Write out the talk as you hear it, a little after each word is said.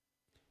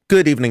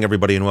Good evening,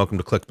 everybody, and welcome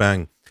to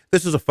ClickBang.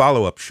 This is a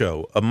follow-up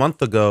show. A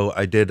month ago,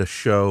 I did a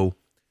show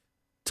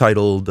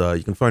titled,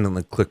 you can find it in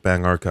the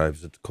ClickBang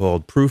archives, it's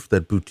called Proof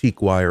That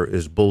Boutique Wire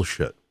is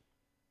Bullshit.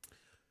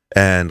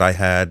 And I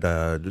had,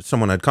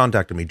 someone had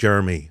contacted me,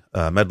 Jeremy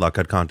Medlock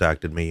had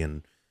contacted me,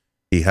 and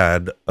he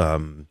had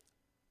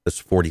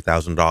this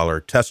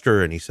 $40,000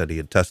 tester, and he said he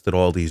had tested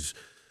all these,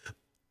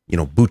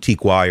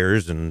 boutique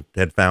wires and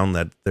had found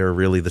that they're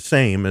really the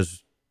same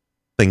as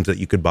things that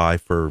you could buy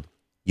for,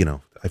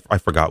 I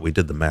forgot, we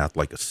did the math,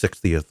 like a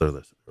 60th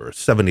or a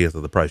 70th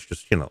of the price,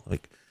 just,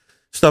 like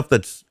stuff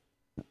that's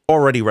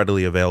already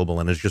readily available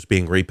and is just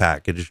being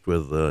repackaged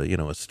with,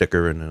 a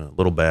sticker and a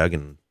little bag,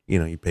 and,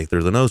 you pay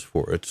through the nose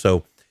for it.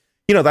 So,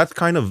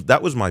 that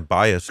was my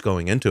bias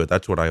going into it.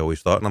 That's what I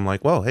always thought. And I'm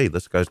like, well, hey,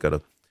 this guy's got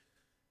a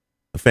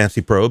fancy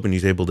probe and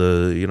he's able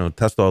to,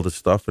 test all this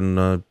stuff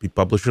and he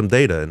published some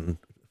data, and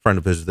a friend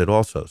of his did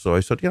also. So I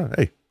said, yeah,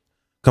 hey,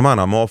 come on,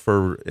 I'm all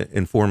for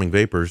informing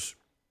vapors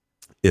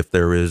if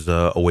there is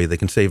a way they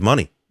can save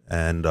money.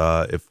 And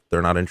if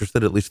they're not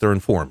interested, at least they're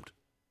informed.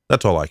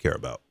 That's all I care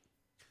about.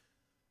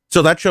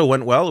 So that show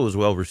went well. It was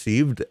well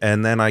received.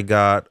 And then I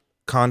got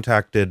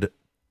contacted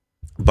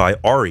by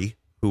Ari,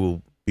 who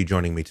will be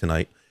joining me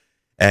tonight.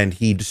 And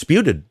he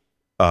disputed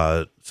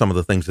some of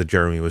the things that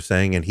Jeremy was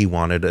saying. And he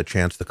wanted a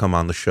chance to come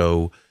on the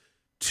show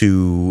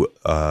to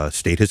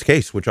state his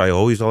case, which I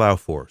always allow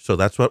for. So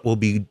that's what will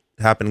be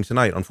happening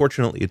tonight.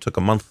 Unfortunately, it took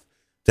a month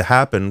to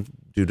happen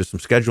due to some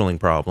scheduling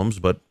problems,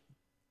 but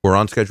we're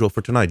on schedule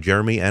for tonight.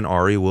 Jeremy and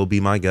Ari will be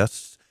my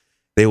guests.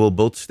 They will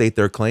both state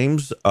their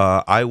claims.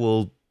 I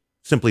will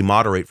simply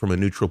moderate from a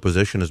neutral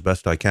position as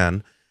best I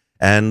can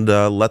and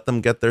let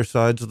them get their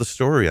sides of the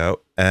story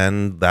out,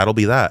 and that'll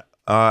be that.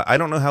 I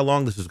don't know how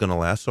long this is going to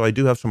last, so I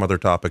do have some other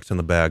topics in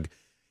the bag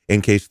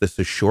in case this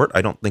is short.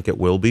 I don't think it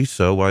will be,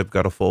 so I've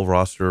got a full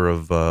roster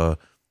of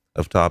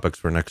topics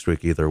for next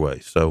week either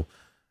way. So,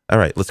 all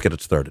right, let's get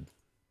it started.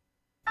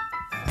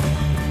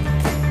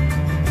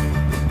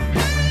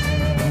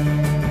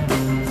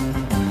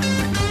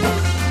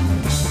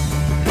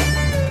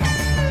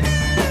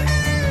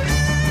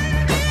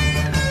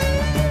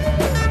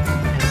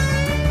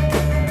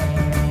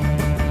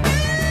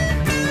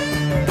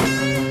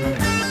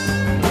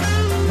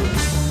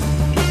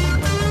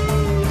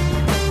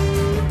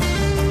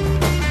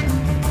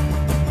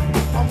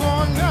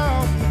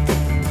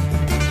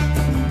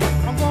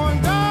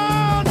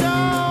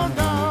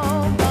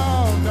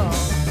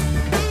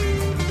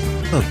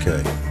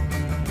 Okay.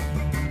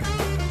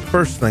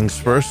 First things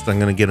first, I'm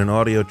going to get an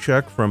audio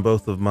check from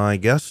both of my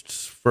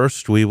guests.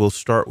 First, we will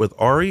start with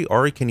Ari.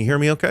 Ari, can you hear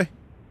me okay?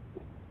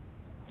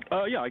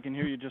 Yeah, I can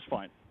hear you just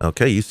fine.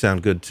 Okay, you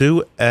sound good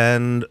too.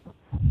 And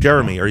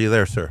Jeremy, are you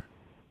there, sir?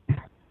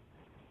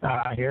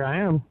 Here I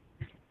am.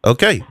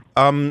 Okay.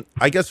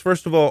 I guess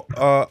first of all,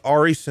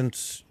 Ari,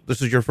 since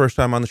this is your first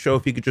time on the show,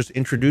 if you could just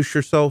introduce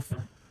yourself.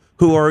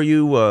 Who are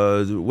you?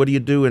 What do you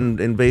do in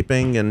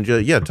vaping?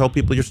 And tell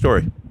people your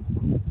story.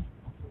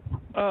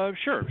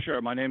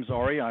 Sure. My name's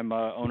Ari. I'm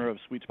owner of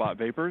Sweet Spot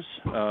Vapors.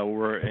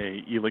 We're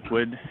a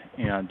e-liquid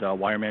and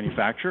wire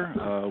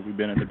manufacturer. We've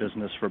been in the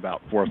business for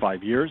about 4 or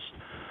 5 years.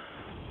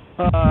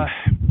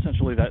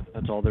 Essentially,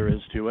 that's all there is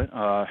to it.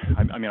 I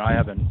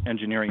have an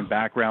engineering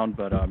background,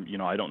 but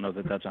I don't know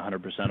that that's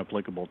 100%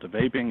 applicable to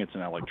vaping. It's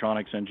an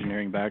electronics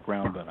engineering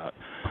background, but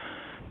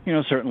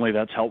certainly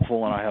that's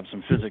helpful, and I have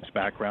some physics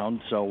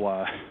background, so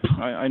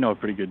I know a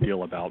pretty good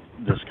deal about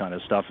this kind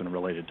of stuff and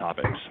related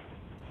topics.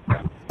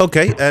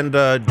 Okay, and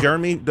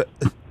Jeremy,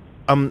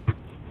 I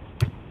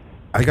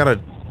gotta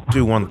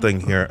do one thing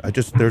here.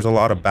 There's a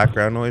lot of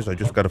background noise. I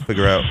just gotta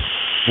figure out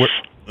what.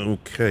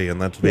 Okay,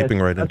 and that's vaping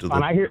right into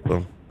fine. I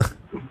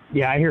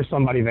hear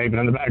somebody vaping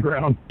in the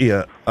background.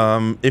 Yeah.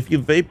 If you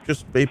vape,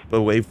 just vape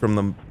away from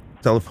the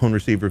telephone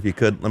receiver if you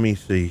could. Let me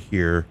see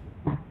here.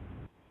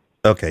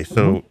 Okay,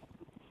 so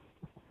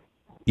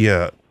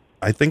yeah,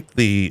 I think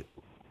the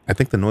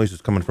noise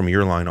is coming from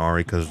your line,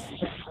 Ari, because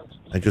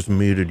I just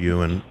muted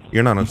you, and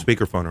you're not on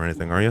speakerphone or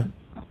anything, are you?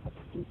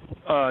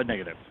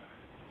 Negative.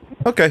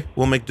 Okay,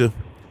 we'll make do.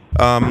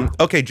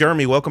 Okay,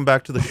 Jeremy, welcome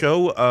back to the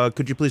show.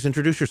 Could you please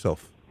introduce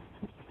yourself?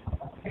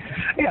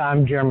 Yeah,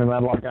 I'm Jeremy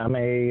Medlock. I'm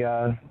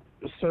a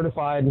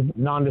certified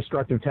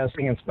non-destructive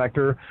testing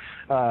inspector.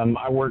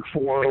 I work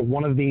for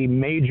one of the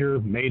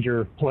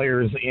major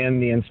players in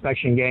the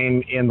inspection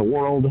game in the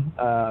world.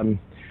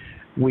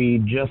 We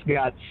just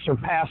got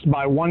surpassed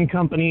by one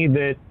company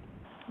that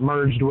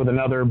merged with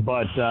another,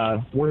 but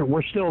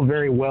we're still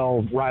very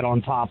well right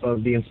on top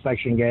of the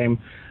inspection game.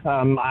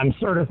 I'm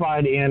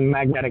certified in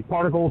magnetic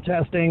particle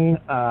testing,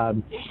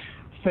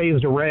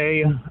 phased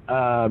array.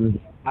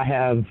 I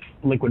have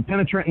liquid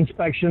penetrant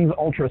inspections,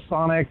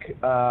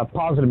 ultrasonic,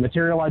 positive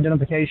material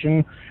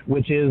identification,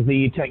 which is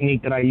the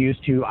technique that I use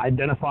to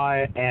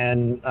identify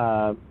and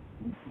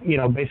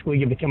basically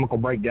give a chemical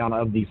breakdown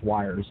of these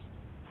wires.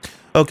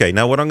 Okay,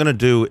 now what I'm going to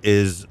do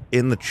is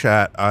in the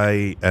chat,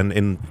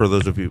 for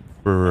those of you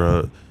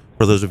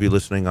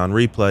listening on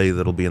replay,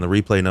 that'll be in the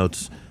replay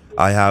notes.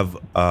 I have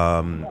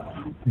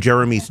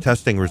Jeremy's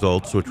testing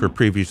results, which were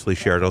previously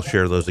shared. I'll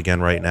share those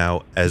again right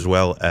now, as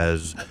well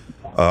as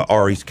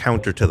Ari's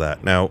counter to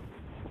that. Now,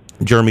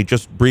 Jeremy,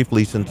 just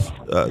briefly, since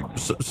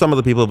some of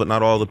the people, but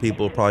not all the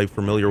people, are probably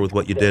familiar with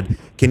what you did,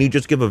 can you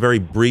just give a very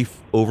brief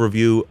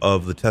overview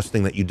of the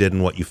testing that you did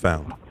and what you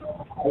found?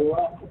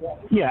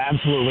 Yeah,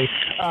 absolutely.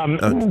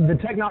 The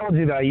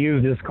technology that I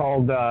used is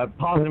called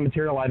positive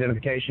material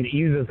identification. It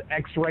uses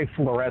X-ray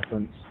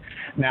fluorescence.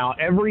 Now,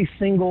 every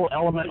single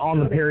element on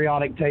the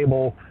periodic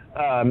table,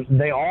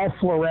 they all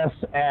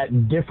fluoresce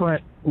at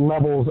different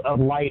levels of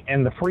light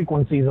and the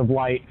frequencies of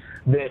light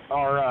that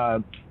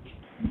are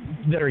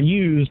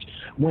used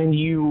when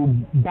you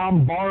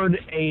bombard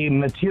a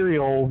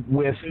material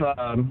with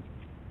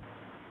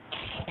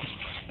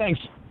thanks.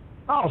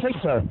 Oh, thanks,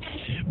 sir.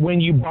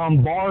 When you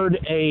bombard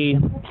a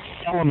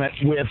element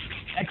with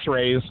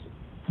X-rays,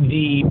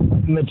 the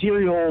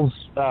materials,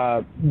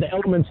 the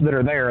elements that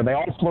are there, they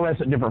all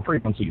fluoresce at different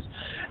frequencies.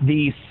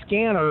 The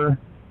scanner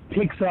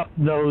picks up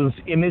those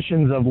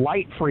emissions of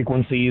light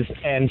frequencies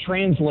and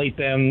translate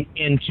them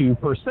into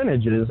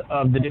percentages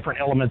of the different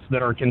elements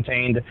that are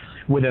contained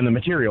within the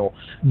material.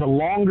 The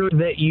longer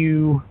that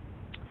you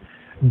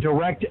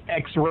direct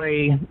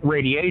X-ray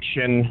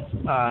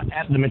radiation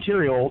at the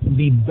material,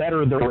 the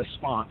better the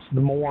response,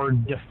 the more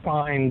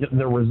defined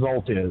the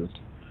result is.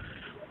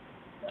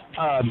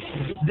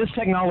 This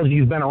technology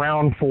has been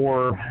around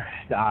for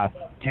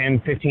 10,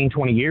 15,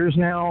 20 years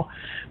now.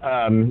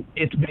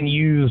 It's been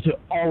used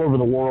all over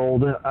the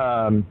world.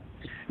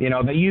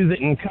 They use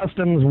it in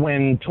customs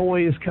when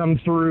toys come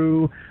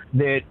through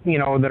that,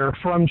 that are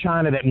from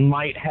China that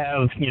might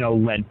have,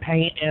 lead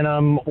paint in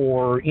them,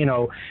 or,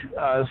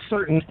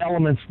 certain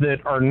elements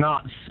that are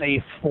not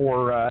safe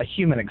for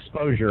human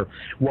exposure.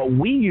 What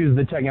we use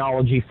the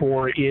technology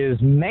for is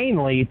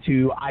mainly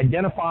to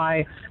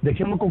identify the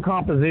chemical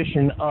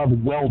composition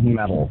of weld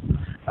metal.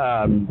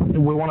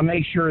 We want to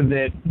make sure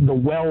that the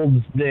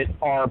welds that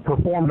are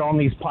performed on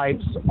these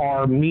pipes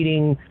are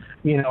meeting,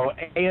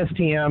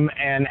 ASTM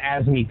and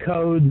ASME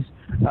codes.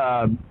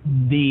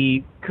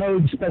 The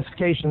code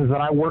specifications that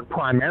I work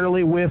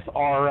primarily with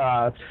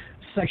are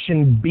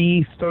section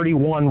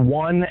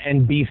B31.1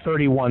 and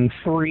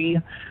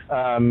B31.3.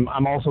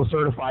 I'm also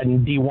certified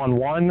in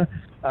D11.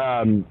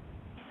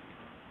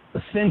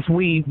 Since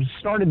we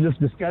started this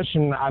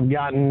discussion, I've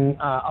gotten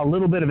a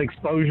little bit of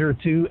exposure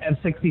to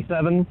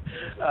F67.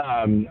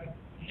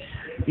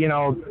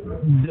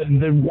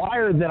 The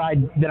wire that I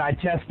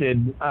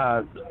tested,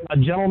 a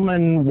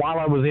gentleman, while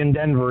I was in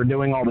Denver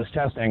doing all this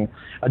testing,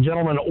 a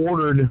gentleman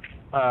ordered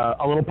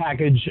a little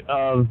package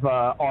of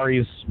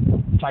Ari's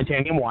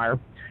titanium wire.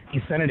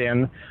 He sent it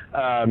in.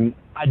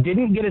 I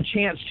didn't get a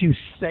chance to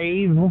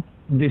save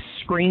the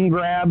screen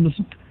grabs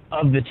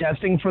of the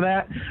testing for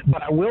that,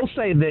 but I will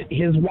say that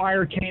his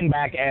wire came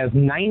back as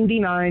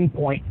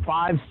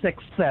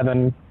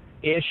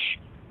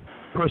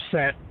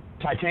 99.567-ish%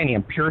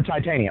 titanium, pure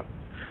titanium.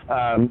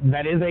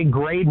 That is a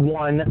grade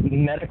 1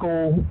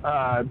 medical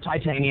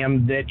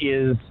titanium that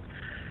is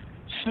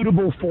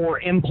suitable for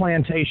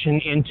implantation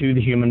into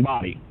the human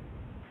body.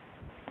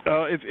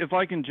 If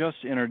I can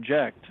just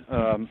interject,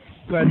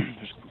 Go ahead.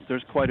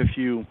 There's quite a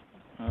few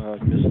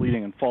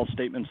misleading and false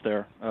statements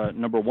there.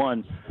 Number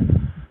one,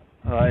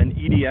 an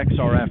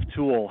EDXRF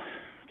tool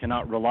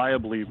cannot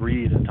reliably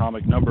read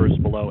atomic numbers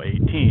below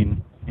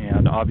 18,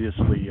 and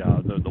obviously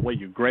the way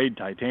you grade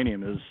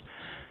titanium is,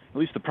 at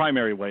least the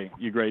primary way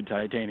you grade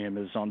titanium,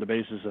 is on the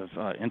basis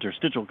of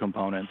interstitial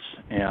components,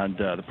 and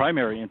the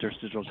primary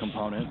interstitial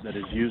component that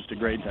is used to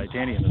grade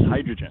titanium is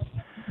hydrogen,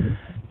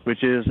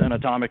 which is an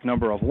atomic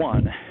number of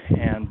 1,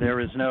 and there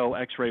is no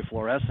X-ray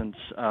fluorescence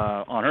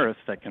on Earth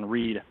that can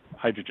read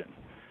hydrogen.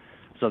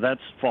 So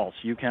that's false.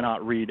 You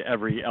cannot read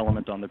every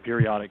element on the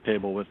periodic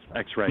table with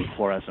X-ray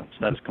fluorescence.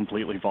 That's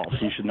completely false.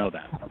 You should know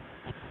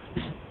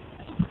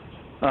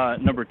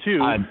that. Number two,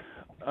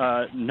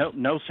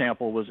 no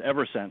sample was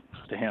ever sent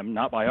to him,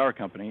 not by our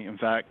company. In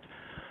fact,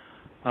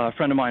 a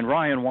friend of mine,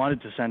 Ryan,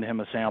 wanted to send him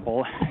a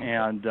sample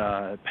and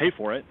pay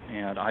for it,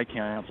 and I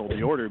canceled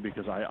the order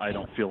because I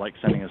don't feel like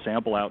sending a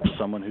sample out to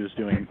someone who's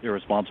doing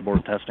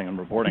irresponsible testing and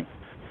reporting.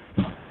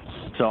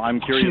 So I'm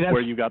curious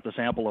where you got the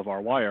sample of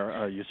our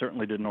wire. You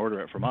certainly didn't order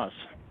it from us.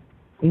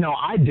 No,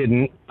 I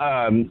didn't.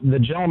 The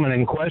gentleman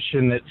in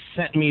question that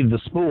sent me the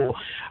spool,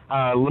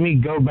 let me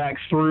go back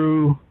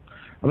through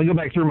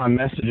my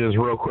messages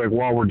real quick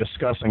while we're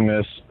discussing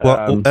this.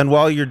 Well, and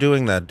while you're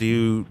doing that,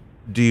 do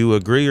you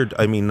agree, or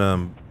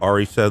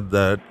Ari said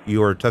that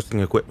your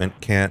testing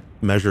equipment can't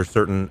measure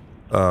certain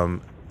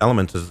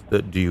elements.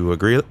 Do you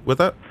agree with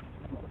that?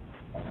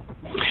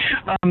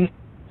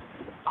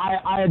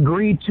 I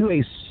agree to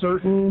a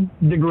certain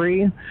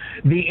degree.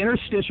 The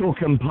interstitial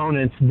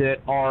components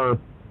that are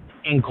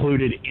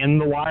included in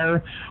the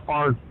wire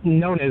are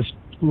known as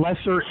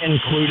lesser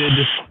included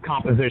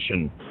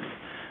composition.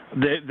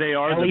 They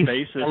are the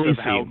basis of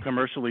how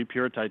commercially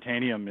pure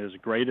titanium is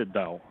graded,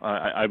 though.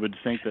 I would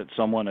think that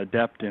someone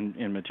adept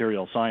in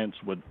material science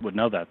would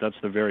know that. That's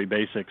the very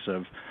basics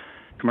of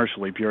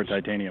commercially pure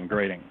titanium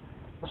grading.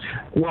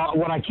 Well,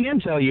 what I can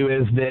tell you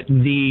is that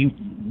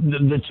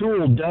the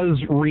tool does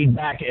read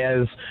back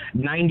as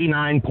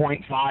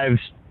 99.5,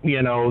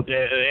 and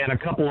a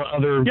couple of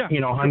other,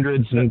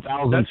 hundreds and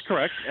thousands. That's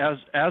correct, as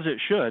it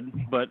should.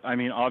 But I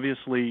mean,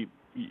 obviously,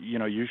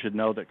 you should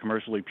know that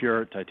commercially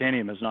pure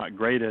titanium is not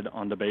graded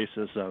on the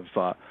basis of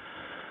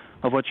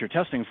what you're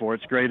testing for.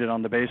 It's graded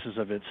on the basis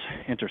of its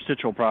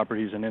interstitial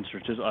properties and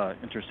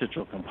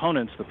interstitial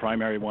components, the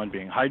primary one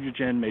being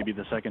hydrogen, maybe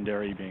the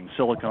secondary being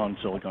silicon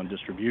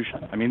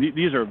distribution. I mean,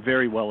 these are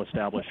very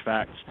well-established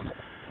facts.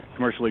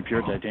 Commercially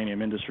pure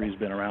titanium industry has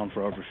been around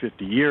for over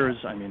 50 years.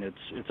 I mean,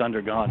 it's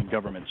undergone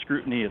government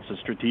scrutiny. It's a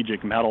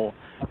strategic metal.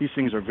 These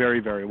things are very,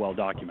 very well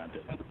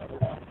documented.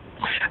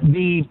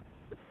 The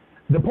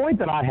point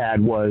that I had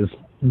was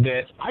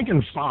that I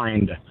can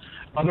find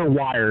other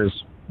wires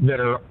that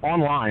are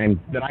online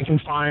that I can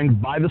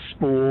find by the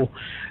spool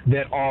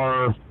that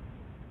are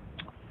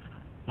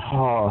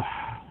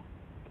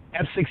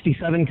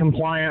F67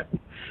 compliant,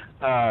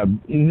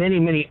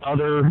 many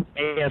other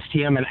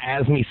ASTM and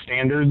ASME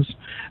standards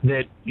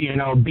that,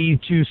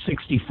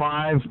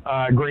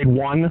 B265 grade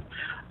 1,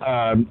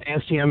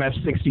 ASTM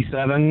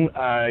F67,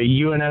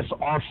 UNS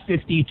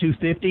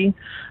R50250.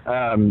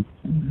 Yeah,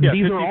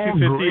 these are all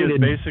 5250 is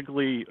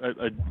basically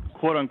a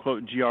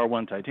quote-unquote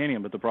GR1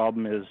 titanium, but the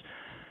problem is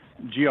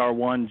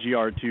GR1,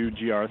 GR2,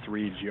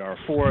 GR3,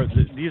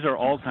 GR4, these are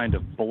all kind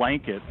of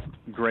blanket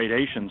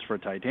gradations for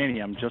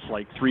titanium, just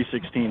like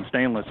 316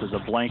 stainless is a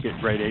blanket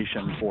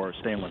gradation for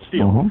stainless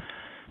steel. Mm-hmm.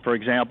 For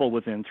example,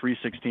 within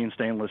 316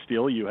 stainless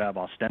steel, you have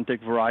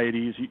authentic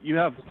varieties. You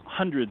have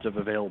hundreds of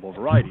available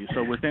varieties.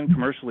 So within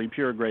commercially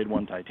pure grade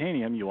 1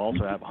 titanium, you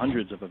also have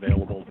hundreds of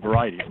available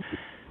varieties.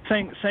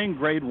 Saying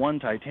grade 1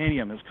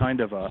 titanium is kind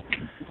of a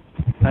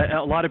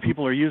lot of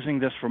people are using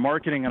this for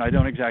marketing, and I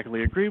don't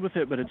exactly agree with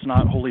it, but it's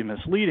not wholly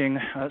misleading.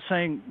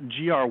 Saying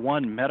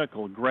GR1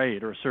 medical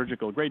grade or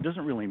surgical grade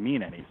doesn't really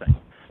mean anything.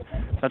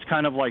 That's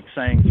kind of like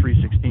saying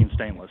 316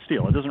 stainless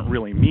steel. It doesn't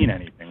really mean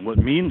anything. What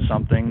means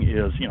something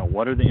is,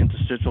 what are the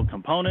interstitial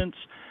components?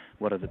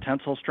 What are the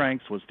tensile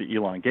strengths? What's the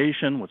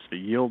elongation? What's the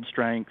yield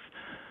strength?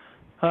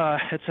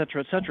 Et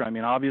cetera, et cetera. I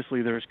mean,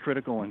 obviously, there's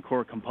critical and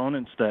core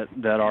components that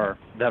are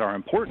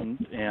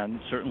important, and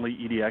certainly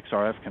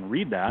EDXRF can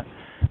read that,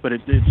 but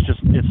it's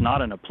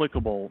not an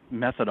applicable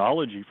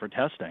methodology for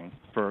testing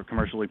for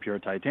commercially pure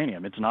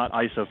titanium. It's not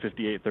ISO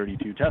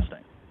 5832 testing.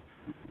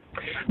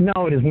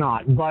 No, it is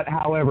not. But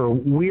however,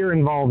 we're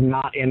involved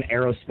not in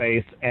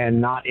aerospace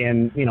and not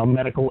in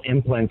medical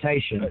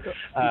implantation.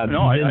 I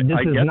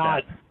get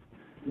that.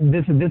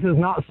 This is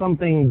not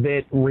something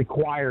that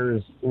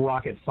requires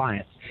rocket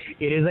science.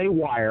 It is a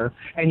wire,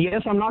 and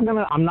yes, I'm not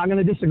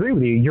gonna disagree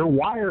with you. Your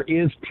wire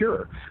is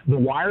pure. The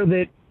wire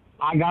that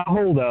I got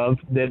hold of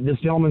that this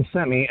gentleman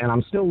sent me, and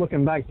I'm still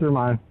looking back through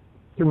my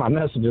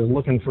messages,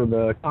 looking for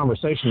the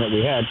conversation that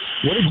we had.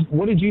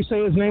 What did you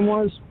say his name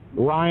was?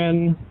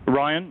 Ryan.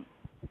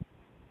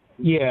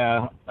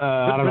 Yeah,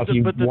 I don't know if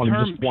you want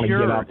to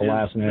get out the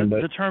last name,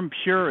 but the term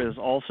pure is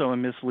also a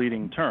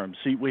misleading term.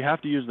 See, we have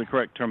to use the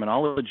correct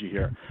terminology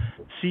here.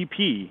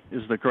 CP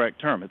is the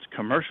correct term. It's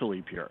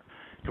commercially pure.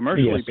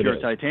 Commercially pure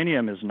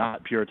titanium is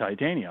not pure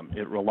titanium.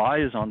 It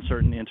relies on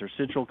certain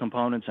interstitial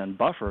components and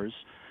buffers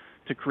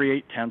to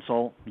create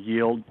tensile,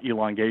 yield,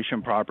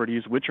 elongation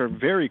properties, which are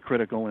very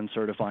critical in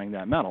certifying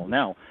that metal.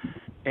 Now,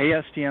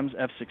 ASTM's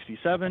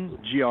F67,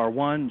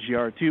 GR1,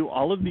 GR2,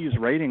 all of these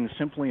ratings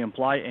simply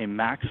imply a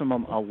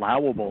maximum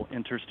allowable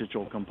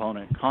interstitial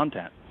component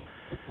content.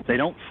 They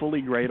don't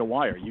fully grade a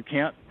wire. You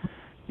can't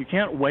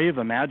wave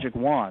a magic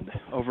wand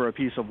over a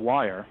piece of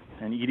wire,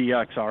 an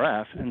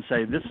EDXRF, and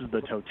say this is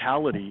the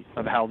totality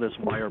of how this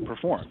wire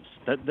performs.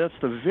 That's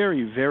the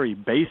very, very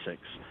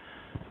basics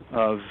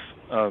of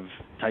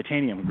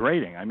titanium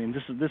grading. I mean,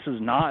 this is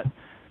not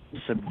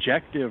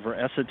subjective or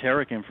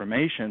esoteric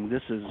information.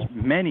 This is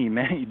many,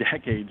 many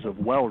decades of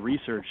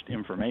well-researched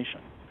information.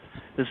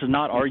 This is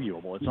not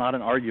arguable. It's not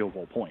an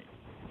arguable point.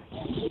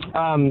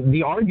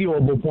 The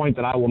arguable point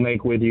that I will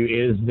make with you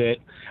is that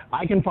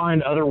I can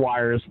find other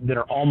wires that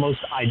are almost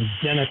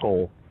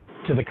identical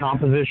to the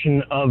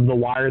composition of the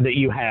wire that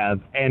you have,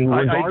 and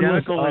regardless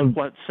identical in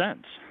what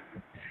sense?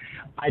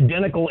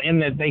 Identical in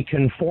that they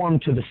conform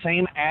to the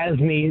same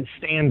ASME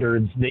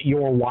standards that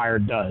your wire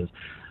does.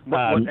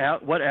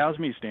 What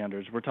ASME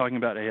standards? We're talking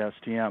about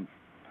ASTM.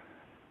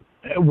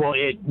 Well,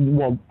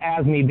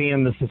 ASME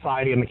being the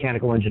Society of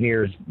Mechanical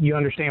Engineers, you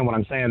understand what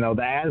I'm saying, though.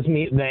 The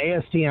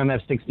ASTM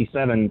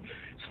F67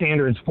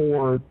 standards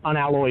for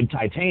unalloyed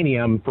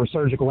titanium for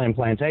surgical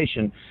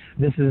implantation,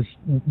 this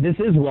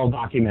is well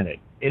documented.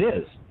 It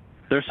is.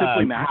 They're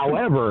simply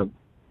maximum.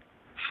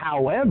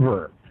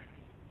 However,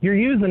 you're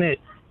using it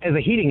as a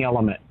heating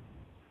element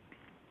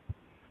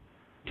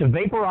to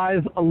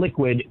vaporize a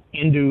liquid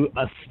into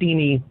a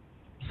steamy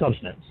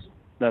substance.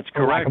 That's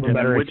correct. And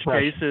in which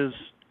cases,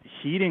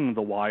 heating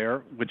the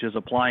wire, which is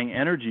applying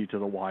energy to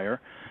the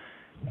wire,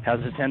 has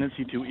a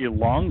tendency to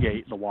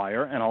elongate the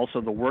wire, and also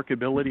the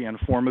workability and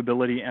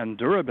formability and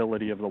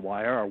durability of the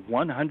wire are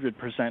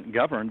 100%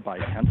 governed by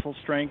tensile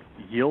strength,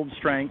 yield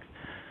strength,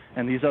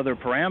 And these other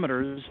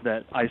parameters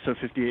that ISO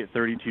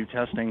 5832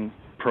 testing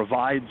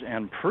provides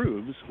and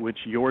proves, which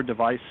your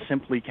device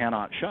simply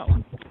cannot show.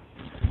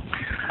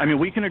 I mean,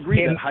 we can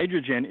agree that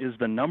hydrogen is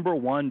the number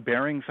one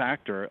bearing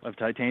factor of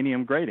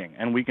titanium grading,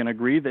 and we can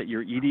agree that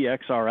your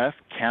EDXRF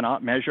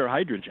cannot measure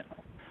hydrogen.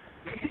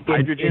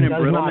 Hydrogen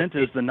embrittlement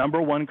is the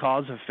number one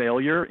cause of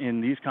failure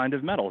in these kind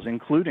of metals,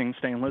 including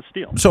stainless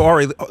steel. So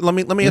Ari, let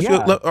me ask you.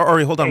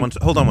 Ari, hold on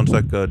one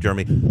sec,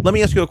 Jeremy. Let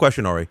me ask you a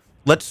question, Ari.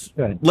 Let's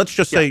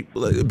just say,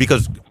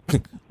 because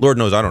Lord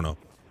knows I don't know.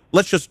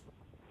 Let's just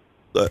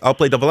I'll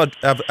play devil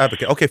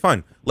advocate. Okay,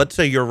 fine. Let's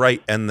say you're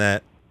right, and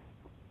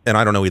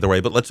I don't know either way,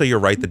 but let's say you're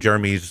right that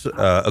Jeremy's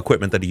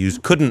equipment that he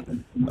used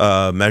couldn't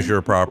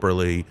measure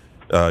properly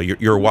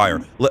your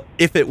wire.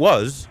 If it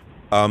was,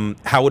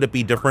 how would it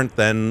be different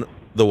than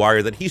the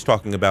wire that he's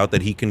talking about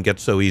that he can get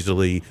so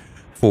easily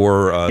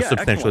for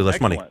substantially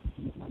less money?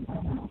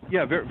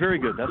 Yeah, very, very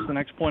good. That's the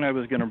next point I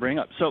was going to bring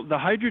up. So the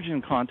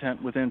hydrogen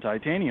content within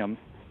titanium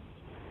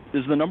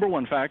is the number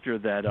one factor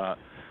that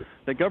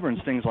governs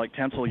things like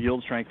tensile,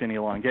 yield strength, and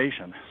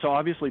elongation. So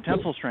obviously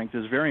tensile strength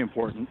is very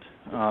important,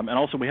 and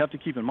also we have to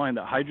keep in mind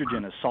that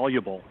hydrogen is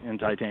soluble in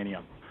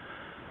titanium.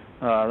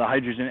 The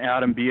hydrogen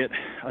atom, be it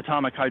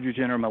atomic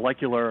hydrogen or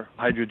molecular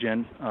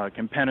hydrogen,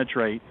 can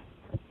penetrate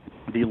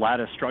the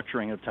lattice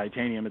structuring of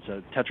titanium. It's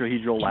a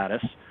tetrahedral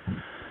lattice.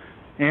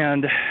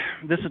 And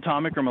this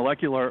atomic or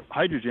molecular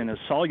hydrogen is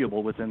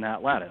soluble within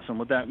that lattice. And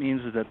what that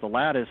means is that the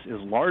lattice is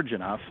large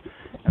enough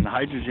and the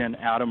hydrogen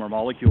atom or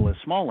molecule is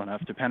small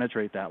enough to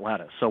penetrate that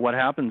lattice. So what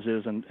happens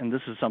is, and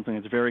this is something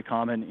that's very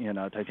common in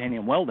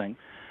titanium welding,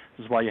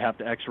 this is why you have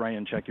to X-ray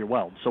and check your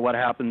weld. So what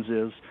happens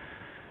is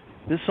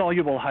this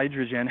soluble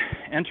hydrogen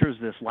enters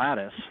this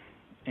lattice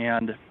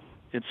and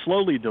it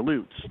slowly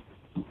dilutes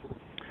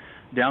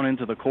down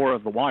into the core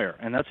of the wire.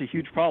 And that's a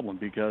huge problem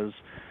because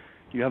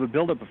you have a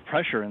buildup of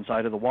pressure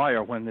inside of the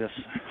wire when this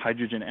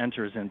hydrogen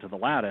enters into the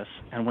lattice,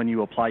 and when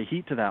you apply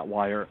heat to that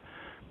wire,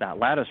 that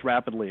lattice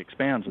rapidly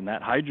expands, and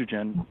that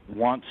hydrogen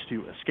wants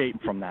to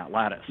escape from that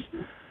lattice.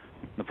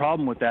 The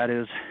problem with that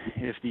is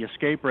if the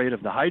escape rate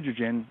of the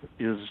hydrogen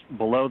is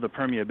below the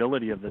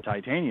permeability of the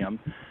titanium,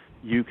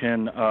 you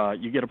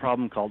get a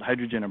problem called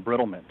hydrogen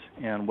embrittlement,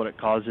 and what it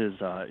causes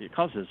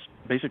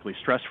basically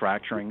stress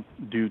fracturing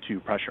due to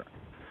pressure.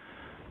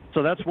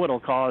 So that's what will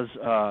cause,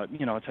 a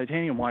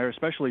titanium wire,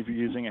 especially if you're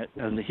using it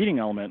as a heating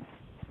element,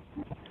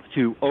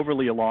 to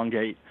overly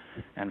elongate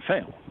and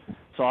fail.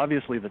 So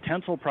obviously the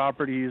tensile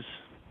properties,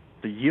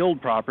 the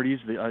yield properties,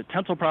 the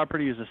tensile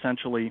property is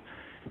essentially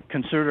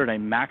considered a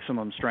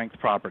maximum strength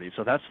property.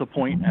 So that's the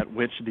point at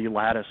which the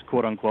lattice,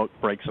 quote unquote,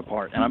 breaks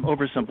apart. And I'm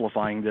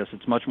oversimplifying this.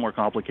 It's much more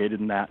complicated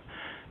than that.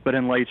 But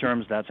in lay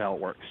terms, that's how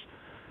it works.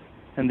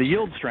 And the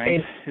yield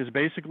strength is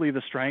basically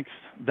the strength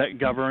that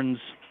governs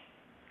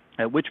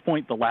at which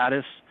point the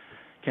lattice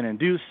can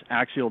induce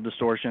axial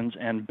distortions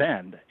and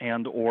bend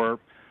and or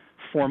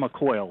form a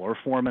coil or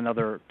form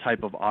another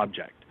type of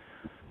object.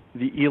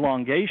 The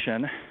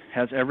elongation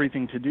has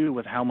everything to do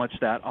with how much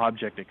that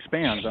object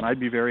expands, and I'd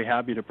be very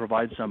happy to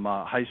provide some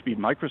high-speed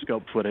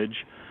microscope footage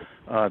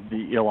of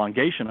the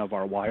elongation of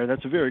our wire.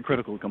 That's a very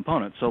critical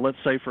component. So let's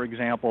say, for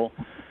example,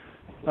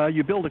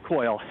 you build a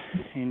coil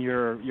in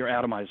your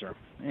atomizer,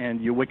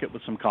 and you wick it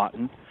with some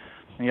cotton,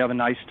 and you have a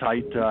nice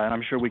tight, and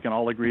I'm sure we can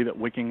all agree that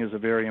wicking is a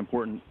very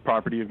important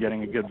property of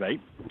getting a good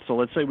vape. So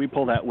let's say we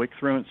pull that wick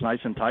through and it's nice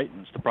and tight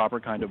and it's the proper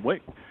kind of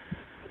wick.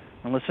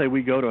 And let's say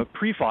we go to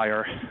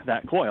pre-fire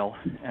that coil,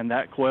 and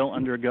that coil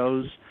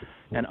undergoes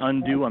an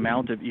undue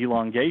amount of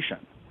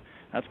elongation.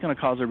 That's going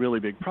to cause a really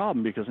big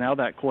problem because now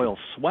that coil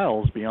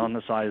swells beyond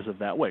the size of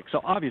that wick.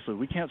 So obviously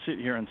we can't sit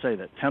here and say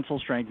that tensile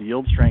strength,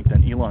 yield strength,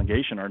 and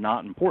elongation are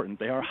not important.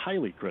 They are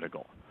highly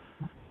critical.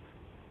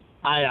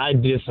 I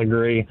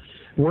disagree.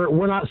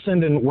 We're not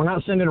sending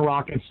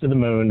rockets to the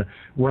moon.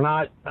 We're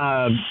not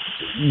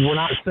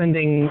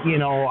sending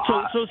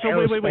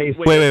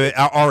Wait,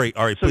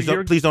 Ari,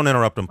 please don't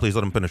interrupt him. Please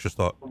let him finish his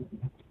thought.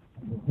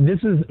 This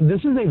is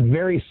a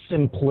very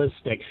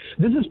simplistic.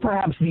 This is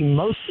perhaps the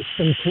most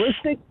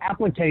simplistic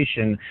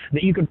application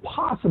that you could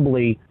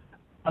possibly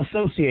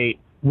associate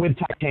with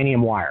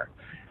titanium wire.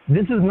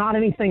 This is not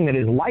anything that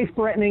is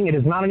life-threatening. It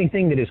is not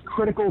anything that is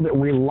critical that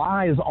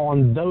relies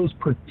on those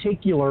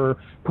particular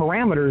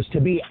parameters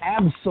to be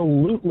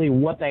absolutely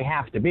what they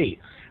have to be.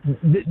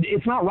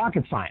 It's not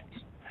rocket science.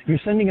 You're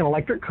sending an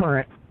electric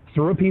current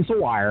through a piece of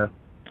wire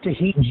to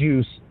heat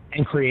juice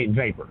and create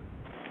vapor.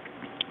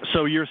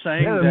 So you're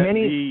saying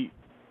that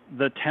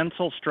the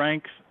tensile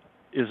strength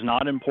is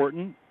not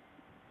important?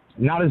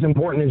 Not as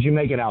important as you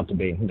make it out to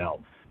be, no.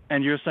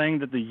 And you're saying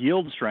that the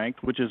yield strength,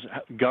 which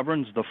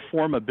governs the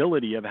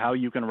formability of how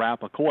you can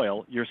wrap a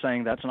coil, you're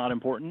saying that's not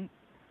important?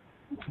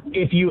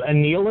 If you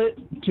anneal it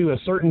to a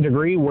certain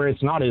degree where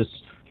it's not as,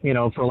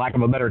 for lack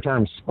of a better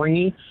term,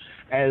 springy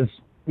as,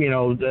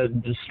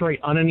 the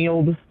straight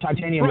unannealed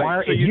titanium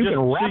wire, so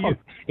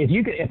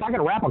if I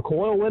can wrap a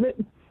coil with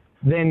it,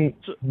 then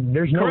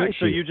there's no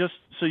issue.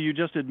 So you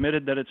just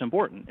admitted that it's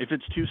important. If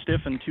it's too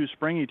stiff and too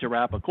springy to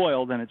wrap a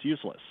coil, then it's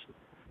useless.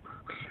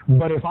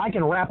 But if I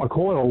can wrap a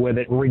coil with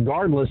it,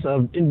 regardless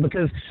of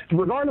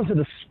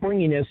the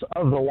springiness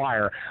of the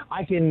wire,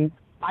 I can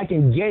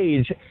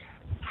gauge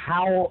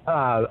how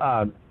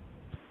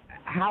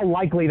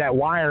likely that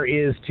wire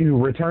is to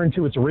return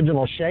to its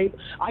original shape.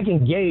 I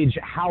can gauge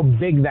how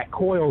big that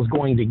coil is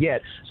going to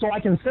get, so I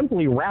can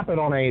simply wrap it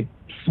on a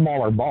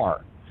smaller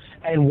bar.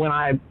 And when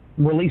I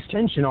release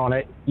tension on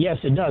it, yes,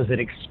 it does. It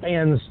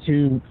expands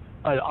to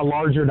a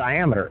larger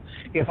diameter.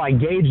 If I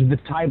gauge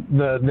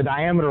the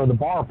diameter of the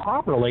bar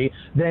properly,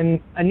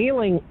 then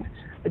annealing,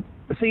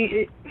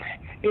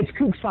 it's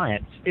kook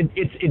science.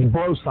 It's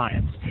bro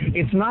science.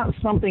 It's not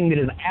something that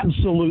is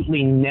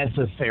absolutely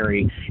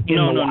necessary in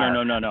the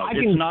wire. No.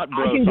 It's not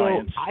bro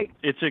science.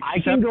 It's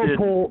accepted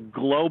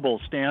global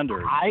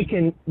standards. I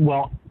can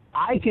go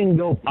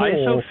pull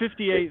ISO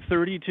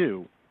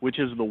 5832, which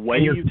is the way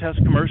you test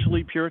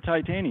commercially pure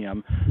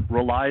titanium,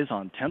 relies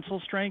on tensile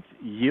strength,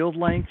 yield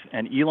length,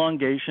 and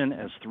elongation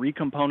as 3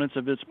 components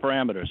of its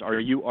parameters.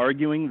 Are you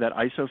arguing that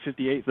ISO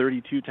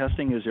 5832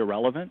 testing is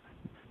irrelevant?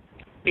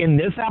 In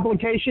this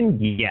application,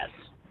 yes.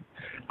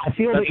 I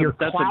feel that you're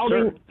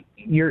clouding.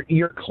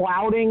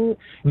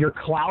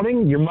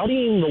 You're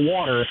muddying the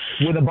water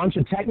with a bunch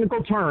of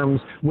technical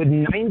terms with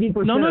 90% of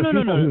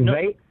people who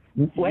vape.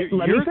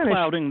 You're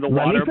clouding the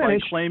water by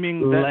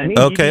claiming that.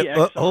 Okay,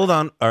 hold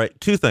on. All right,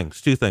 two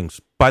things.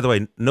 By the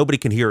way, nobody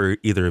can hear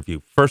either of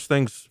you. First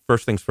things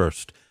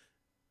first.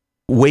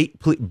 Wait,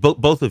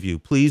 both of you,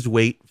 please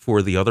wait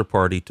for the other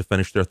party to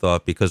finish their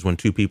thought, because when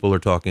 2 people are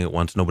talking at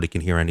once, nobody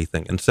can hear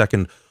anything. And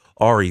second,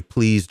 Ari,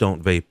 please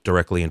don't vape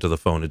directly into the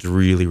phone. It's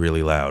really,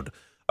 really loud.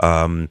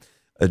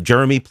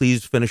 Jeremy,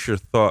 please finish your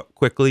thought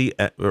quickly,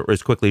 or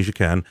as quickly as you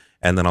can,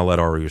 and then I'll let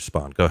Ari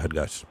respond. Go ahead,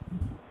 guys.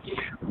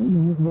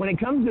 When it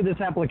comes to this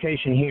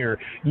application here,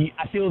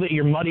 I feel that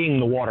you're muddying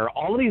the water.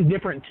 All of these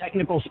different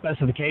technical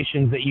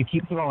specifications that you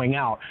keep throwing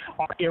out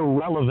are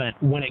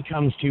irrelevant when it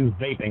comes to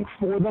vaping,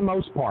 for the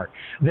most part.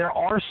 There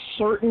are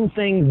certain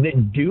things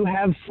that do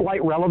have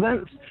slight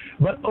relevance,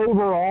 but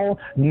overall,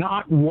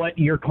 not what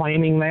you're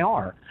claiming they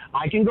are.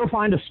 I can go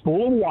find a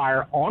spool of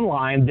wire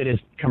online that is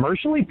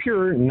commercially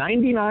pure,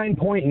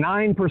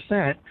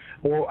 99.9%,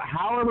 or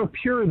however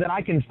pure that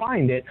I can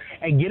find it,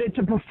 and get it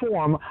to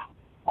perform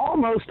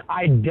almost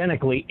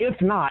identically, if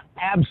not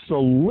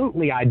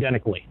absolutely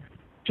identically,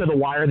 to the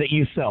wire that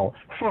you sell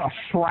for a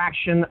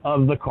fraction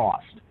of the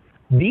cost.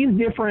 These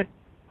different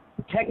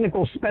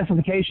technical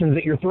specifications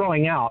that you're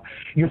throwing out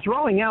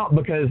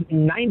because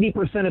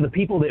 90% of the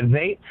people that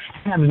vape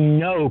have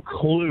no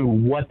clue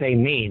what they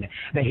mean.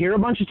 They hear a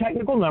bunch of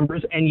technical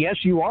numbers, and yes,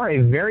 you are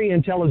a very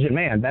intelligent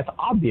man. That's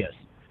obvious.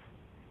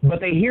 But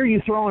they hear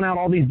you throwing out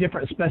all these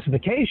different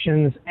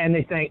specifications, and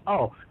they think,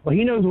 oh, well,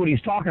 he knows what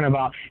he's talking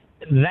about.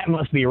 That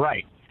must be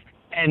right.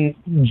 And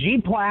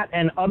G-Plat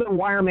and other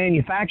wire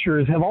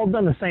manufacturers have all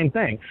done the same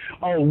thing.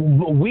 Oh,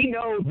 we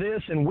know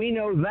this and we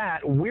know that.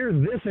 We're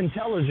this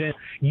intelligent.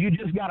 You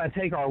just got to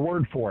take our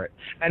word for it.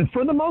 And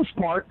for the most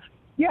part,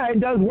 yeah, it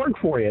does work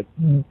for you.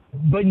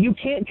 But you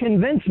can't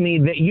convince me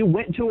that you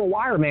went to a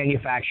wire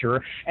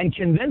manufacturer and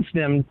convinced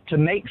them to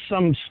make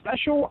some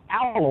special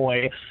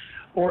alloy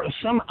or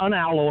some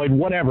unalloyed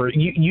whatever.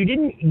 You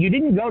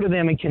didn't go to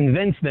them and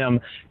convince them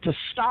to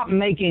stop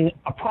making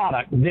a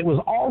product that was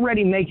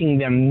already making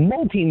them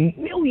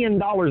multi-million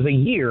dollars a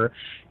year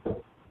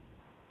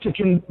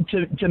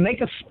to make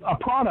a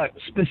product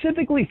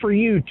specifically for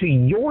you to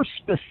your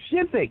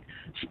specific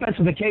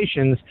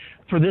specifications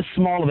for this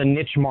small of a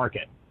niche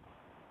market.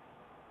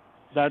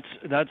 That's.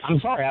 I'm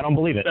sorry, I don't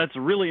believe it. That's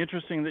really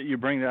interesting that you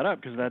bring that up,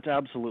 because that's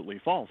absolutely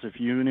false. If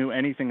you knew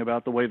anything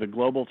about the way the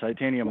global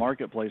titanium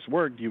marketplace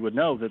worked, you would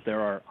know that there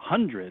are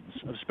hundreds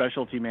of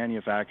specialty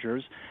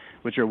manufacturers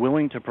which are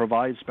willing to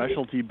provide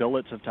specialty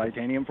billets of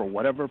titanium for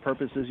whatever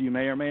purposes you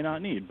may or may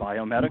not need: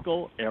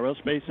 biomedical,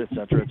 aerospace, et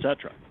cetera.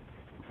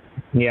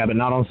 Yeah, but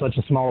not on such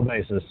a small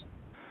basis.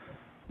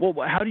 Well,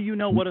 how do you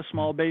know what a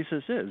small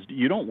basis is?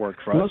 You don't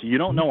work for us. You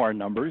don't know our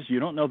numbers. You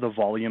don't know the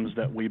volumes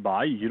that we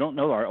buy. You don't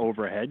know our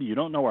overhead. You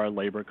don't know our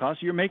labor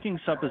costs. You're making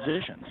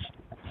suppositions.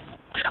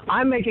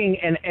 I'm making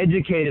an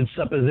educated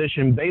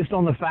supposition based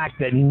on the fact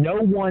that no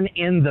one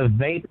in the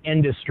vape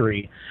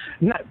industry,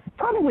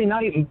 probably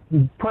not even,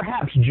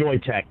 perhaps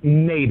Joytech,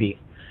 maybe,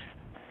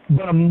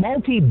 but a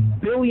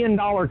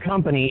multi-billion-dollar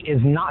company is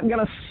not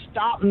going to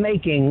stop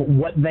making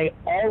what they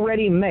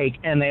already make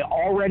and they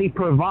already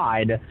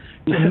provide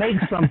to make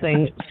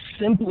something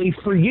simply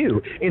for you.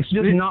 It's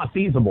just not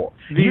feasible.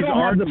 You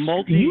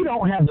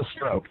don't have the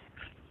stroke.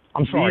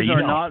 I'm sorry. These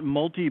are not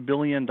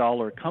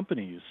multi-billion-dollar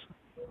companies.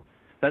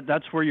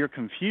 That's where you're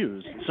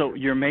confused. So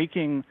you're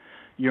making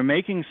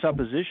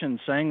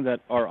suppositions saying that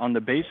are on the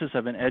basis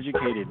of an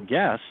educated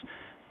guess,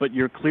 but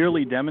you're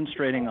clearly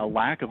demonstrating a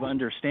lack of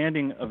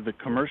understanding of the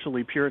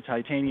commercially pure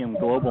titanium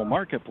global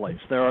marketplace.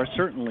 There are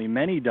certainly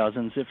many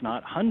dozens, if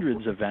not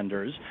hundreds, of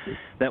vendors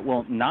that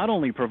will not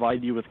only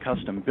provide you with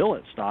custom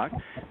billet stock,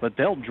 but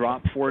they'll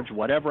drop forge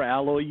whatever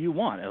alloy you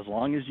want as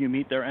long as you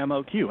meet their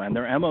MOQ, and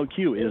their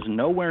MOQ is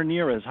nowhere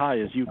near as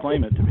high as you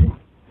claim it to be.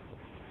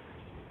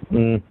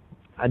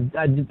 I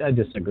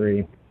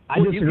disagree. I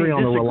disagree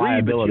on the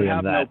reliability but you of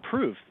have that. no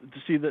proof.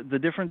 See, the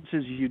difference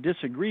is you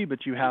disagree,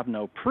 but you have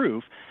no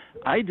proof.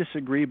 I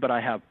disagree, but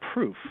I have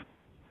proof.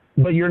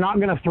 But you're not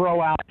going to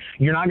throw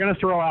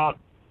out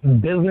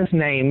business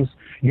names.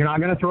 You're not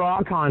going to throw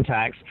out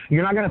contacts.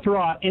 You're not going to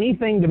throw out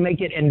anything to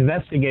make it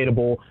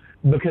investigatable,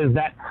 because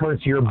that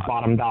hurts your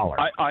bottom dollar.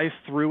 I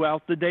threw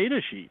out the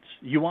data sheets.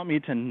 You want me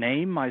to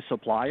name my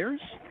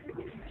suppliers?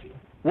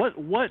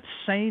 What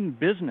sane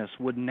business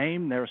would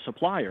name their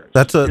suppliers?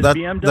 Is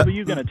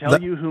BMW going to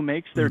tell you who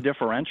makes their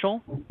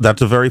differential?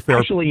 That's a very fair.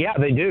 Actually, yeah,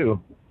 they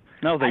do.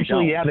 No, they don't.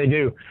 Actually, yeah, they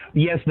do.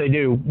 Yes, they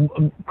do.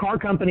 Car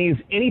companies,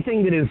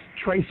 anything that is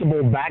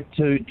traceable back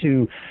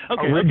to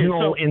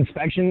original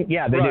inspection,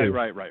 yeah, they do.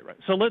 Right.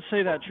 So let's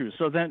say that's true.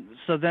 So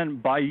then,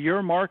 by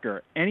your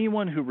marker,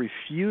 anyone who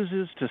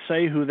refuses to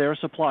say who their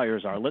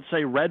suppliers are, let's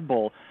say Red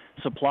Bull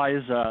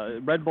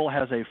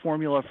has a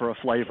formula for a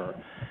flavor.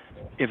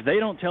 If they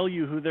don't tell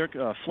you who their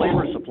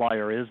flavor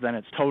supplier is, then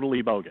it's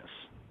totally bogus.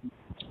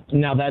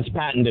 Now that's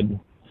patented.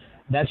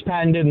 That's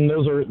patented, and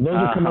those are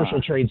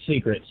commercial trade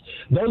secrets.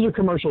 Those are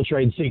commercial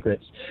trade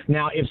secrets.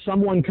 Now, if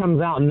someone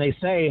comes out and they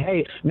say,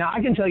 hey, now I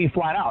can tell you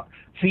flat out,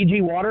 Fiji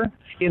water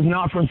is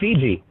not from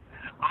Fiji.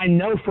 I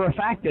know for a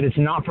fact that it's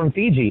not from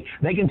Fiji.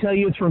 They can tell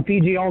you it's from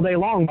Fiji all day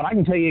long, but I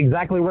can tell you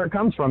exactly where it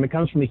comes from. It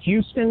comes from the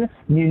Houston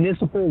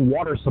Municipal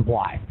Water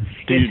Supply.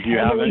 Do you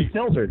have any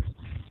filtered?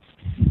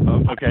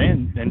 Okay,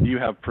 and do you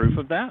have proof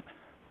of that?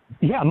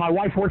 Yeah, my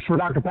wife works for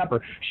Dr.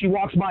 Pepper. She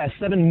walks by a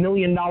 $7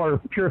 million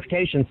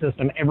purification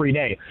system every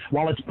day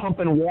while it's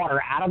pumping water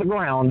out of the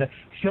ground,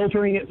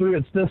 filtering it through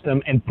its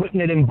system, and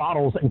putting it in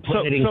bottles and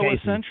putting it in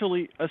cases. So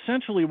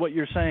essentially what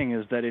you're saying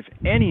is that if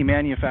any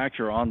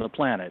manufacturer on the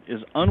planet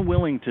is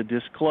unwilling to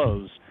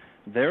disclose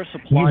their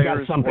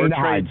suppliers or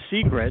trade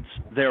secrets,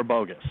 they're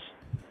bogus.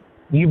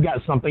 You've got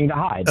something to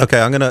hide. Okay,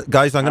 I'm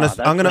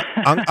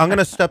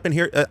gonna step in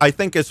here. I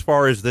think as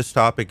far as this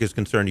topic is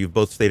concerned, you've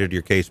both stated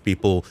your case.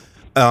 People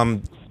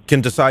can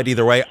decide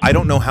either way. I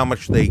don't know how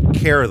much they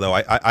care, though.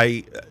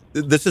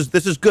 This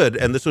is good,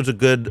 and this was a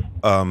good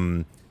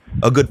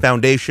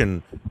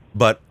foundation.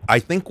 But I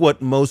think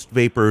what most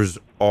vapors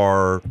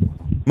are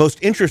most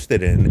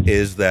interested in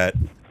is that,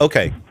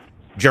 okay,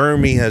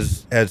 Jeremy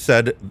has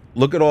said,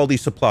 look at all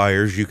these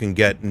suppliers you can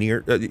get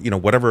near,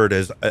 whatever it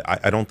is.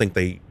 I don't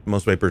think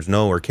most vapors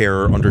know or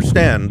care or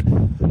understand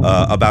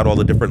about all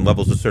the different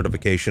levels of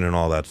certification and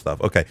all that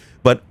stuff. Okay,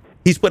 but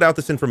he's put out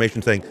this information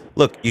saying,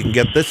 look, you can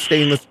get this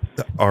stainless.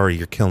 Ari,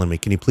 you're killing me.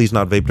 Can you please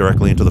not vape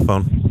directly into the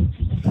phone?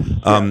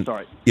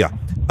 Sorry. Yeah.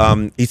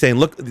 He's saying,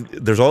 look,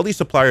 there's all these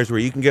suppliers where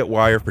you can get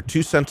wire for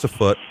 2 cents a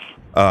foot,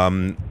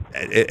 and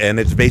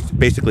it's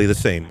basically the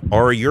same.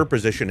 Ari, your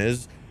position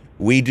is,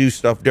 we do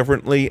stuff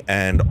differently,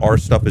 and our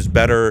stuff is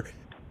better.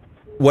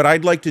 What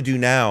I'd like to do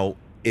now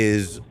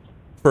is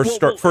can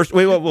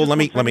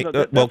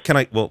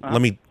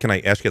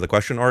I ask you the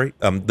question, Ari?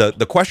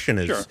 The question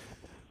is, sure.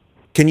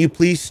 Can you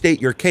please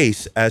state your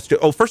case as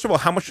to, first of all,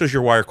 how much does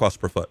your wire cost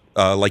per foot?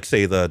 Like,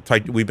 say,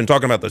 we've been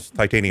talking about this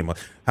titanium.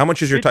 How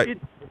much is your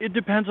It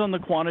depends on the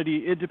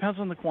quantity. It depends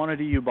on the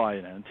quantity you buy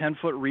it in. A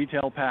 10-foot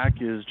retail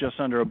pack is just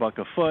under $1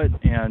 a foot,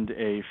 and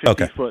a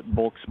 50-foot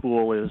bulk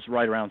spool is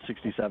right around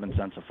 67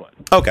 cents a foot.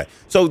 Okay,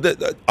 so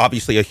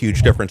obviously a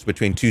huge difference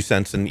between 2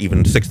 cents and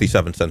even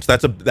 67 cents.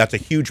 That's a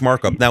huge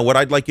markup. Now, what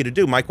I'd like you to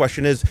do, my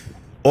question is,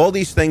 all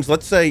these things.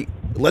 Let's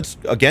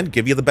again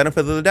give you the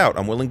benefit of the doubt.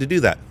 I'm willing to do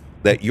that.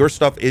 That your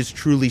stuff is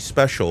truly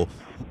special.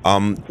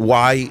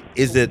 Why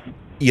is it,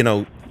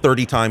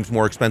 30 times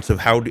more expensive?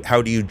 How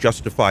do you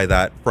justify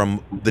that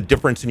from the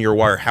difference in your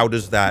wire? How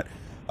does that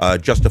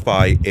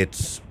justify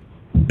its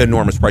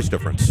enormous price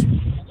difference?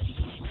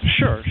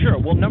 Sure.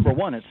 Well, number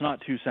one, it's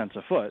not 2 cents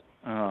a foot.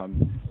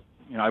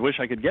 I wish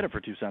I could get it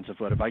for 2 cents a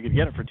foot. If I could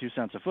get it for 2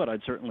 cents a foot,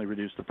 I'd certainly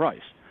reduce the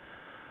price.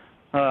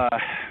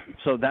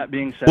 So that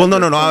being said, well,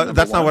 no,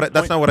 that's not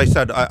what I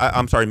said.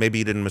 I'm sorry, maybe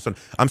you didn't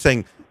misunderstand. I'm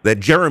saying that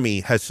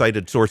Jeremy has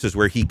cited sources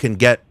where he can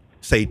get,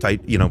 say,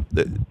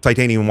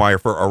 titanium wire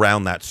for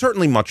around that,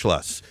 certainly much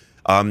less.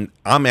 I'm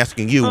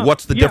asking you,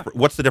 what's the difference?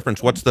 What's the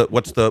difference? What's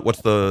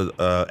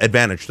the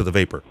advantage to the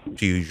vapor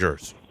to use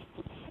yours?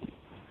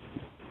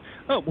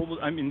 Oh, well,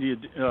 I mean,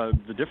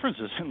 the difference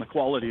is in the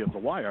quality of the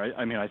wire.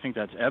 I think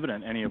that's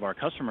evident. Any of our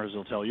customers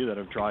will tell you that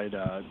have tried,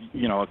 a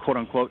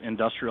quote-unquote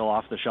industrial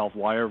off-the-shelf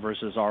wire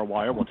versus our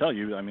wire will tell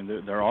you,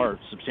 there are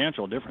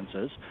substantial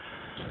differences.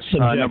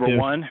 Number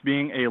one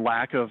being a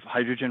lack of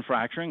hydrogen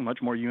fracturing, much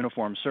more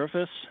uniform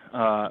surface,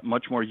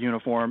 much more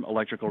uniform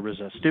electrical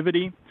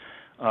resistivity.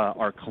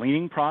 Our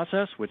cleaning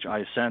process, which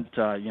I sent,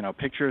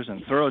 pictures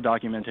and thorough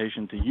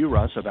documentation to you,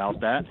 Russ, about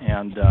that,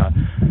 and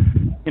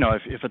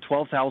if a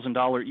 $12,000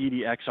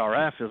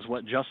 EDXRF is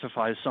what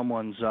justifies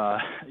someone's,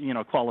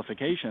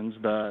 qualifications,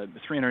 the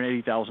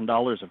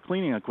 $380,000 of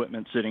cleaning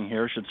equipment sitting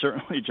here should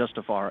certainly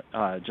justify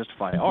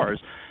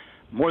ours.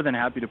 More than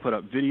happy to put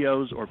up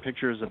videos or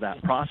pictures of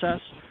that process.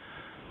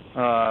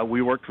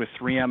 We worked with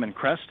 3M and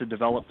Crest to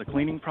develop the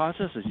cleaning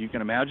process. As you can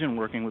imagine,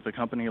 working with a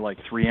company like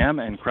 3M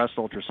and Crest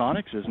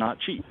Ultrasonics is not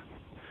cheap.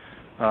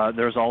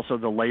 There's also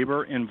the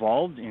labor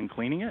involved in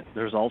cleaning it.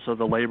 There's also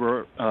the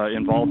labor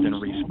involved in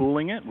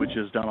respooling it, which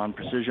is done on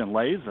precision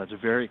lathes. That's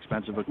very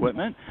expensive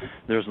equipment.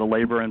 There's the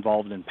labor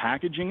involved in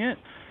packaging it.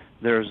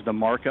 There's the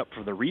markup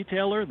for the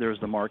retailer. There's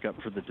the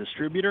markup for the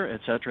distributor,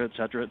 et cetera, et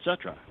cetera, et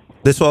cetera.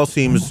 This all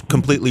seems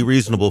completely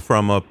reasonable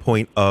from a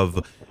point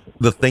of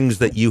the things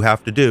that you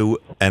have to do.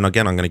 And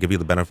again, I'm going to give you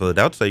the benefit of the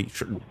doubt. Say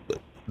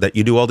that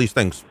you do all these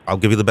things. I'll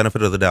give you the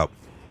benefit of the doubt.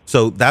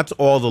 So that's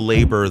all the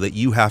labor that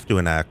you have to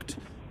enact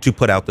to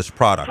put out this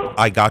product.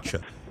 I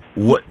gotcha.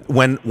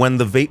 When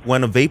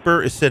a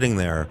vapor is sitting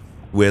there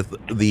with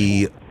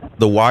the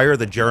wire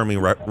that Jeremy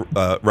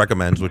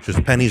recommends, which is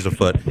pennies a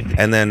foot,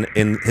 and then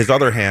in his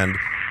other hand,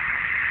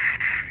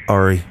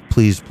 Ari,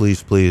 please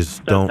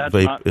don't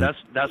vape.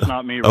 That's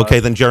not me, Russ. Okay,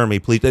 then Jeremy,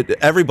 please,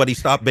 everybody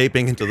stop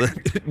vaping into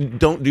the.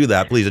 Don't do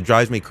that, please. It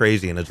drives me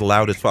crazy and it's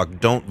loud as fuck.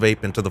 Don't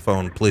vape into the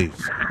phone, please.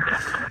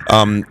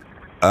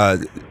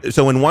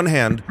 So in one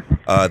hand,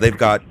 they've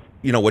got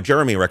what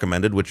Jeremy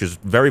recommended, which is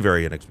very,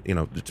 very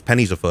it's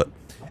pennies a foot,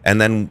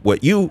 and then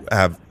what you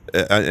have,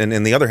 and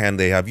in the other hand,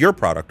 they have your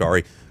product,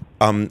 Ari.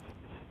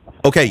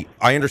 Okay,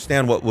 I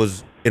understand what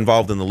was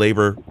involved in the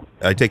labor.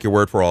 I take your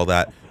word for all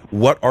that.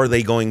 What are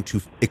they going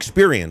to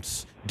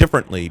experience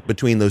differently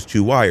between those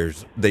two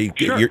wires?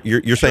 Sure.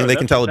 You're saying they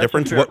can tell a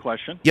difference? That's a fair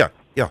question. Yeah,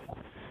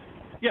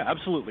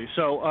 absolutely.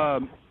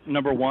 So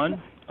number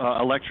one,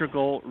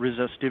 electrical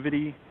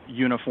resistivity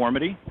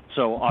uniformity.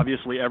 So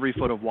obviously every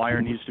foot of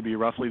wire needs to be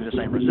roughly the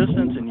same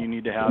resistance, and you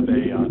need to have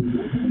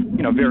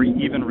a very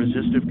even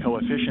resistive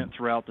coefficient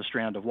throughout the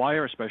strand of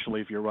wire, especially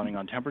if you're running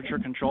on temperature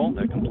control.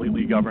 That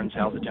completely governs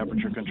how the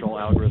temperature control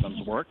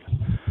algorithms work.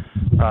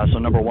 So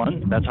number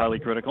one, that's highly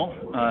critical.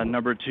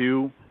 Number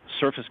two,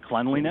 surface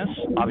cleanliness.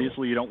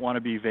 Obviously, you don't want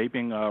to be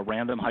vaping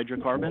random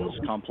hydrocarbons,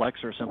 complex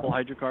or simple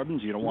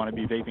hydrocarbons. You don't want to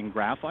be vaping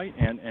graphite.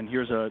 And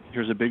here's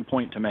a big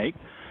point to make.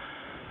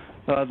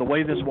 The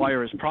way this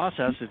wire is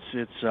processed,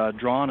 it's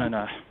drawn in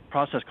a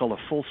process called a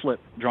full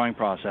slip drawing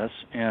process,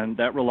 and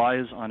that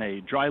relies on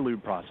a dry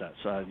lube process.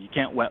 You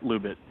can't wet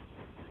lube it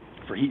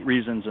for heat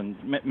reasons and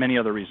many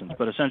other reasons.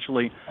 But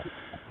essentially,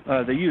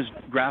 they use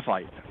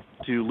graphite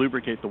to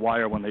lubricate the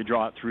wire when they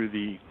draw it through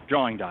the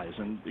drawing dies.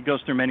 And it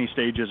goes through many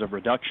stages of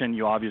reduction.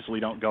 You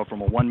obviously don't go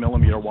from a 1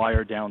 millimeter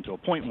wire down to a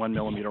 0.1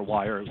 millimeter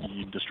wire.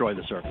 You destroy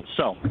the surface.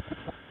 So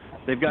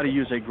they've got to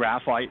use a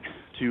graphite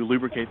to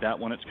lubricate that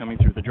when it's coming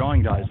through the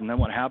drawing dies. And then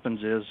what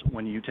happens is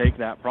when you take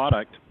that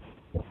product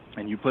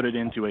and you put it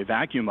into a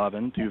vacuum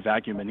oven to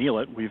vacuum anneal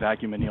it, we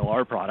vacuum anneal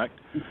our product,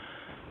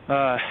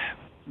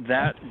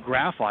 that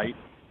graphite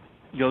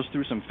goes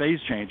through some phase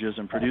changes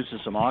and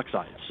produces some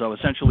oxides. So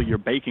essentially you're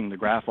baking the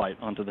graphite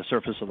onto the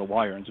surface of the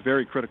wire, and it's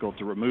very critical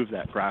to remove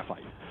that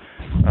graphite.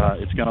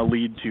 It's going to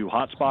lead to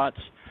hot spots.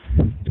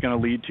 It's going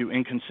to lead to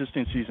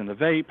inconsistencies in the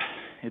vape.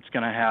 It's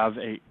going to have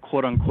a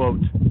quote-unquote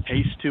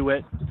taste to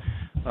it,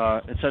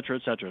 et cetera,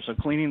 et cetera. So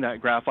cleaning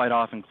that graphite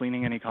off and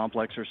cleaning any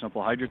complex or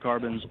simple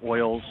hydrocarbons,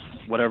 oils,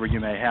 whatever you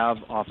may have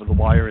off of the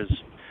wire is,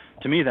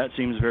 to me, that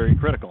seems very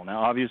critical.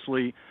 Now,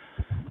 obviously,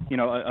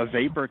 a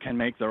vapor can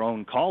make their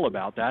own call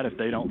about that. If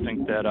they don't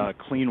think that a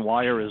clean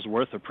wire is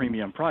worth a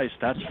premium price,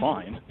 that's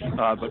fine.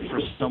 But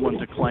for someone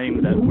to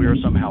claim that we're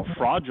somehow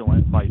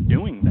fraudulent by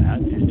doing that,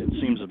 it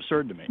seems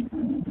absurd to me.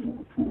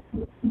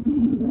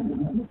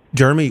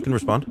 Jeremy, you can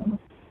respond.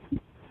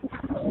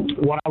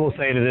 What I will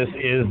say to this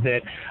is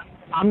that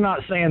I'm not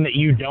saying that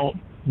you don't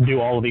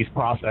do all of these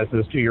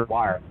processes to your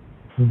wire.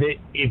 That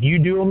if you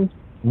do them,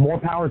 more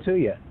power to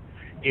you.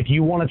 If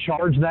you want to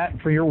charge that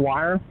for your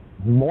wire,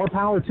 more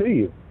power to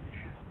you.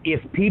 If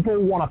people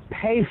want to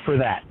pay for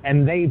that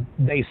and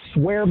they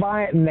swear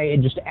by it and they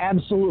just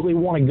absolutely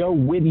want to go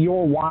with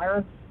your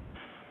wire,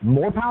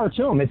 more power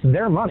to them. It's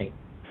their money.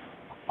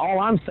 All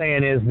I'm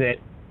saying is that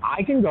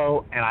I can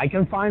go and I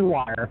can find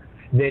wire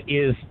that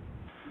is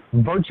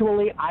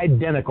virtually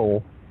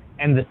identical,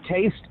 and the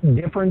taste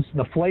difference,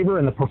 the flavor,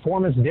 and the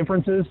performance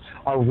differences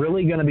are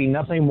really going to be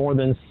nothing more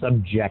than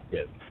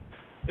subjective.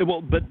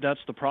 Well, but that's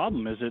the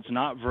problem, is it's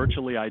not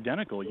virtually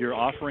identical. You're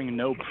offering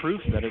no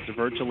proof that it's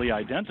virtually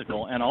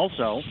identical. And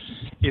also,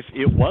 if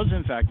it was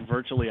in fact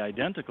virtually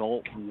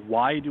identical,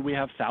 why do we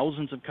have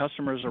thousands of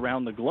customers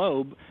around the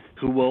globe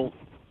who will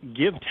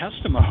give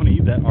testimony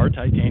that our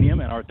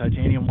titanium and our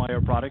titanium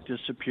wire product is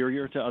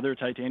superior to other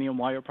titanium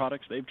wire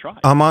products they've tried?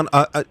 I'm on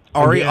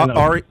Ari.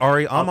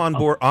 I'm on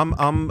board.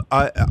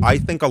 I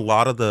think a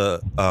lot of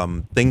the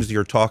things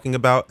you're talking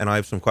about, and I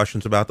have some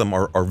questions about them,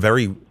 are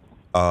very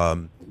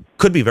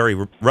could be very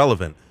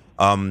relevant.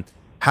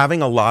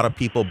 Having a lot of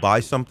people buy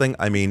something,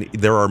 I mean,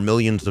 there are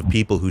millions of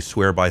people who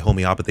swear by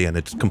homeopathy, and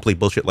it's complete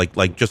bullshit.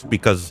 Like just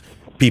because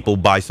people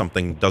buy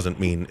something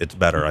doesn't mean it's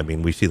better. I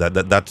mean, we see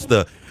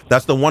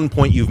that's the one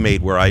point you've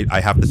made where I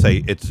have to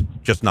say it's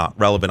just not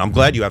relevant. I'm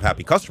glad you have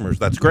happy customers.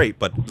 That's great,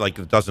 but like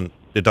it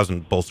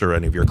doesn't bolster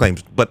any of your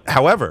claims. But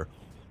however,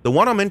 the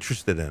one I'm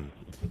interested in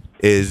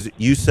is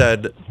you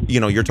said,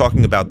 you're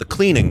talking about the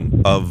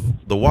cleaning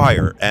of the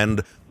wire,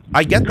 and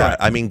I get that.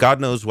 I mean,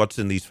 God knows what's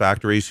in these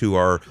factories who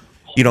are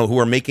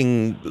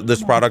making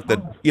this product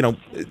that,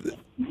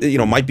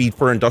 might be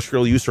for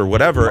industrial use or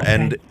whatever,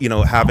 and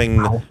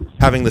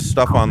having this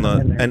stuff on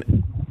the,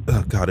 and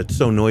oh God, it's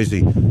so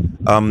noisy.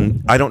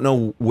 I don't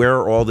know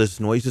where all this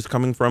noise is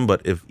coming from,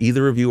 but if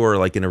either of you are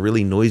like in a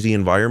really noisy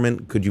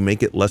environment, could you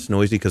make it less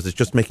noisy? Because it's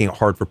just making it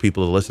hard for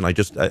people to listen.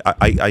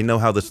 I know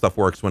how this stuff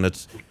works when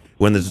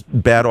there's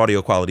bad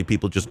audio quality,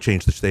 people just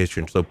change the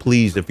station. So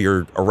please, if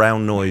you're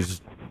around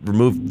noise,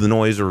 remove the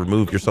noise or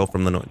remove yourself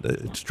from the noise.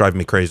 It's driving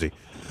me crazy.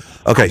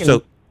 Okay,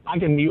 so I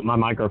can mute my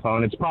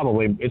microphone. It's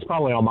probably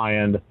on my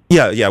end.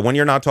 Yeah. When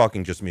you're not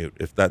talking, just mute.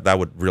 If that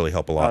would really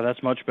help a lot. Oh,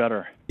 that's much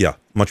better. Yeah,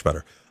 much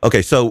better.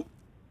 Okay, so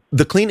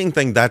the cleaning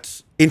thing,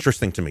 that's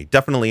interesting to me.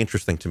 Definitely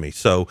interesting to me.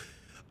 So,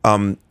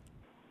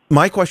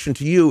 my question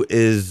to you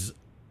is,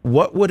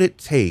 what would it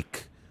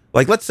take?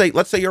 Like, let's say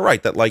you're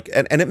right that like,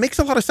 and it makes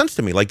a lot of sense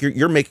to me. Like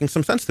you're making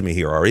some sense to me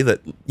here, Ari.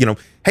 That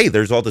hey,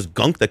 there's all this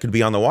gunk that could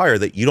be on the wire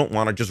that you don't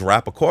want to just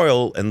wrap a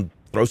coil and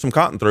throw some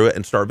cotton through it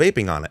and start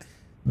vaping on it.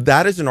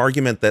 That is an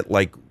argument that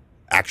like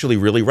actually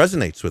really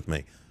resonates with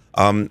me.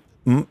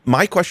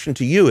 My question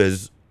to you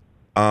is,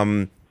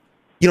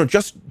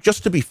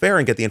 just to be fair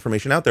and get the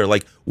information out there,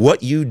 like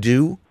what you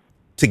do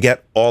to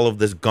get all of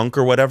this gunk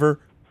or whatever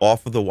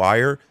off of the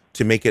wire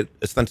to make it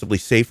ostensibly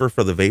safer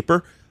for the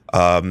vapor.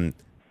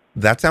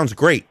 That sounds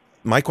great.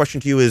 My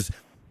question to you is,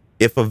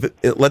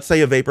 let's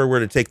say a vapor were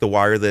to take the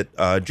wire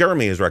that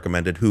Jeremy has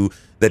recommended,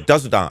 that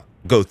does not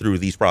go through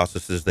these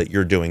processes that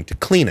you're doing to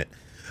clean it.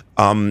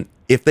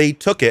 If they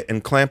took it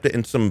and clamped it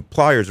in some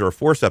pliers or a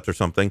forceps or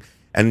something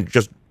and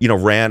just,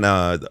 ran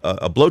a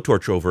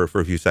blowtorch over it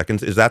for a few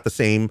seconds, is that the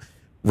same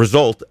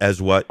result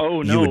as what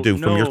you would do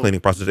from your cleaning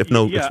process? If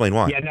no, explain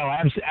why. Yeah, no,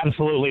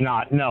 absolutely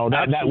not. No,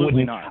 that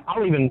wouldn't. Not.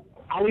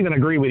 I'll even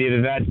agree with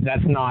you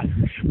that's not.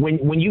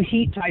 When you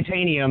heat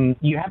titanium,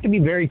 you have to be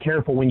very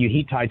careful when you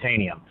heat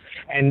titanium.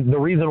 And the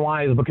reason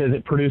why is because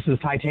it produces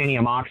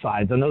titanium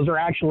oxides, and those are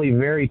actually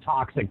very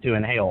toxic to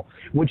inhale,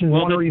 which is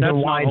one reason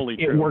why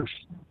it works.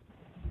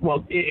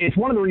 Well, it's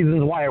one of the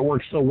reasons why it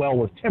works so well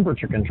with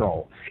temperature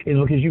control, is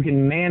because you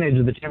can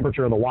manage the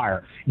temperature of the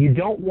wire. You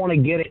don't want to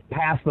get it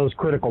past those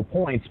critical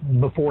points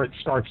before it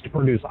starts to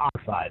produce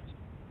oxides.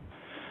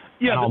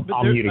 Yeah,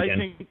 I'll mute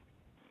again.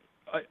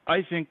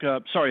 I think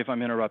sorry if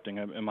I'm interrupting.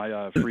 Am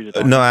I free to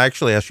talk? No, I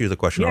actually asked you the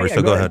question, Ari,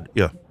 so go ahead.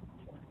 Yeah.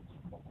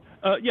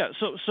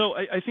 So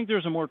I think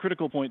there's a more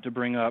critical point to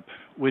bring up,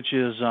 which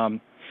is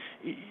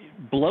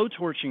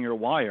blowtorching your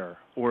wire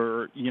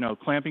or,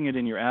 clamping it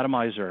in your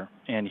atomizer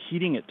and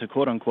heating it to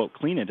quote unquote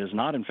clean it is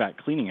not in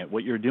fact cleaning it.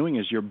 What you're doing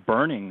is you're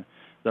burning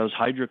those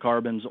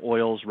hydrocarbons,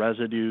 oils,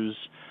 residues,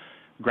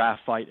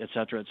 graphite, et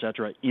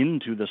cetera,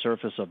 into the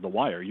surface of the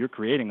wire. You're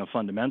creating a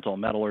fundamental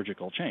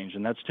metallurgical change,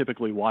 and that's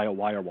typically why a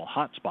wire will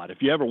hotspot.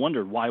 If you ever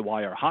wondered why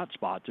wire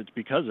hotspots, it's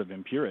because of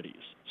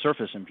impurities,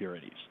 surface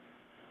impurities.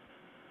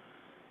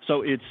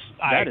 So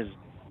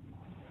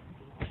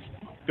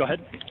Go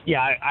ahead.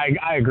 Yeah,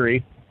 I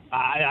agree.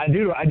 I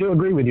do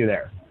agree with you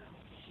there.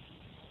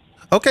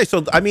 Okay,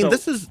 so I mean,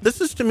 this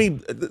is to me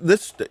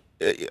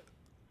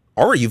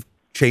Ari, you've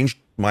changed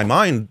my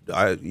mind.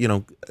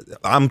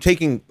 I'm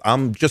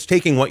just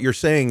taking what you're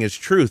saying as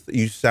truth.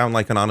 You sound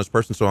like an honest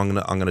person, so I'm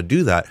gonna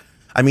do that.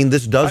 I mean,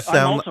 this does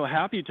sound.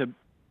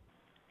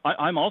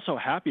 I'm also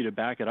happy to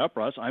back it up,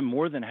 Russ. I'm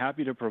more than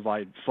happy to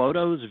provide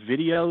photos,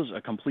 videos,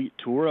 a complete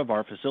tour of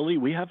our facility.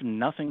 We have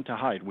nothing to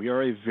hide. We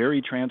are a very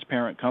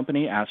transparent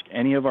company. Ask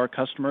any of our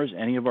customers,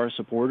 any of our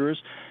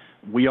supporters.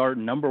 We are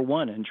number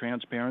one in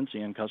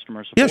transparency and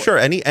customer support. Yeah, sure.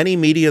 Any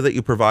media that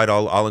you provide,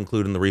 I'll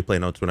include in the replay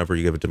notes whenever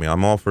you give it to me.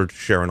 I'm all for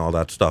sharing all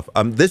that stuff.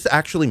 This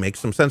actually makes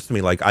some sense to me.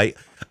 Like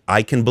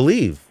I can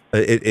believe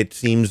it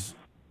seems.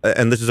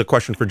 And this is a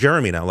question for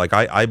Jeremy now. Like,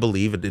 I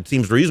believe it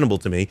seems reasonable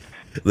to me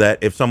that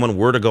if someone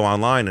were to go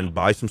online and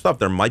buy some stuff,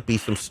 there might be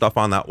some stuff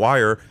on that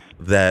wire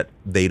that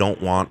they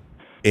don't want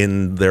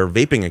in their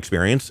vaping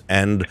experience.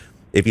 And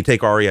if you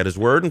take Ari at his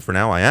word, and for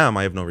now I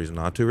have no reason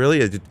not to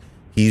really,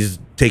 he's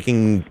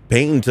taking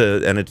pain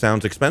and it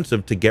sounds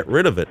expensive to get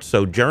rid of it.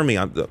 So Jeremy,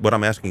 what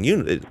I'm asking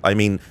you, I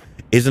mean,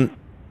 isn't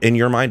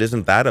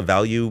that a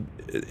value?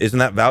 Isn't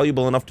that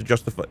valuable enough to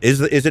justify?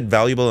 Is it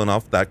valuable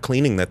enough, that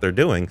cleaning that they're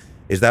doing?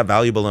 Is that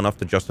valuable enough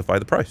to justify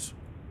the price?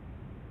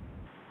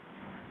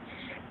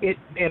 It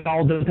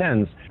all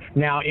depends.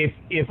 Now,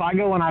 if I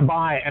go and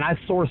I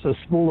source a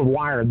spool of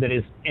wire that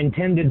is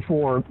intended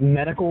for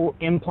medical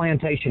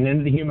implantation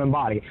into the human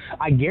body,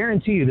 I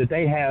guarantee you that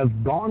they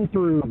have gone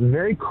through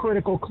very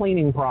critical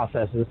cleaning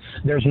processes.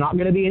 There's not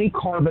going to be any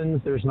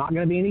carbons. There's not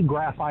going to be any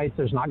graphites.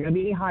 There's not going to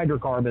be any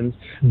hydrocarbons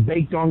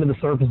baked onto the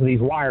surface of these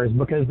wires,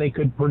 because they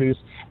could produce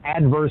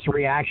adverse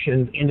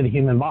reactions into the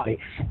human body.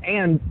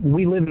 And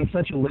we live in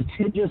such a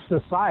litigious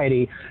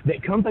society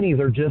that companies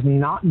are just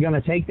not going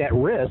to take that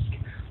risk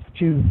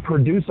to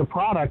produce a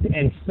product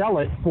and sell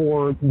it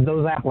for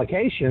those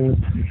applications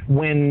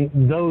when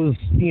those,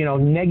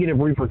 negative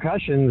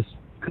repercussions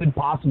could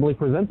possibly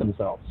present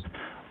themselves.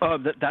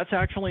 That's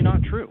actually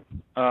not true.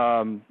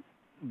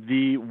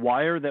 The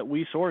wire that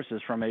we source is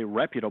from a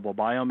reputable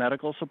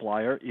biomedical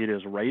supplier. It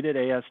is rated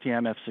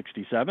ASTM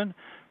F67,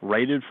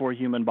 rated for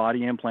human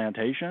body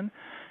implantation,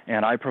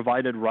 and I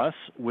provided Russ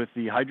with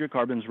the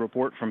hydrocarbons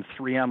report from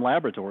 3M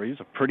Laboratories,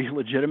 a pretty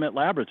legitimate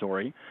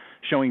laboratory,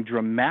 showing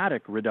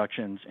dramatic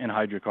reductions in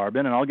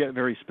hydrocarbon, and I'll get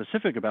very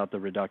specific about the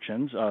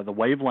reductions. The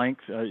wavelength,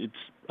 it's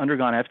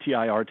undergone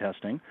FTIR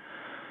testing,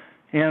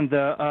 and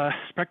the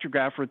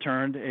spectrograph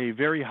returned a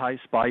very high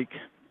spike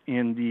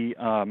in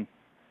the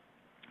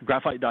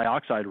graphite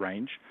dioxide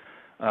range.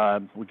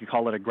 We could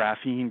call it a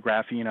graphene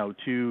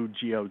O2,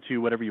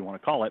 GO2, whatever you want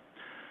to call it.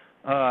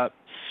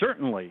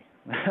 Certainly,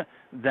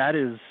 that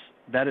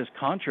is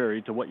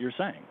contrary to what you're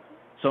saying.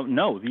 So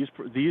no,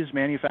 these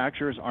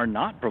manufacturers are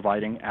not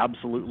providing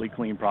absolutely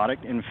clean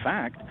product. In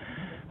fact,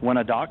 when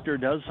a doctor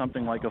does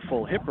something like a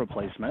full hip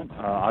replacement,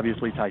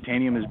 obviously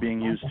titanium is being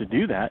used to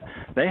do that,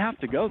 they have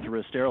to go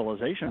through a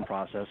sterilization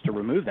process to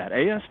remove that.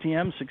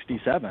 ASTM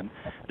 67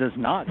 does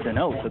not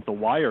denote that the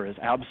wire is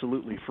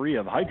absolutely free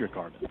of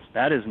hydrocarbons.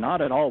 That is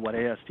not at all what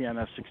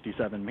ASTM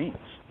F67 means.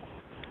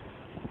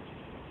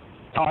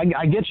 Oh,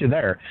 I get you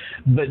there,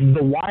 but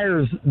the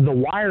wires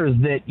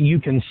that you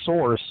can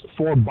source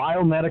for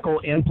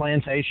biomedical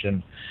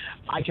implantation,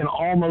 I can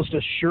almost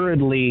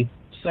assuredly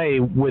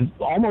say with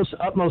almost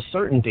utmost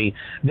certainty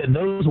that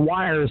those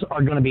wires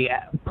are going to be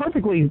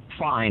perfectly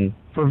fine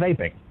for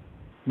vaping.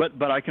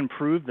 But I can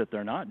prove that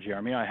they're not,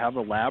 Jeremy. I have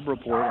a lab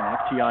report, an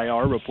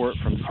FTIR report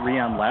from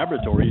 3M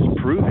Laboratories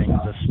proving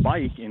the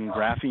spike in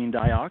graphene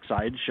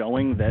dioxide,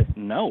 showing that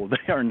no,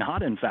 they are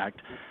not in fact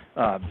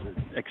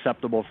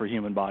acceptable for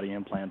human body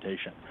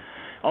implantation.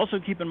 Also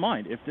keep in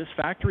mind, if this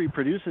factory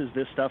produces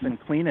this stuff and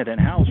clean it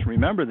in-house,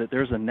 remember that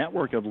there's a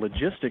network of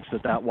logistics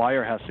that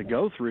wire has to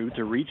go through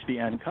to reach the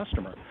end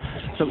customer.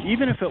 So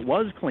even if it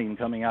was clean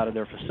coming out of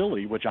their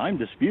facility, which I'm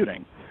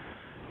disputing,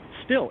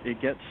 still it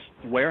gets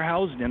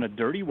warehoused in a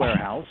dirty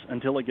warehouse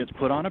until it gets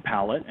put on a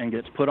pallet and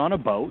gets put on a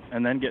boat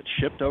and then gets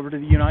shipped over to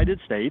the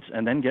United States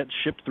and then gets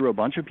shipped through a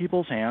bunch of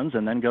people's hands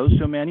and then goes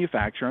to a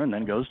manufacturer and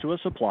then goes to a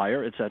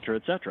supplier, et cetera,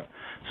 et cetera.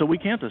 So we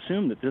can't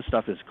assume that this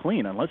stuff is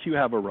clean unless you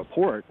have a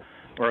report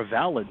or a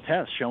valid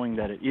test showing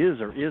that it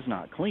is or is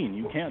not clean.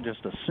 You can't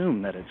just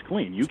assume that it's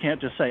clean. You can't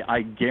just say,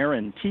 I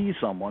guarantee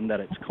someone that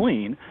it's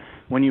clean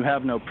when you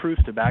have no proof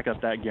to back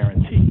up that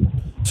guarantee.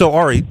 So,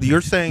 Ari,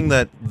 you're saying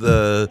that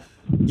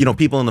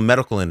people in the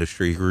medical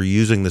industry who are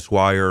using this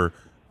wire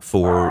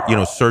for,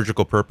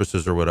 surgical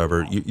purposes or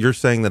whatever, you're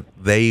saying that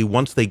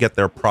once they get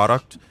their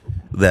product,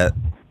 that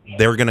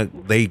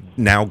they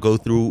now go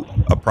through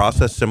a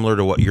process similar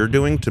to what you're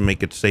doing to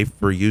make it safe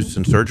for use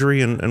in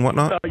surgery and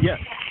whatnot? Yes.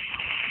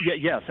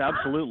 Yes,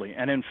 absolutely.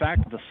 And in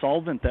fact, the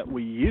solvent that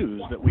we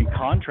use, that we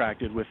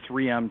contracted with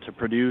 3M to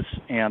produce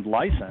and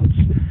license,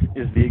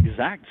 is the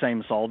exact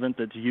same solvent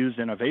that's used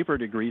in a vapor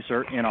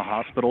degreaser in a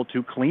hospital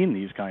to clean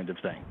these kind of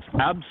things.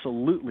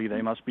 Absolutely,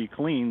 they must be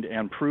cleaned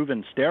and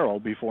proven sterile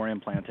before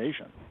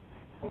implantation.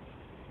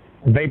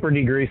 Vapor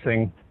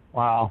degreasing,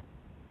 wow.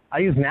 I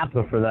use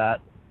naphtha for that.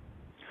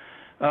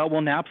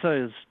 Well,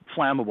 naphtha is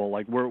flammable.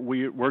 Like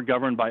we're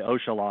governed by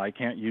OSHA law. I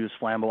can't use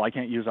flammable. I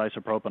can't use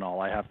isopropanol.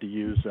 I have to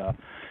use.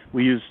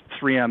 We use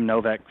 3M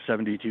Novec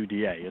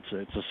 72DA. It's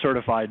a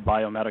certified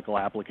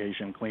biomedical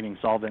application cleaning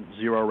solvent,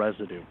 zero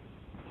residue.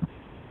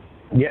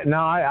 Yeah.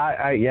 No.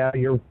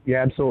 You're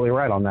absolutely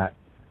right on that.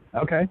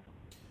 Okay.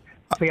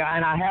 See,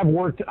 and I have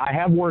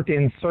worked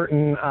in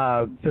certain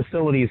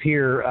facilities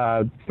here.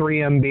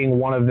 3M being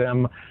one of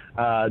them.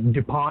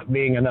 DuPont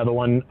being another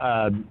one,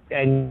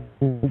 and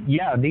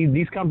yeah,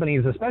 these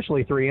companies,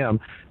 especially 3M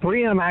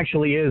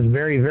actually is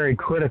very, very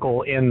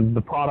critical in the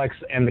products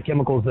and the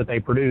chemicals that they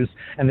produce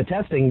and the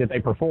testing that they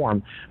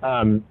perform.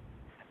 I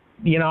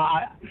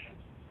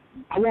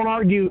won't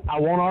argue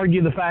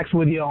the facts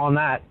with you on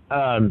that.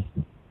 I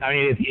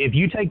mean, if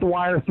you take the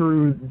wire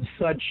through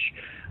such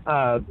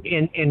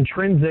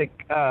intrinsic,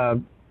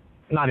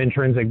 not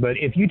intrinsic, but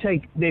if you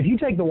take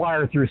the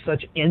wire through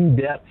such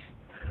in-depth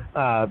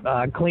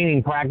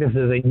cleaning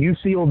practices and you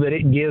feel that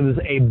it gives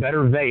a better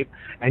vape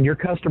and your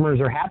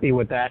customers are happy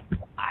with that,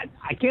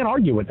 I can't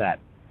argue with that.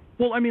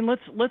 Well, I mean,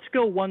 let's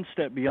go one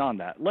step beyond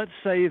that. Let's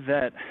say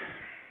that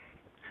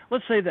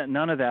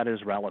none of that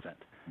is relevant.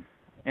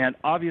 And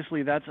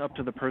obviously that's up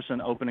to the person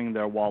opening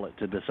their wallet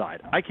to decide.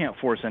 I can't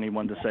force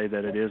anyone to say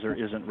that it is or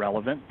isn't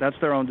relevant. That's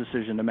their own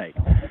decision to make.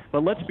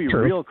 But let's be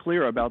real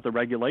clear about the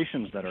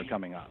regulations that are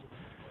coming up.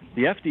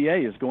 The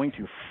FDA is going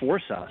to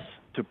force us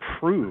to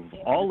prove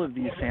all of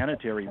these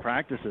sanitary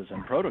practices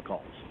and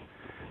protocols.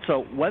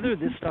 So whether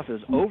this stuff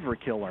is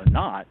overkill or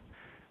not,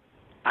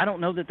 I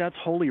don't know that that's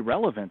wholly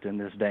relevant in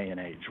this day and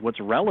age. What's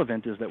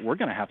relevant is that we're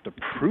going to have to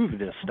prove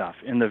this stuff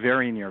in the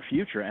very near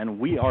future, and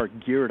we are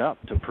geared up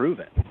to prove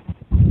it.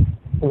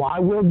 Well, I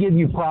will give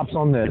you props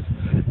on this.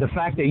 The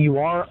fact that you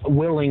are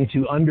willing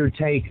to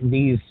undertake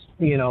these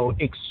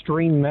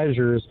extreme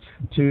measures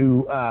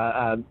to,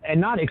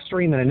 and not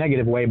extreme in a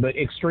negative way, but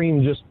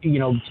extreme just,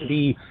 to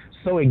be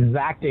so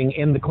exacting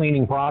in the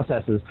cleaning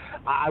processes.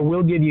 I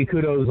will give you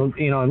kudos,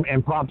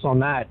 and props on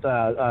that.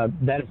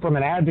 That from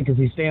an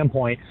advocacy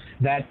standpoint,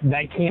 that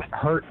can't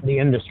hurt the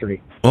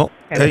industry. Well,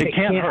 and if it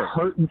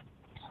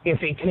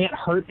can't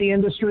hurt the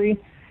industry,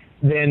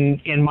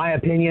 then in my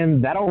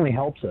opinion, that only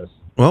helps us.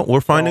 Well,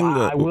 we're finding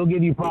I will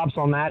give you props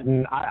on that,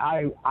 and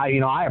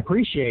I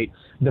appreciate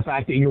the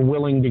fact that you're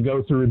willing to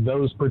go through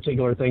those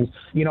particular things.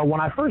 When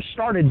I first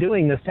started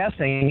doing this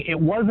testing, it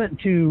wasn't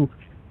to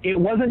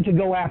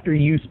go after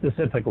you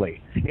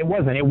specifically. It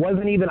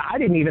wasn't even. I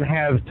didn't even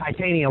have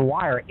titanium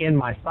wire in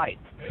my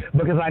sights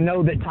because I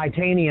know that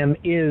titanium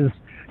is,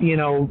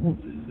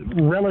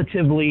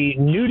 relatively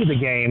new to the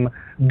game,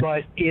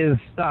 but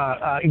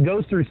it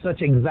goes through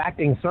such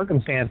exacting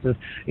circumstances.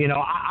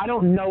 I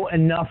don't know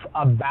enough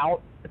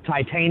about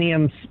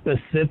titanium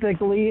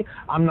specifically.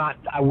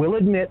 I will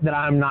admit that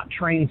I'm not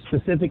trained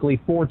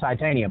specifically for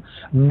titanium.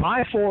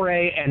 My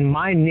foray and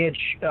my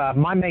niche,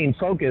 my main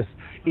focus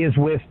is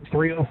with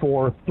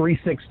 304,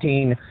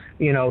 316,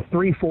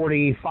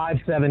 340,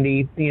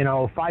 570,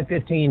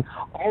 515,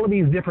 all of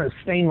these different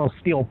stainless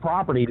steel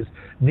properties.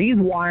 These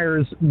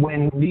wires,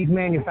 when these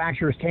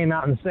manufacturers came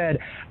out and said,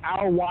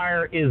 our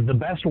wire is the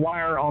best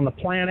wire on the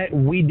planet,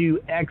 we do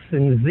X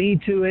and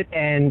Z to it,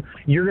 and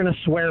you're going to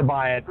swear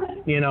by it,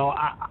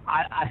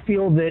 I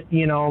feel that,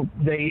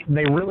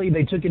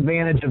 they took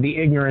advantage of the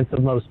ignorance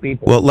of most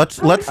people. Well, let's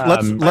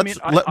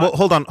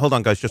hold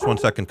on, guys, just 1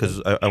 second,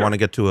 because I want to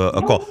get to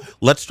a call.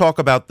 Let's talk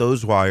about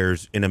those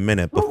wires in a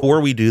minute.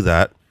 Before we do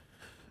that,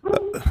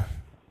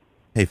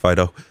 hey,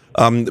 Fido.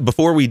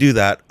 Before we do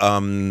that,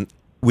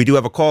 we do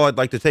have a call I'd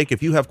like to take.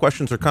 If you have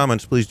questions or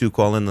comments, please do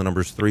call in. The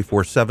number is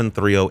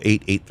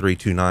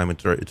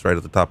 347-308-8329. It's right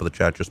at the top of the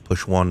chat. Just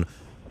push 1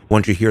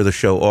 once you hear the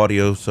show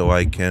audio, so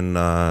I can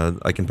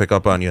pick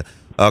up on you.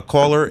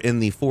 Caller in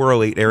the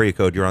 408 area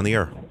code. You're on the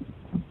air.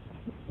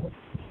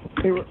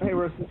 Hey,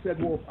 Rustin said,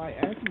 well, I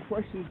asked you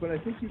questions, but I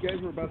think you guys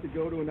were about to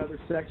go to another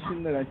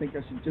section that I think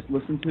I should just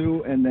listen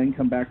to and then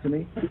come back to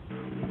me.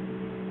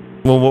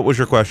 Well, what was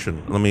your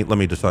question? Let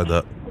me decide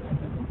that.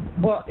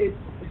 Well, as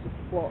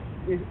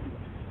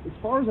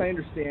far as I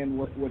understand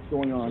what's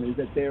going on is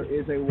that there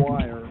is a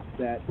wire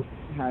that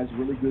has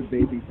really good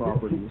vaping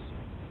properties,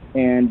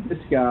 and this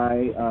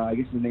guy, I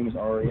guess his name is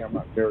Ari, I'm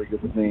not very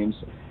good with names,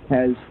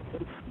 has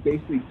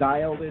basically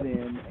dialed it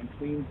in and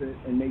cleans it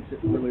and makes it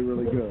really,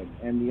 really good.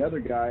 And the other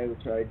guy,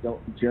 which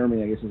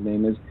Jeremy, I guess his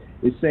name is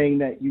saying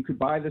that you could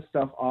buy this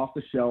stuff off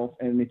the shelf,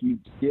 and if you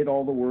did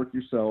all the work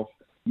yourself,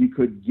 you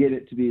could get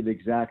it to be the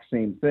exact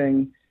same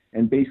thing.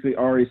 And basically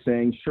Ari's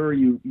saying, sure,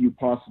 you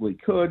possibly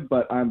could,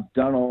 but I've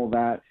done all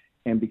that,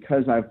 and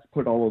because I've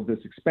put all of this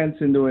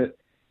expense into it,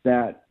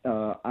 that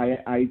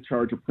I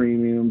charge a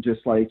premium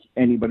just like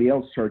anybody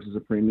else charges a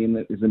premium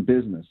that is in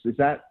business. Is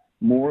that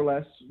more or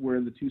less where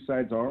the two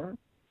sides are?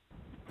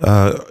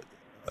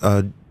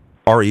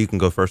 Ari, you can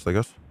go first, I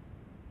guess.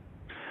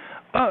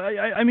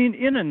 I mean,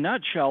 in a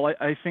nutshell,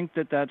 I think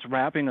that's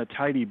wrapping a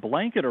tidy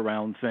blanket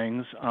around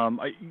things.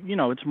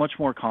 It's much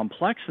more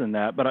complex than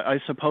that, but I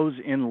suppose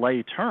in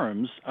lay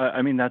terms,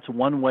 that's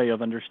one way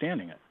of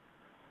understanding it.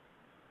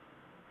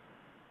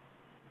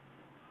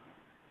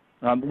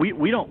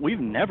 We've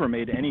never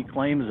made any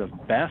claims of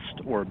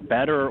best or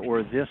better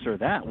or this or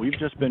that. We've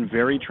just been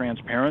very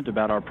transparent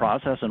about our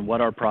process and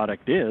what our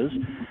product is.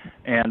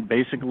 And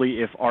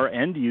basically, if our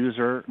end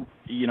user,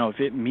 if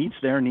it meets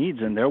their needs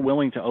and they're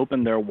willing to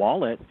open their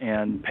wallet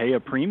and pay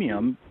a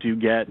premium to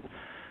get,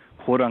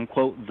 quote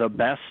unquote, the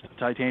best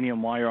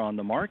titanium wire on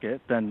the market,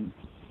 then,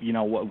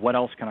 what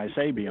else can I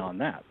say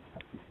beyond that?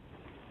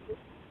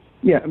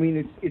 Yeah,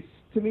 it's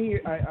to me,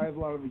 I have a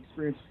lot of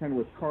experience kind of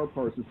with car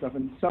parts and stuff,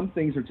 and some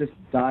things are just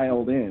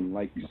dialed in.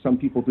 Like some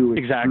people do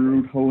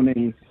extrude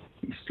honing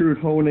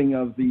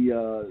of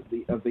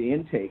the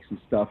intakes and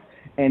stuff,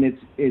 and it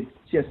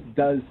just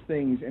does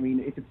things.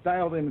 If it's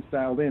dialed in, it's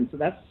dialed in. So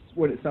that's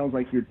what it sounds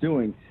like you're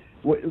doing.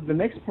 The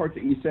next part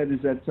that you said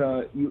is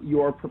that you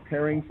are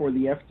preparing for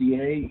the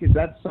FDA, because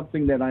that's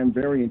something that I'm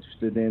very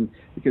interested in,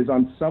 because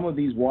on some of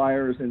these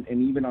wires and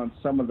even on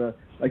some of the,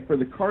 like for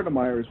the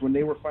cartomizers, when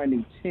they were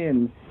finding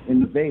tin in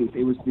the vape,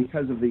 it was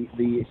because of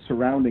the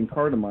surrounding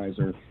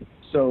cartomizer.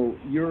 So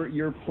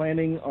you're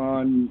planning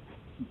on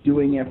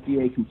doing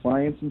FDA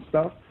compliance and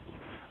stuff?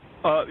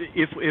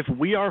 If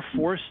we are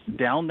forced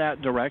down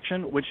that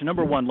direction, which,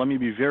 number one, let me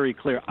be very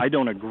clear, I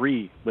don't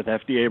agree with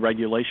FDA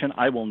regulation.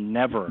 I will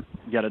never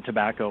get a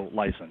tobacco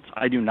license.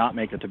 I do not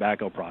make a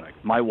tobacco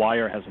product. My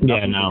wire has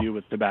nothing to do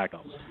with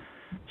tobacco.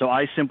 So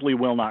I simply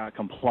will not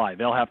comply.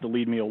 They'll have to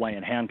lead me away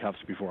in handcuffs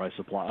before I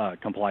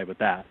comply with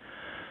that.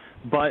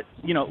 But,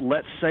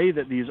 let's say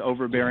that these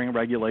overbearing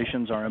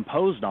regulations are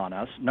imposed on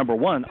us. Number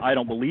one, I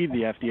don't believe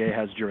the FDA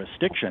has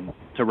jurisdiction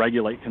to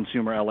regulate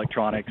consumer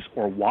electronics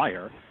or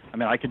wire.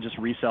 I could just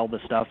resell the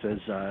stuff as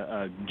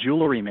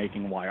jewelry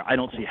making wire. I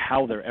don't see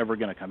how they're ever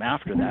going to come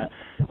after that.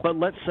 But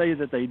let's say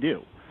that they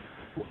do.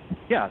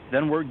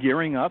 then we're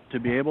gearing up to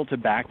be able to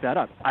back that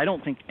up. I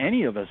don't think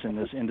any of us in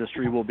this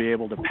industry will be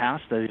able to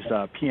pass these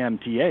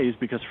PMTAs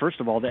because, first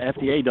of all, the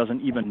FDA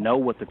doesn't even know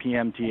what the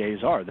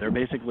PMTAs are. They're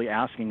basically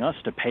asking us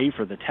to pay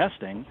for the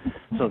testing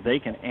so they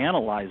can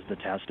analyze the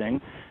testing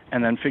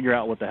and then figure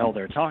out what the hell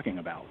they're talking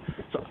about.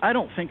 So I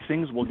don't think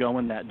things will go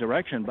in that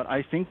direction, but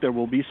I think there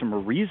will be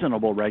some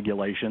reasonable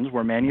regulations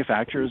where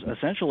manufacturers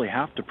essentially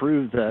have to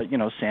prove the,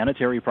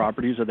 sanitary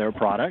properties of their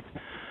product,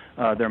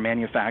 their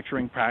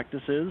manufacturing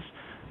practices,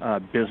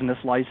 business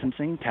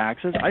licensing,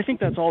 taxes. I think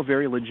that's all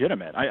very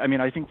legitimate.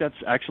 I think that's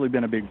actually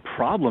been a big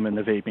problem in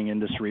the vaping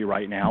industry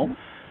right now.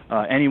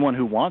 Anyone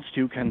who wants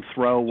to can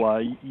throw,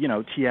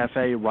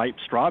 TFA ripe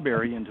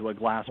strawberry into a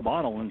glass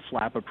bottle and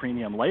slap a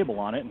premium label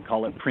on it and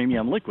call it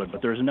premium liquid,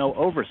 but there's no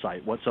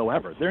oversight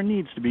whatsoever. There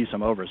needs to be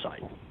some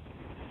oversight.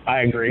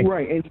 I agree.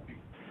 Right. And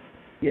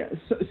yeah,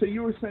 so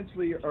you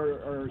essentially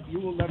are you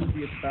will never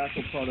be a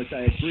tobacco product,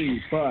 I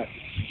agree, but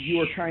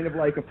you are kind of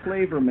like a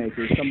flavor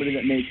maker, somebody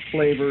that makes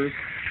flavors,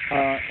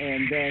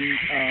 and then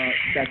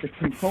that the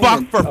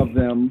components of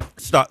them...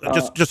 Stop,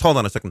 just hold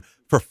on a second.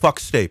 For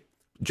fuck's sake,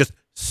 just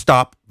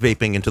stop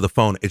vaping into the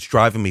phone. It's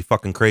driving me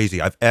fucking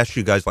crazy. I've asked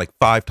you guys like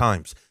 5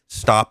 times.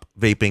 Stop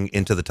vaping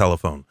into the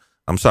telephone.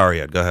 I'm sorry,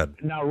 Ed. Go ahead.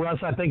 No, Russ,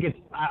 I think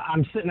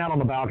I'm sitting out on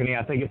the balcony.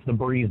 I think it's the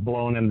breeze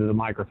blowing into the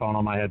microphone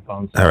on my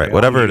headphones. All right,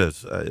 whatever it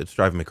is, it's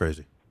driving me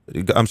crazy.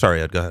 I'm sorry,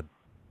 Ed. Go ahead.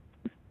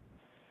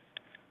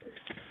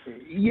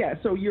 Yeah,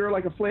 so you're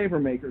like a flavor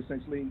maker,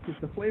 essentially, because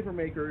the flavor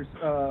makers,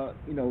 Well,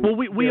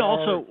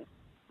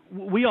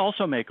 we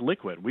also make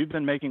liquid. We've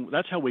been making.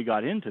 That's how we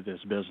got into this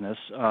business.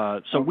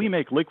 So we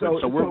make liquid.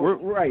 So we're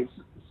right.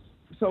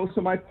 So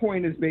my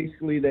point is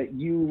basically that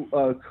you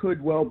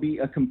could well be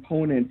a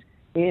component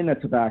in a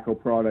tobacco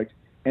product,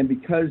 and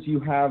because you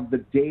have the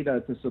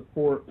data to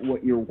support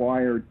what your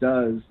wire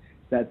does,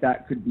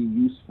 that could be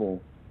useful.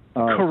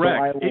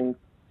 Correct. So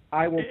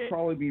I will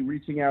probably be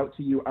reaching out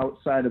to you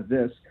outside of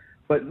this.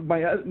 But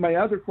my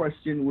other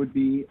question would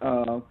be,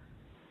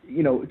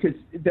 because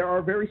there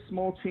are very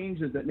small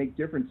changes that make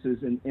differences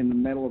in the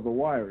metal of the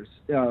wires.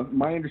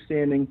 My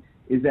understanding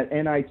is that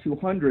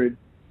Ni200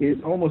 is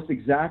almost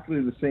exactly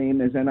the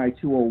same as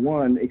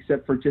Ni201,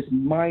 except for just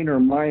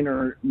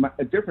minor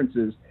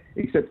differences.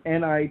 Except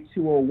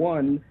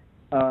Ni201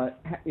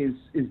 is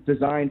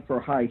designed for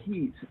high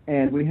heat,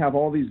 and we have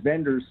all these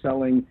vendors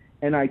selling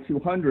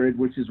Ni200,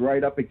 which is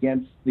right up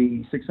against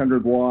the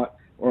 600 watt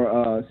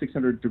or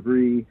 600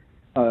 degree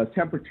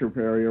temperature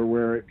barrier,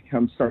 where it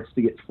starts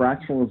to get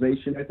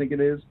fractionalization, I think it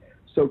is.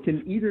 So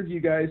can either of you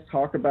guys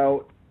talk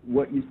about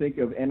what you think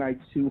of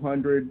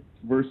Ni200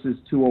 versus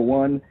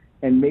 201?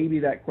 And maybe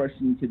that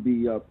question could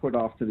be put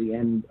off to the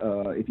end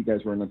if you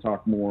guys were going to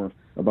talk more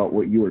about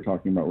what you were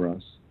talking about,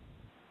 Russ.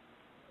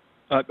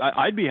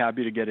 I'd be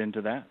happy to get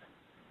into that.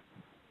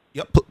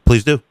 Yep,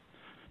 please do.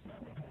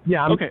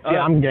 Yeah, okay.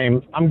 I'm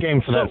game. I'm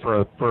game for that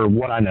for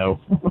what I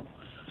know.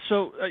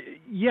 So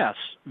yes,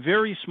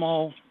 very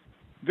small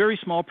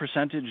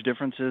percentage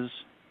differences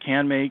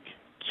can make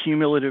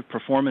cumulative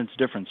performance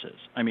differences.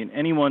 I mean,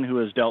 anyone who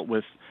has dealt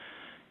with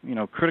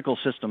critical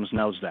systems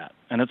knows that.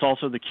 And it's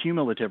also the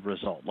cumulative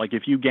result. Like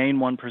if you gain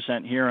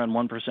 1% here and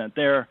 1%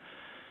 there,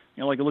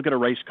 like look at a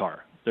race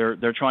car.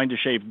 They're trying to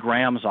shave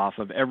grams off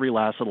of every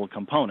last little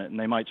component, and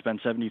they might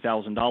spend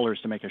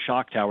 $70,000 to make a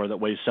shock tower that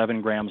weighs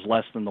 7 grams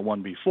less than the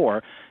one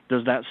before.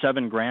 Does that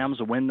 7 grams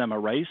win them a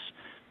race?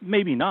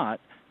 Maybe not.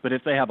 But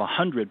if they have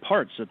 100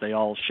 parts that they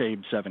all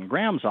shaved 7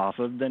 grams off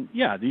of, then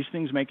yeah, these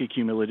things make a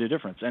cumulative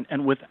difference.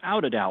 And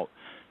without a doubt,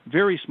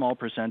 very small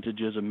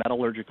percentages of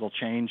metallurgical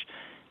change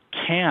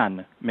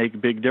can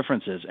make big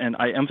differences. And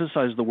I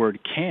emphasize the word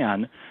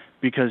can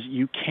because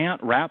you can't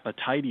wrap a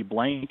tidy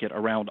blanket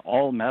around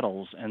all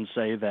metals and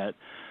say that,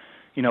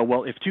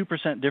 well, if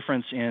 2%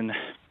 difference in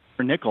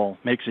nickel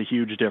makes a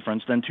huge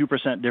difference, then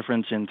 2%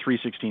 difference in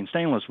 316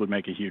 stainless would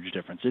make a huge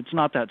difference. It's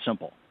not that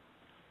simple.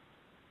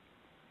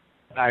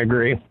 I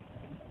agree.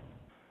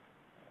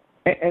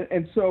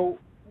 And so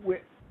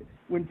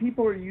when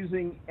people are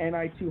using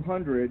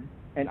Ni200,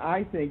 and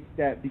I think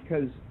that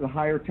because the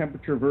higher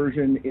temperature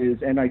version is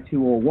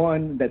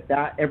Ni201,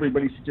 that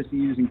everybody should just be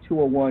using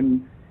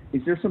 201.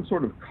 Is there some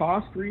sort of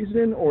cost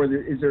reason, or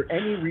is there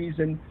any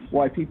reason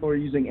why people are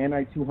using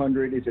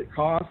Ni200? Is it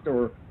cost,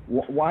 or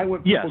why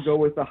would people go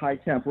with the high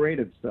temp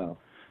rated stuff?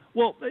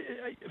 Well,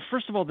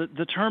 first of all,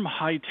 the term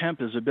high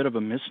temp is a bit of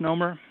a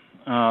misnomer.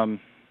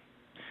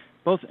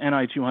 Both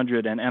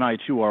Ni200 and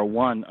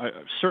Ni2R1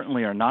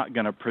 certainly are not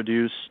going to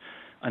produce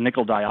a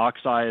nickel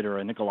dioxide or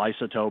a nickel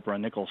isotope or a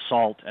nickel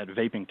salt at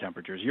vaping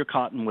temperatures. Your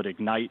cotton would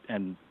ignite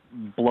and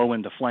blow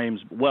into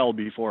flames well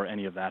before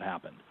any of that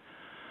happened.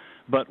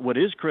 But what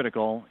is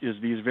critical is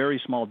these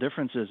very small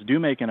differences do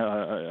make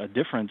a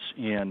difference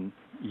in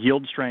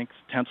yield strength,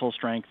 tensile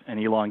strength, and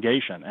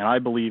elongation. And I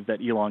believe that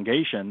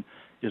elongation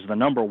is the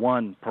number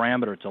one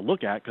parameter to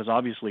look at, because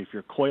obviously if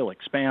your coil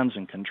expands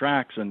and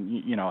contracts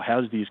and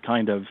has these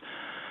kind of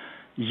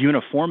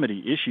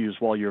uniformity issues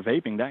while you're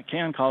vaping, that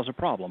can cause a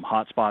problem,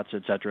 hot spots,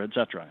 et cetera, et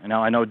cetera.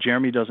 Now, I know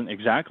Jeremy doesn't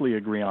exactly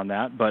agree on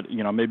that, but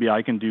maybe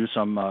I can do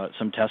some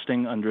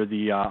testing under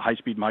the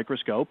high-speed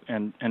microscope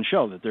and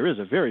show that there is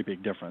a very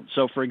big difference.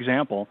 So, for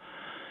example,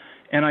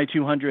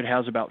 Ni200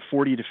 has about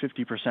 40 to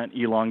 50%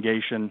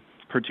 elongation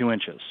per 2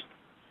 inches.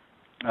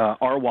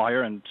 Our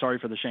wire, and sorry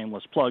for the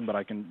shameless plug, but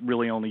I can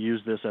really only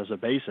use this as a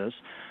basis,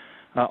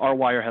 our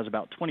wire has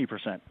about 20%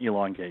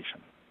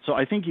 elongation. So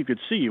I think you could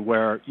see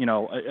where,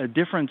 a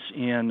difference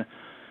in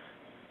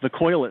the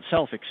coil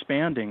itself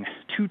expanding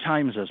 2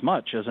 times as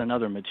much as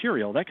another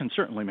material, that can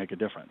certainly make a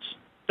difference.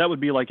 That would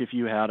be like if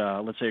you had,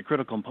 let's say, a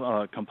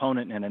critical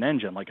component in an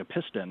engine, like a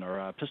piston or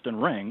a piston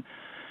ring,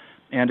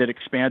 and it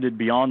expanded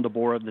beyond the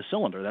bore of the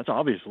cylinder. That's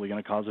obviously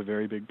going to cause a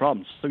very big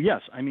problem. So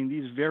yes, I mean,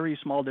 these very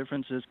small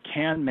differences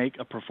can make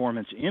a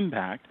performance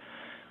impact.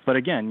 But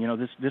again,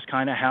 this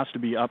kind of has to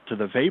be up to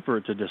the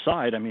vapor to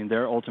decide. I mean,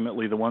 they're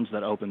ultimately the ones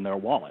that open their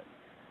wallet.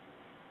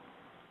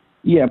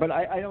 Yeah, but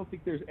I don't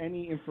think there's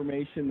any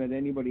information that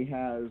anybody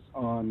has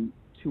on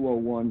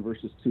 201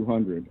 versus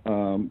 200.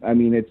 I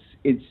mean,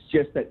 it's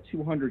just that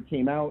 200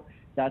 came out.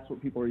 That's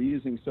what people are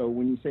using. So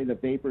when you say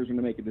that vapors are going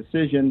to make a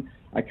decision,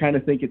 I kind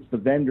of think it's the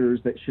vendors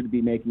that should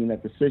be making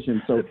that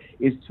decision. So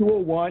is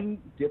 201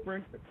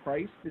 different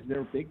price? Is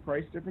there a big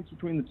price difference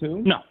between the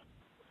two?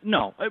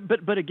 No.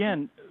 But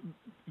again,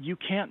 you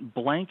can't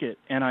blanket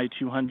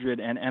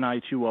Ni200 and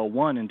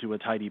Ni201 into a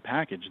tidy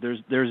package.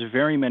 There's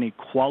very many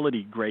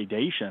quality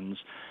gradations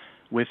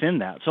within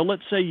that. So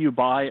let's say you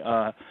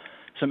buy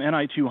some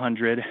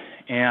Ni200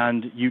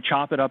 and you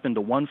chop it up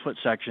into 1-foot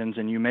sections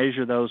and you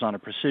measure those on a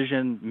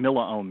precision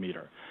milliohm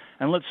meter.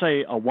 And let's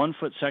say a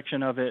 1-foot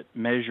section of it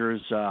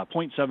measures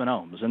 0.7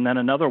 ohms, and then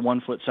another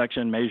 1-foot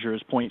section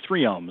measures 0.3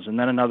 ohms, and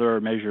then another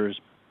measures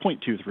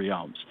 0.23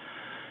 ohms.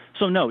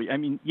 So no, I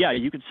mean, yeah,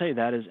 you could say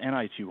that is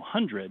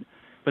Ni200,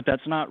 but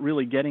that's not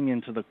really getting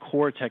into the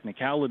core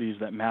technicalities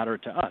that matter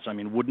to us. I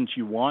mean, wouldn't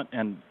you want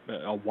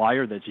a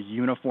wire that's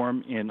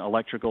uniform in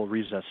electrical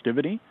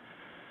resistivity?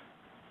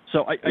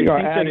 So I think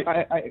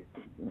that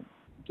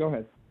go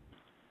ahead.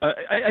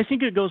 I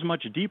think it goes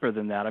much deeper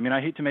than that. I mean,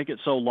 I hate to make it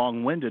so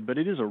long-winded, but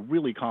it is a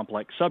really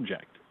complex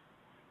subject.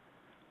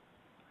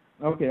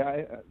 Okay,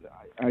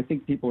 I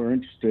think people are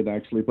interested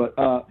actually, but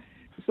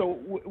so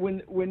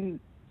when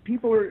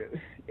people are,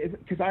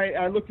 because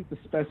I looked at the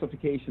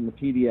specification, the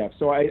PDF,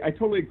 so I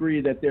totally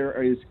agree that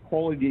there is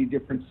quality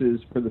differences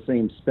for the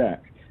same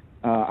spec.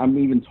 I'm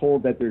even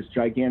told that there's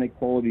gigantic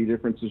quality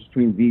differences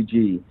between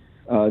VG,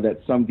 that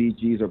some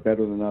VGs are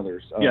better than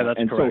others. Yeah,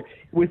 that's correct.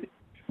 So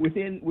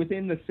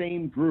within the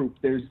same group,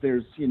 there's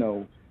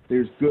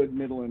good,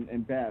 middle,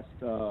 and best,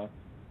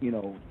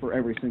 for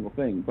every single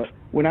thing. But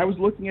when I was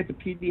looking at the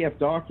PDF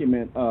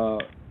document,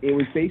 it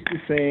was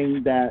basically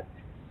saying that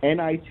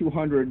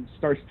Ni200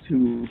 starts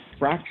to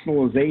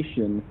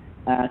fractionalization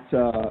at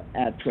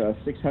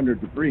 600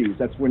 degrees.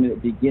 That's when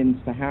it begins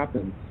to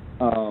happen.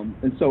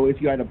 And so if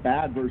you had a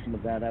bad version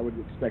of that, I would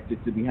expect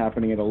it to be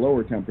happening at a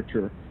lower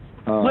temperature.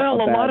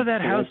 Well, a lot of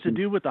that has to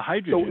do with the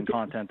hydrogen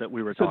content that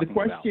we were talking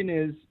about. So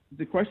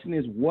the question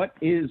is, what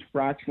is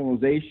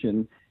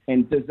fractionalization,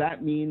 and does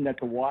that mean that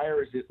the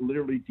wire is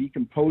literally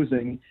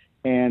decomposing?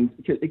 And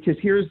because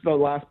here's the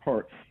last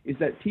part, is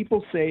that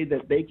people say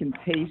that they can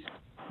taste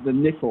the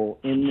nickel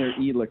in their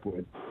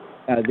e-liquid.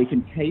 They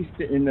can taste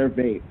it in their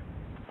vape.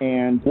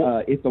 And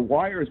if the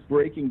wire is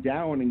breaking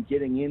down and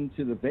getting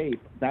into the vape,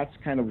 that's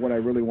kind of what I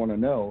really want to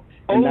know.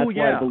 And that's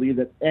why I believe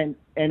that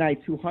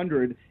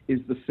Ni200 is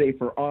the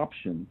safer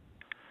option.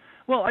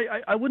 Well,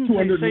 I wouldn't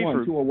say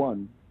safer.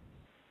 201.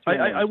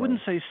 I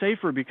wouldn't say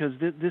safer because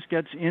this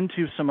gets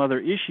into some other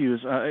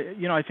issues.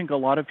 I think a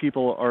lot of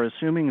people are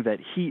assuming that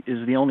heat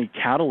is the only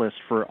catalyst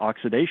for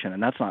oxidation,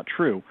 and that's not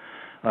true,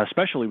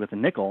 especially with the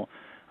nickel.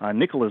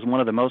 Nickel is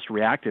one of the most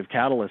reactive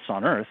catalysts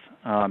on Earth.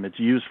 It's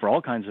used for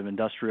all kinds of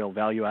industrial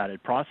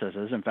value-added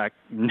processes. In fact,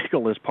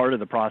 nickel is part of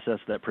the process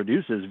that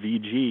produces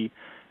VG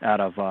out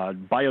of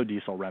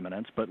biodiesel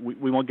remnants, but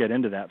we won't get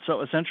into that.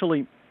 So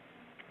essentially,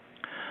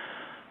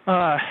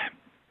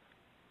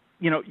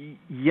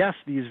 yes,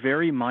 these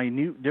very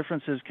minute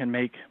differences can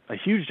make a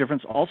huge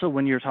difference. Also,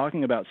 when you're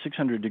talking about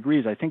 600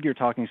 degrees, I think you're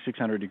talking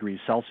 600 degrees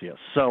Celsius.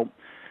 So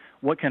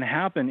what can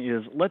happen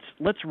is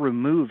let's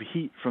remove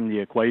heat from the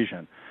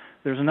equation.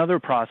 There's another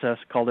process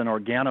called an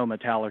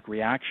organometallic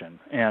reaction,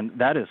 and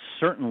that is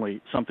certainly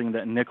something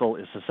that nickel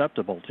is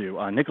susceptible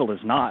to. Nickel is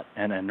not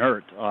an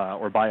inert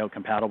or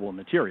biocompatible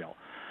material.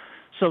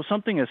 So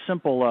something as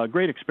simple,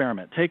 great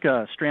experiment. Take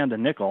a strand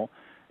of nickel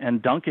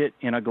and dunk it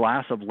in a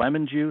glass of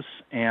lemon juice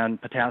and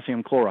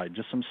potassium chloride,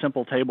 just some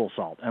simple table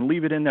salt, and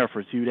leave it in there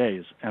for 2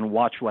 days and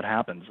watch what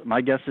happens.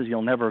 My guess is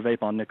you'll never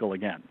vape on nickel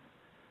again.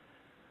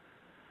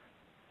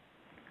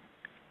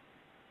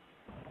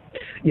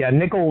 Yeah,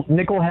 nickel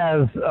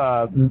has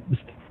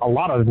a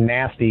lot of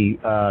nasty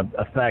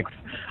effects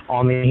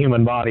on the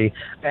human body.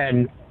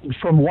 And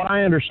from what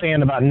I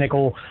understand about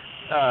nickel,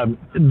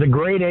 the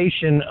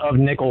gradation of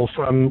nickel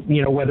from,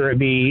 whether it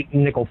be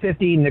nickel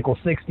 50, nickel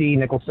 60,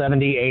 nickel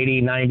 70,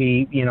 80,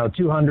 90,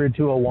 200,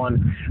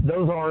 201,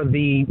 those are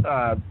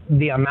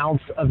the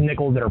amounts of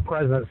nickel that are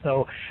present.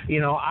 So,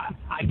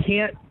 I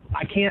can't,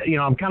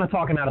 I'm kind of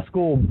talking out of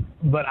school,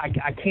 but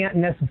I can't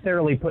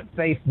necessarily put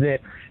faith that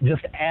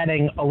just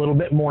adding a little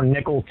bit more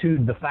nickel to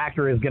the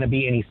factor is going to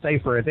be any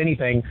safer. If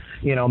anything,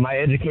 my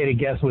educated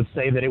guess would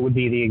say that it would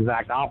be the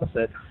exact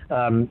opposite.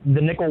 The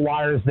nickel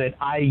wires that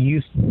I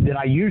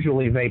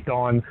usually vaped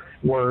on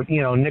were,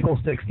 nickel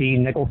 60,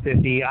 nickel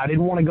 50. I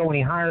didn't want to go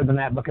any higher than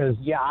that because,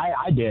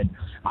 I did.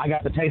 I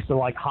got the taste of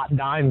like hot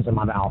dimes in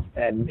my mouth,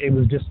 and it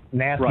was just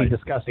nasty, Right.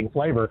 disgusting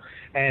flavor.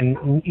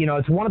 And,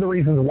 it's one of the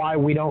reasons why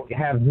we don't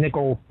have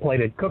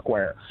nickel-plated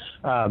cookware.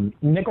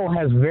 Nickel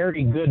has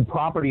very good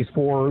properties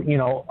for,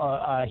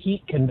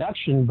 heat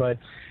conduction, but,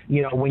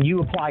 when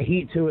you apply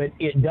heat to it,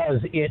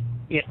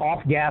 it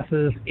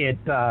off-gases,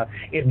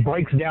 it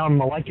breaks down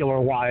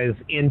molecular-wise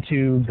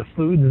into the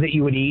foods that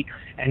you would eat,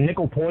 and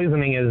nickel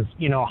poisoning is,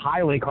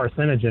 highly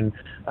carcinogen.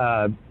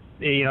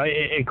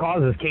 It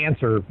causes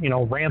cancer,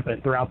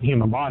 rampant throughout the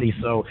human body.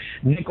 So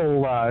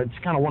nickel,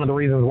 it's kind of one of the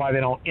reasons why they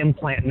don't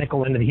implant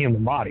nickel into the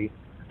human body.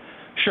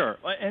 Sure,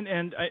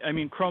 and I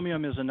mean,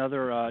 chromium is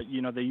another.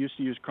 They used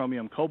to use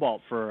chromium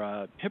cobalt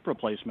for hip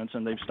replacements,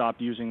 and they've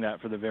stopped using that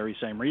for the very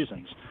same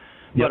reasons.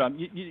 Yep.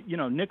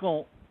 But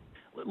nickel.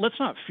 Let's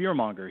not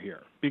fearmonger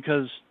here,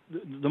 because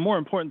the more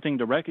important thing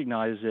to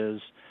recognize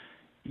is,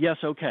 yes,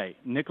 okay,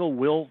 nickel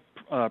will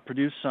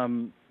produce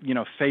some,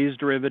 phase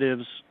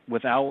derivatives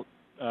without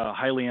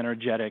highly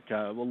energetic.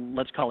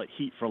 Let's call it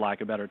heat, for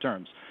lack of better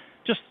terms.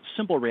 Just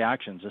simple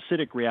reactions,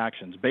 acidic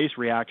reactions, base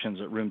reactions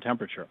at room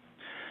temperature.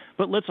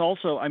 But let's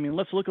also,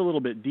 let's look a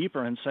little bit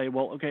deeper and say,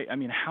 well, okay,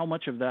 how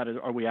much of that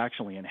are we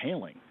actually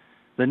inhaling?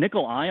 The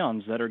nickel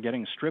ions that are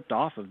getting stripped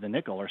off of the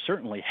nickel are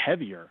certainly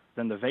heavier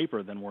than the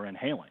vapor than we're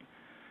inhaling.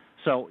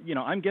 So,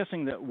 I'm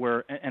guessing that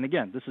and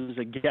again, this is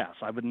a guess.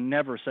 I would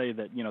never say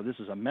that, this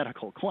is a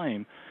medical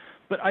claim,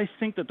 but I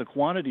think that the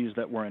quantities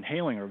that we're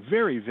inhaling are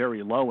very,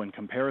 very low in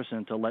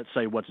comparison to, let's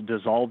say, what's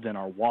dissolved in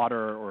our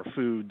water or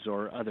foods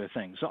or other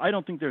things. So I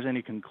don't think there's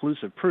any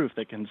conclusive proof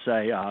that can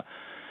say,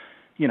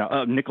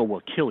 nickel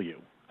will kill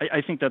you.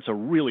 I think that's a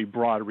really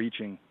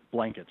broad-reaching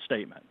blanket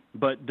statement.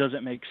 But does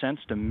it make sense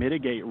to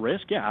mitigate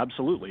risk? Yeah,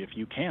 absolutely. If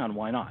you can,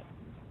 why not?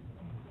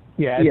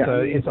 Yeah,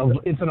 it's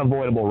an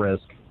avoidable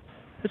risk.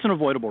 It's an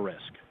avoidable risk.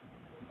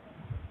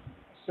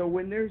 So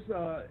when there's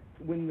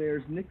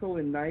nickel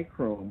and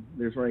nichrome,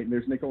 there's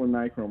nickel and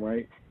nichrome,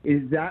 right?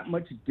 Is that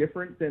much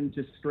different than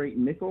just straight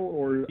nickel,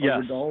 or Yes.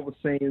 would all the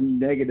same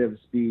negatives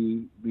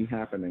be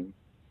happening?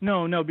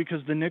 No,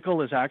 because the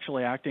nickel is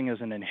actually acting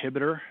as an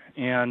inhibitor,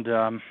 and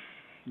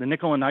the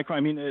nickel and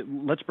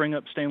nichrome. Let's bring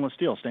up stainless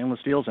steel. Stainless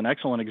steel is an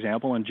excellent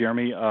example, and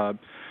Jeremy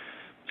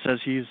says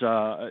he's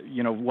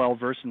well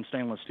versed in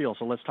stainless steel.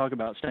 So let's talk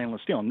about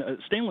stainless steel.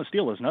 Stainless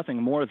steel is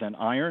nothing more than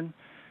iron,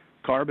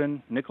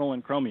 carbon, nickel,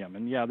 and chromium.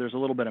 And yeah, there's a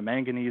little bit of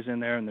manganese in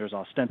there, and there's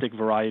austenitic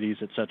varieties,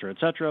 et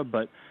cetera,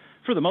 but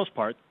for the most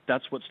part,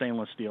 that's what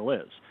stainless steel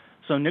is.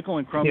 So nickel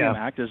and chromium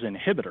act as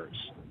inhibitors,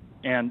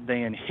 and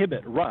they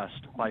inhibit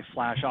rust by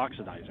flash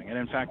oxidizing. And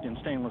in fact, in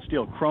stainless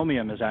steel,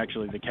 chromium is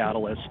actually the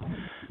catalyst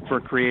for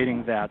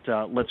creating that,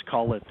 let's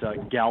call it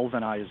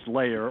galvanized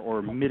layer,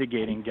 or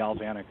mitigating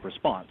galvanic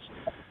response.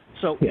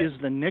 So is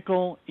the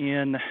nickel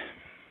in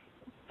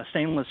a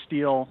stainless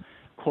steel,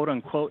 quote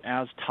unquote,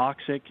 as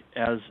toxic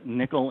as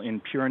nickel in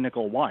pure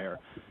nickel wire?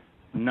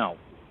 No,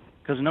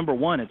 because number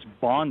one, it's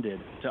bonded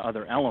to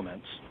other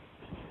elements.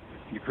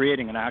 You're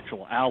creating an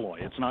actual alloy.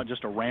 It's not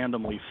just a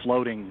randomly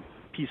floating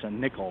piece of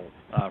nickel,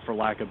 for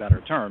lack of better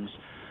terms.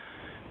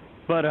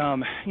 But,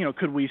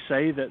 could we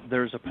say that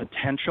there's a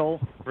potential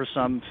for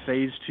some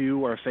phase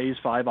 2 or phase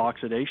 5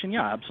 oxidation?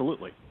 Yeah,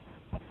 absolutely.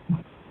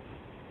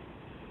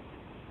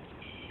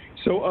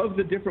 So of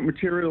the different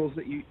materials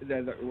that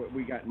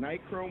we got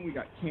nichrome, we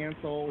got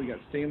canthal, we got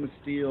stainless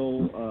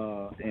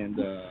steel, and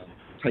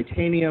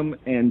titanium,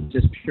 and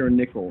just pure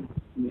nickel.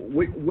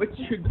 Which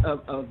should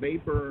a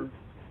vapor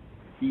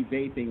be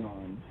vaping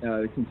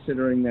on,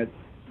 considering that?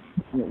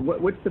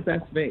 What's the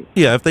best vape?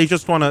 Yeah, if they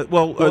just want to,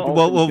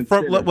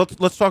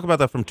 let's talk about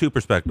that from two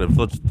perspectives.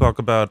 Let's talk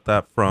about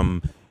that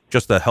from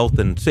just a health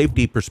and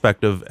safety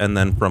perspective, and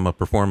then from a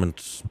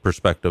performance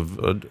perspective.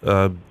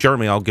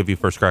 Jeremy, I'll give you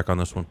first crack on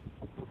this one.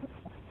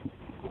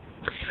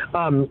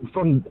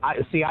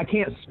 I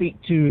can't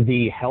speak to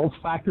the health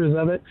factors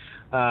of it.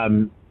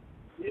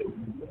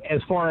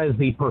 As far as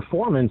the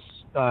performance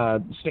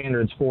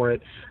standards for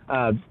it,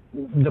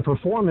 the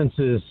performance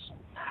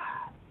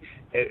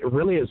it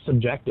really is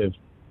subjective.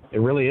 It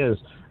really is.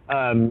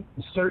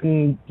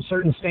 Certain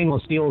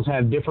stainless steels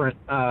have different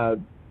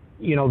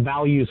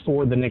values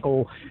for the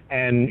nickel,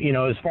 and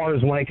as far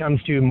as when it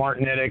comes to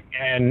martenitic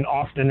and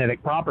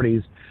austenitic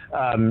properties.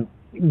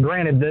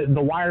 Granted,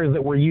 the wires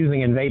that we're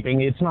using in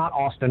vaping, it's not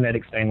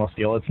austenitic stainless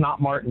steel. It's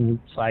not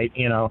martensite.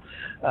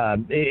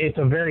 It's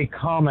a very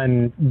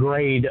common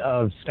grade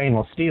of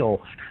stainless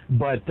steel.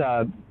 But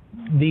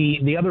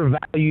the other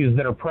values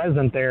that are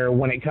present there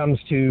when it comes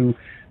to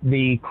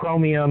the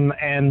chromium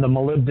and the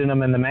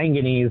molybdenum and the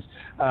manganese,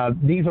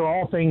 these are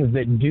all things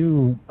that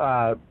do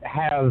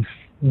have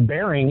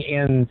bearing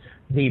in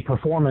the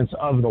performance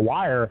of the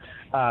wire,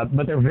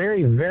 but they're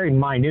very, very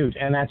minute,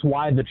 and that's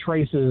why the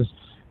traces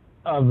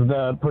of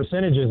the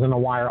percentages in the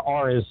wire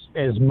are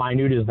as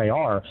minute as they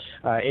are.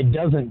 It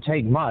doesn't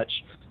take much.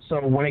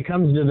 So when it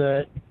comes to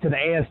the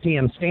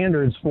ASTM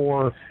standards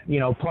for,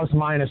 plus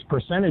minus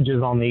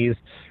percentages on these,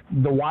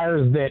 the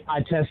wires that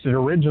I tested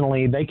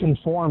originally, they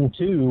conform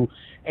to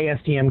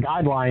ASTM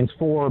guidelines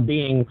for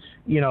being,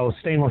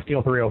 stainless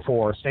steel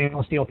 304,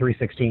 stainless steel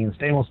 316,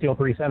 stainless steel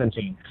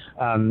 317.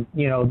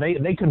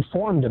 They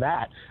conform to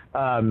that.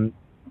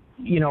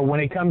 When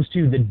it comes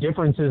to the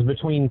differences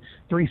between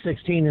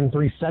 316 and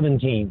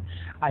 317,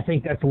 I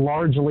think that's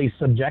largely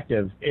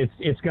subjective.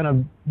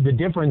 The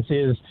difference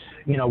is,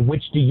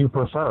 which do you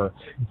prefer?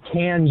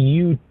 Can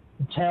you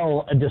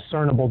tell a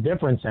discernible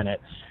difference in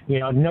it?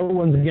 No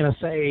one's going to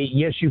say,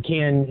 yes, you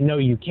can, no,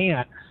 you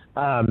can't.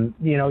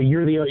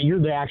 You're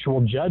the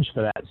actual judge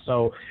for that.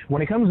 So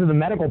when it comes to the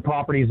medical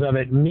properties of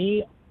it,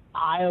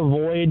 I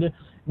avoid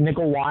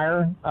nickel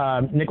wire,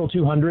 nickel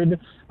 200.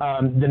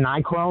 The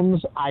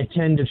nichromes, I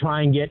tend to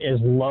try and get as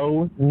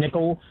low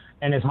nickel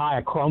and as high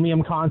a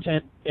chromium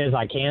content as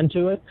I can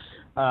to it.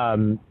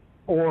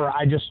 Or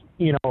I just,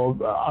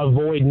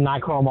 avoid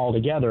nichrome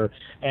altogether.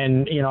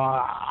 And,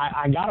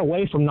 I got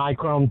away from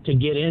nichrome to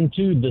get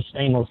into the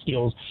stainless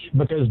steels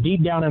because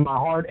deep down in my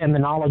heart and the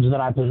knowledge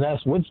that I possess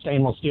with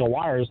stainless steel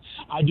wires,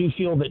 I do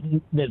feel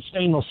that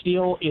stainless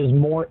steel is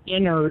more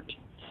inert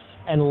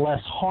and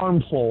less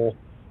harmful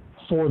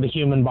for the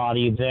human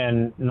body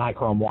than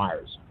nichrome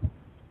wires.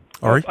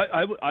 All right.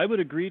 I would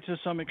agree to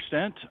some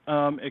extent,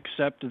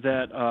 except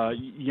that,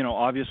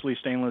 obviously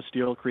stainless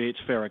steel creates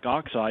ferric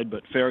oxide,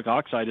 but ferric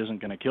oxide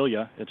isn't going to kill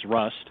you. It's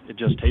rust. It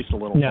just tastes a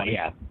little funny.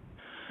 Yeah.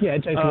 Yeah,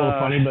 it tastes a little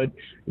funny, but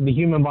the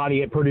human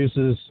body, it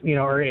produces,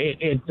 or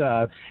it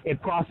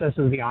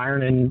processes the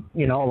iron,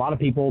 and, a lot of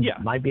people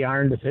might be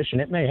iron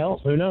deficient. It may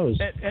help. Who knows?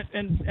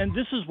 And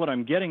this is what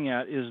I'm getting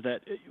at, is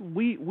that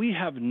we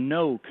have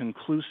no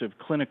conclusive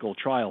clinical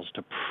trials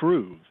to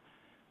prove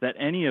that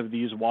any of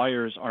these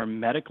wires are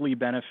medically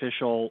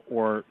beneficial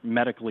or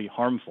medically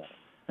harmful.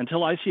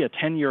 Until I see a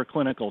 10-year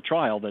clinical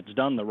trial that's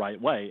done the right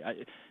way,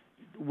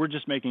 we're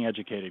just making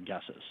educated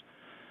guesses.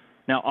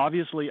 Now,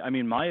 obviously,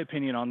 my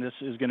opinion on this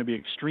is going to be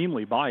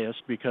extremely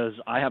biased because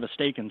I have a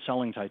stake in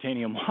selling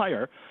titanium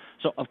wire.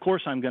 So, of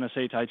course, I'm going to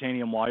say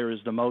titanium wire is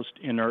the most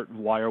inert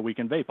wire we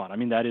can vape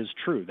on. That is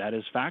true. That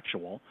is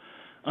factual.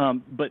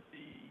 But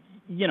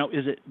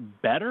is it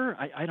better?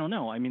 I don't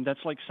know. That's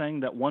like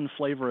saying that one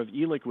flavor of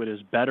e-liquid is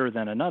better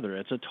than another.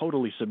 It's a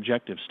totally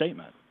subjective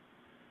statement.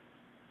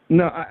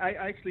 No, I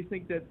actually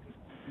think that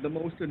the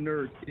most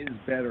inert is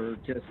better,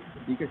 just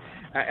because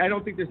I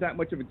don't think there's that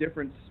much of a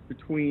difference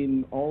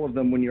between all of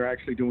them when you're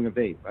actually doing a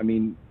vape.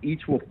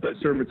 Each will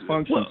serve its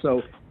function.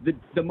 So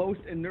the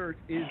most inert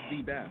is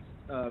the best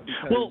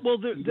because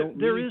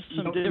there is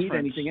some difference. Need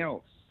anything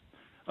else.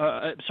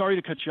 Sorry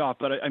to cut you off,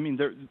 but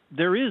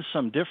there is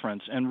some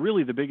difference, and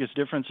really the biggest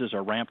differences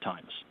are ramp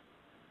times.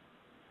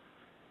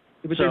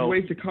 But there's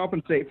ways to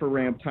compensate for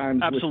ramp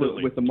times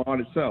with the mod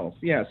itself.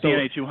 Yeah. So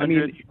DNA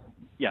 200.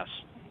 Yes.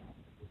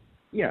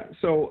 Yeah.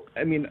 So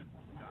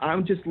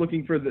I'm just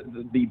looking for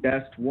the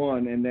best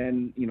one, and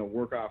then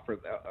work off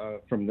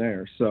from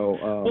there.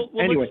 So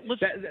anyway,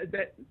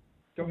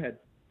 go ahead.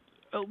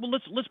 Well,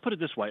 let's put it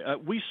this way.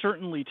 We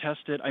certainly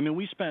tested.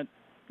 We spent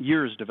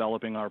years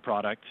developing our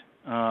product.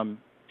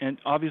 And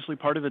obviously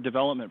part of the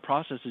development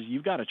process is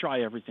you've got to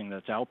try everything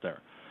that's out there.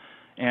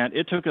 And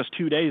it took us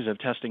 2 days of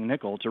testing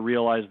nickel to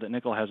realize that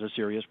nickel has a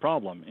serious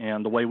problem.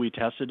 And the way we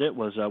tested it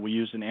was we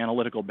used an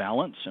analytical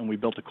balance, and we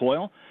built a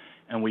coil,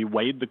 and we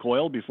weighed the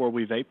coil before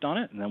we vaped on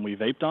it, and then we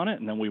vaped on it,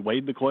 and then we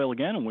weighed the coil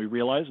again, and we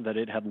realized that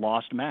it had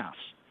lost mass.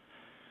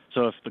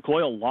 So if the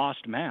coil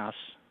lost mass,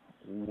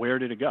 where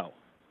did it go?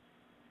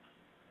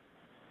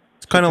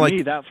 It's kind of like... To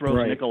me, that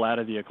throws nickel out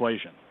of the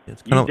equation.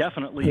 It's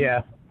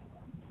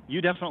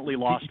You definitely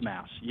lost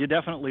mass. You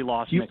definitely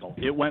lost nickel.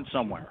 It went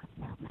somewhere.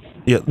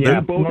 Yeah,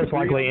 most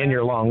likely in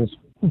your lungs.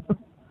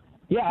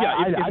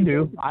 I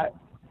do.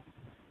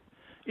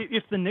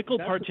 If the nickel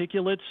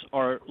particulates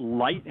are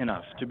light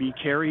enough to be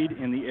carried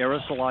in the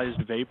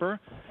aerosolized vapor,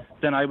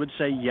 then I would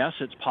say, yes,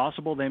 it's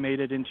possible they made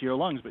it into your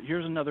lungs. But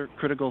here's another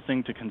critical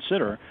thing to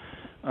consider.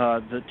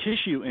 The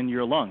tissue in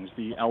your lungs,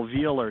 the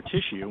alveolar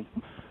tissue,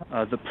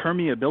 the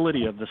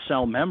permeability of the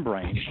cell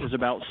membrane is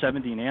about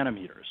 70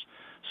 nanometers.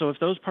 So if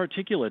those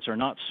particulates are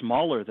not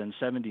smaller than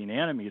 70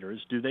 nanometers,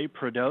 do they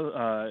pose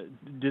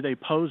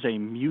a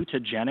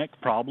mutagenic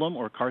problem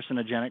or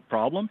carcinogenic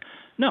problem?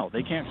 No,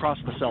 they can't cross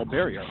the cell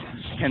barrier.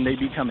 Can they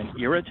become an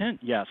irritant?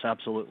 Yes,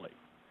 absolutely.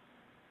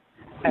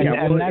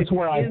 And that's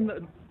where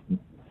I'm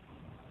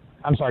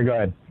sorry, go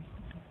ahead.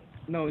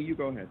 No, you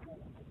go ahead.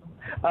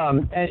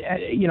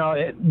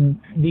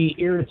 The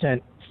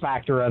irritant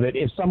factor of it.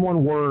 If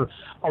someone were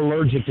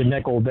allergic to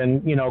nickel,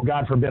 then,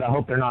 God forbid, I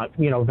hope they're not,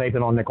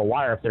 vaping on nickel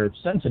wire if they're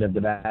sensitive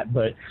to that.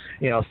 But,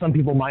 some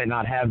people might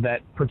not have that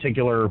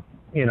particular,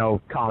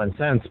 common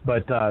sense.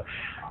 But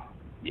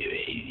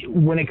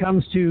when it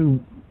comes to,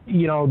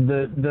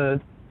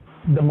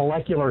 the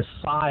molecular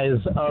size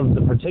of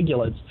the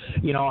particulates,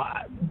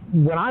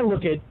 when I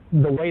look at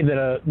the way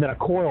that a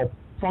coil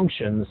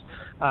functions,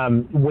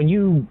 when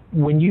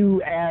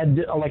you add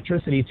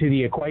electricity to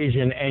the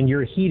equation and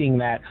you're heating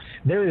that,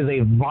 there is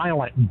a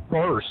violent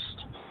burst.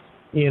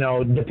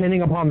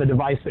 Depending upon the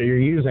device that you're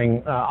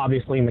using,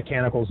 obviously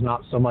mechanical is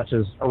not so much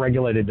as a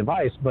regulated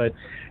device, but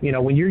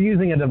when you're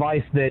using a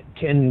device that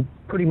can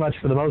pretty much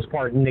for the most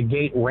part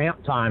negate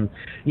ramp time,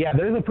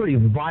 there's a pretty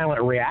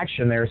violent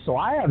reaction there. So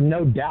I have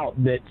no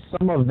doubt that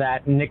some of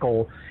that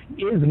nickel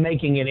is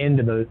making it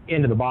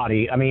into the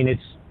body. I mean,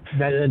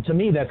 to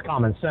me, that's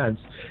common sense.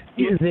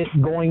 Is it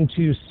going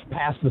to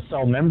pass the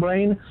cell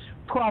membrane?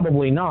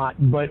 Probably not.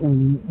 But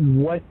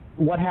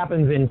what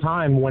happens in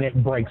time when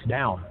it breaks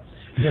down?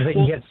 Does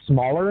it get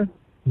smaller?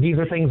 These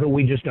are things that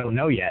we just don't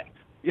know yet.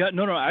 Yeah,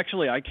 no,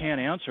 actually, I can't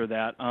answer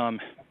that.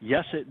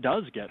 Yes, it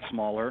does get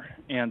smaller,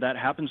 and that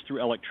happens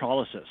through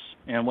electrolysis.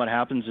 And what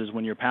happens is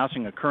when you're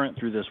passing a current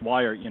through this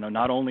wire,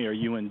 not only are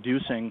you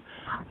inducing,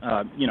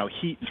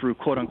 heat through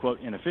quote-unquote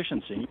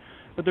inefficiency,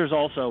 but there's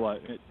also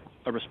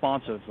a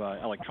response of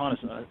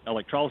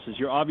electrolysis.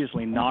 You're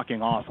obviously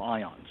knocking off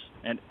ions.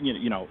 And,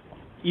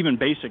 even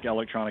basic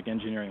electronic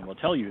engineering will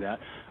tell you that.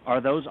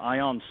 Are those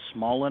ions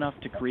small enough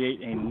to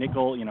create a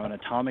nickel, an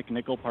atomic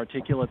nickel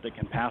particulate that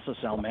can pass a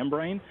cell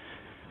membrane?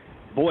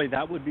 Boy,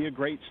 that would be a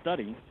great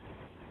study.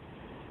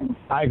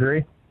 I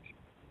agree.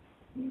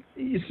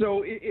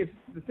 So if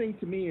the thing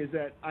to me is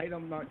that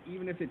I'm not,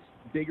 even if it's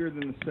bigger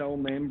than the cell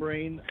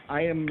membrane,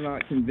 I am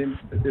not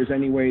convinced that there's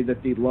any way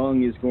that the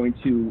lung is going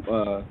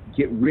to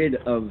get rid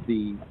of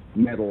the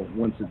metal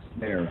once it's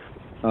there.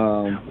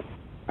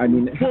 I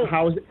mean,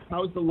 how's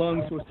the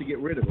lung supposed to get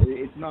rid of it?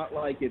 It's not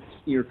like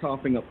you're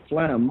coughing up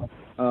phlegm.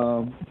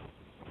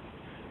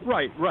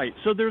 Right.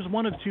 So there's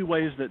one of two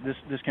ways that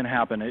this can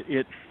happen.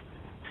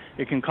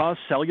 It can cause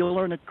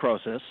cellular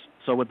necrosis.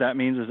 So what that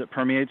means is it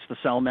permeates the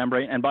cell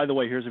membrane. And by the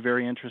way, here's a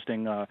very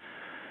interesting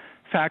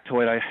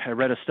factoid. I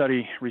read a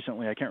study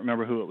recently. I can't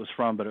remember who it was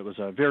from, but it was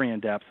very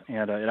in-depth,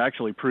 and it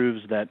actually proves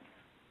that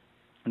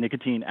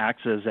nicotine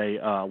acts as a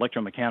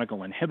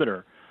electromechanical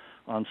inhibitor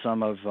on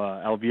some of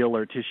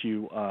alveolar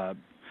tissue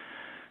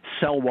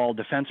cell wall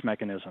defense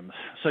mechanisms.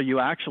 So you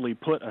actually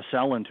put a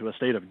cell into a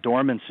state of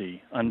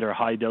dormancy under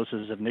high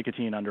doses of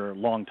nicotine under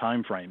long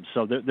time frames.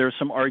 So there's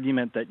some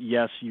argument that,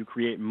 yes, you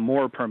create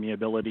more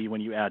permeability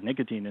when you add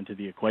nicotine into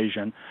the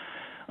equation,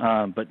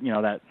 but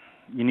that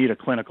you need a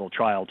clinical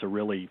trial to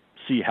really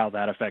see how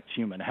that affects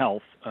human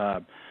health.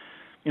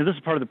 This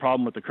is part of the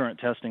problem with the current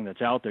testing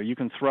that's out there. You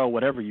can throw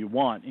whatever you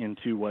want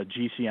into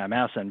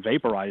GCMS and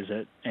vaporize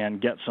it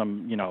and get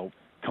some,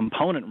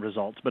 component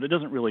results, but it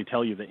doesn't really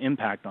tell you the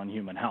impact on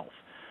human health.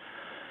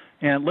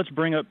 And let's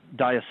bring up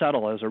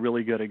diacetyl as a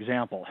really good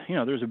example.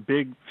 There's a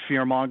big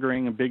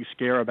fear-mongering, a big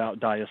scare about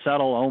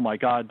diacetyl. Oh, my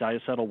God,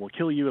 diacetyl will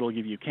kill you. It'll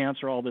give you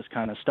cancer, all this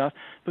kind of stuff.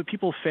 But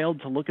people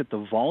failed to look at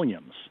the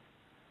volumes.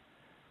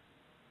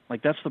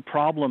 Like, that's the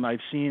problem I've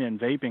seen in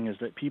vaping, is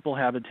that people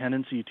have a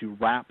tendency to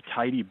wrap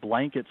tidy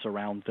blankets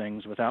around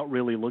things without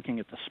really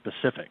looking at the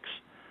specifics.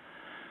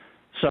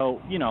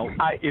 So,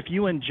 if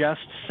you ingest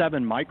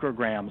 7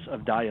 micrograms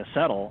of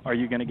diacetyl, are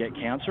you going to get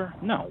cancer?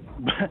 No.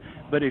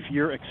 But if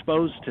you're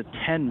exposed to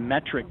 10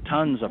 metric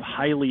tons of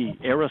highly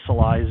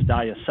aerosolized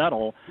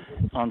diacetyl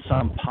on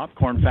some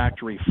popcorn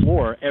factory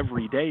floor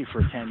every day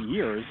for 10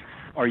 years,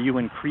 are you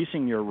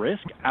increasing your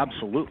risk?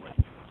 Absolutely.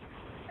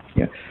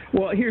 Yeah.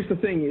 Well, here's the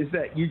thing, is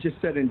that you just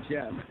said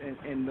ingest,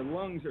 and the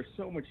lungs are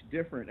so much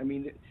different. I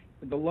mean,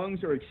 the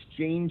lungs are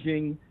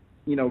exchanging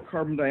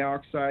carbon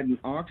dioxide and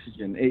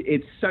oxygen.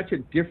 It's such a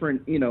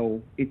different,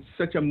 it's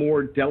such a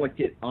more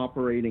delicate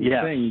operating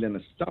thing than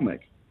the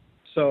stomach.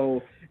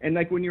 So, and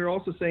like when you're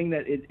also saying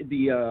that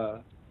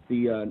the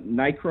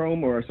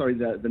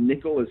nichrome, the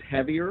nickel is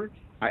heavier,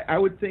 I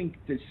would think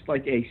just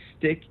like a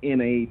stick in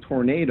a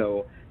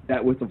tornado,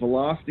 that with the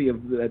velocity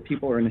that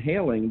people are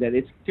inhaling, that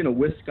it's going to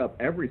whisk up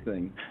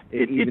everything,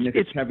 even if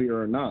it's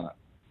heavier or not.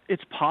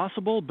 It's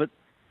possible, but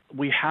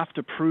we have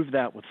to prove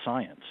that with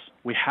science.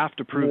 We have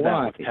to prove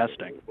that with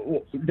testing.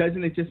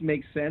 Doesn't it just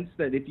make sense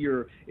that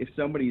if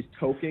somebody's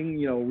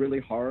toking, really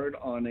hard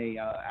on a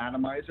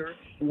atomizer,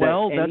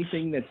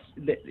 anything that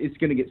it's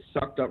going to get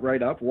sucked up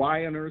right up?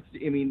 Why on earth?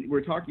 I mean,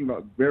 we're talking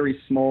about very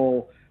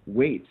small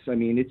weights. I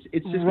mean, it's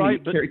just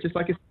right, just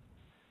like a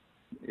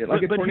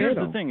but tornado.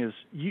 Here's the thing: is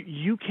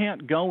you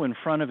can't go in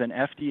front of an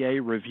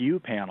FDA review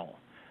panel.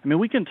 I mean,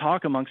 we can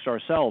talk amongst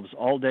ourselves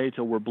all day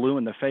till we're blue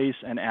in the face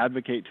and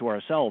advocate to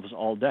ourselves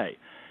all day.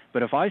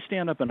 But if I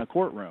stand up in a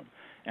courtroom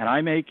and I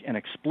make an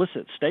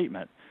explicit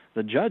statement,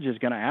 the judge is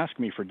going to ask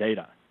me for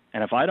data.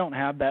 And if I don't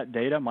have that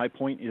data, my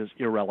point is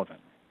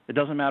irrelevant. It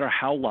doesn't matter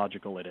how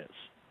logical it is.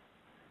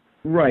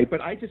 Right, but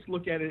I just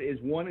look at it as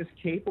one is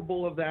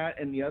capable of that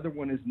and the other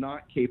one is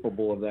not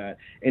capable of that.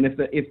 And if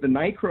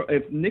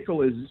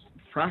nickel is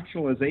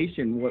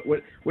fractionalization,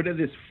 what is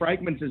this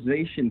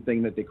fragmentization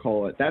thing that they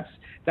call it? That's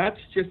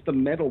just the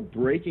metal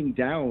breaking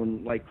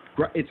down. Like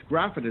it's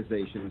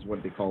graphitization is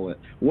what they call it.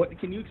 What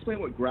can you explain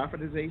what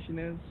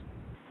graphitization is?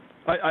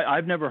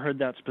 I've never heard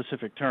that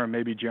specific term.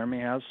 Maybe Jeremy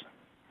has.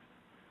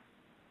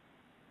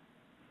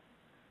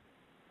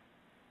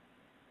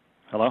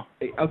 Hello?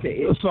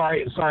 Okay.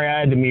 Sorry, I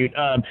had to mute.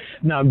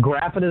 Now,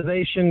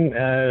 graphitization,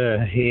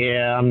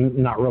 yeah,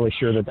 I'm not really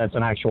sure that that's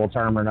an actual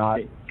term or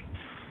not.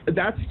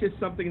 That's just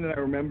something that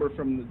I remember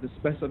from the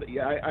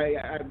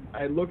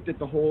I looked at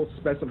the whole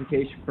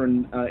specification for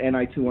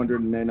Ni200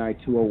 and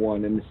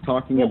Ni201, and it's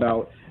talking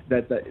about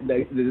that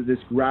this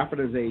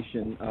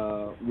graphitization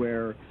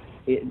where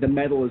the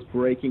metal is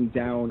breaking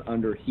down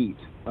under heat,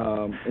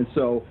 and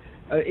so.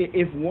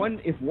 If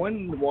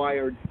one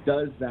wire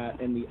does that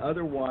and the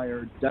other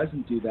wire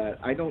doesn't do that,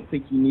 I don't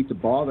think you need to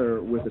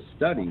bother with a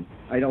study.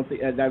 I don't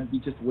think that would be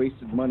just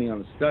wasted money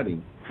on a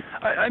study.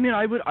 I mean,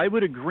 I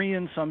would agree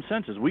in some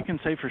senses. We can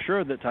say for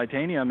sure that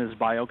titanium is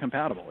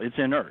biocompatible. It's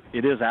inert.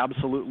 It is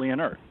absolutely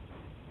inert.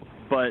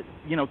 But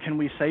can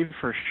we say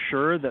for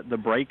sure that the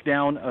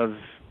breakdown of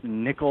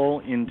nickel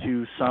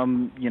into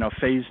some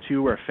phase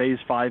 2 or phase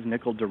 5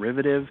 nickel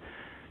derivative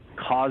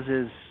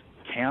causes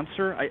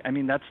cancer? I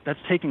mean, that's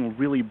taking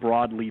really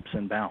broad leaps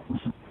and bounds.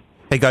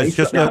 Hey guys,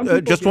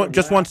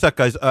 just one sec,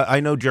 guys. I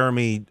know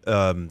Jeremy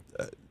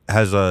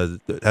has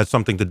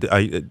something to do.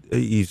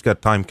 He's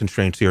got time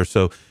constraints here,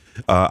 so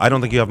I don't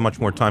think you have much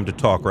more time to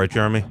talk, right,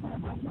 Jeremy?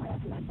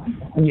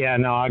 Yeah,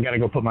 no, I got to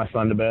go put my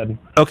son to bed.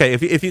 Okay,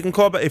 if you can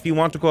call back, if you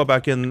want to call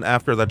back in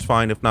after, that's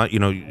fine. If not,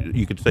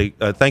 you could say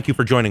thank you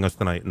for joining us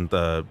tonight, and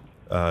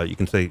you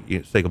can say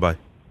goodbye.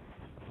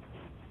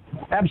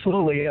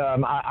 Absolutely.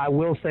 I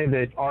will say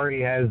that Ari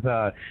has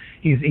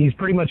he's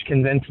pretty much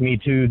convinced me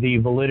to the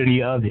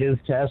validity of his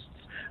tests.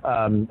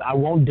 I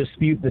won't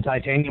dispute the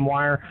titanium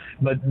wire,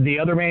 but the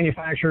other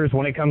manufacturers,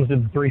 when it comes to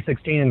the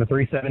 316 and the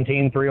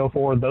 317,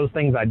 304, those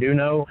things I do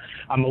know.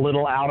 I'm a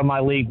little out of my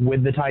league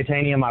with the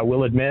titanium, I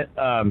will admit.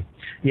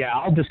 Yeah,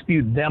 I'll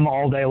dispute them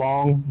all day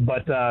long,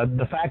 but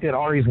the fact that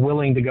Ari's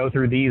willing to go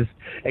through these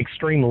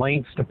extreme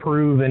lengths to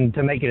prove and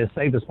to make it as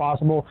safe as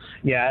possible,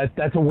 yeah,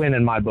 that's a win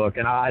in my book,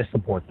 and I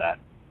support that.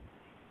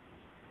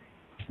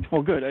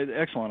 Well, good.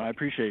 Excellent. I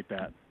appreciate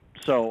that.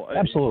 So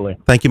absolutely.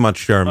 Thank you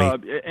much, Jeremy.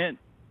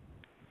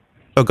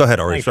 Oh, go ahead,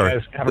 Ari. Thanks, sorry.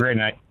 Guys. Have a great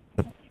night.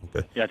 Okay.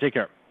 Yeah, take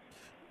care.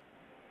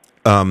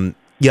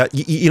 Yeah,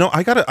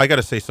 I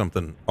gotta say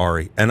something,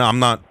 Ari, and I'm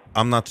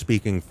not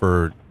speaking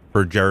for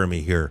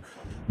Jeremy here,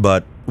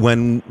 but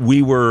when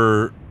we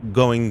were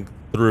going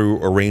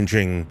through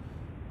arranging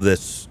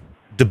this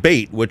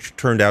debate, which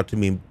turned out to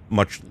be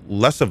much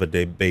less of a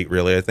debate,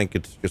 really, I think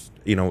it's just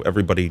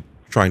everybody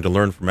trying to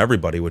learn from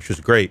everybody, which is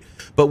great.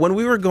 But when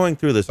we were going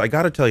through this, I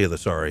got to tell you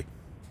this, Ari.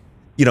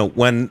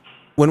 When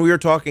we were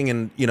talking,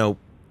 and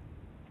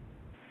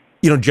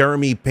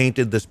Jeremy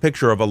painted this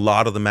picture of a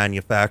lot of the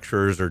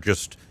manufacturers are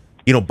just,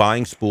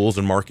 buying spools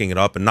and marking it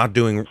up and not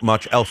doing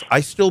much else.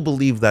 I still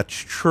believe that's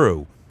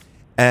true.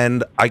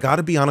 And I got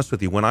to be honest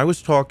with you, when I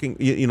was talking,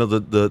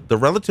 the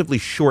relatively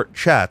short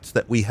chats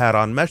that we had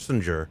on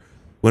Messenger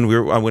when we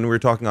were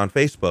talking on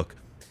Facebook,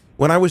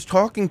 when I was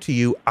talking to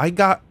you, I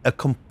got a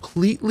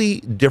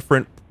completely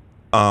different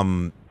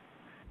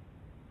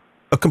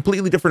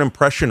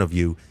impression of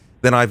you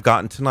than I've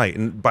gotten tonight.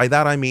 And by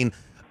that, I mean,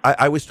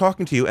 I was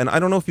talking to you, and I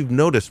don't know if you've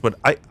noticed, but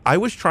I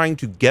was trying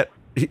to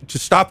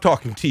stop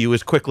talking to you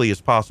as quickly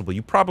as possible.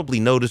 You probably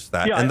noticed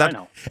that. Yeah, and I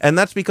know. And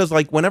that's because,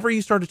 like, whenever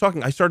you started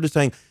talking, I started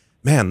saying,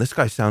 man, this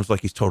guy sounds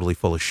like he's totally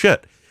full of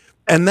shit.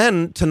 And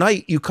then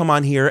tonight you come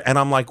on here and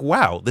I'm like,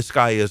 wow, this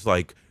guy is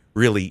like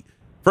really,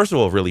 first of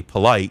all, really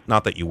polite.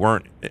 Not that you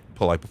weren't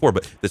polite before,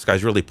 but this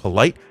guy's really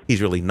polite.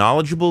 He's really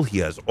knowledgeable. He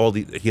has all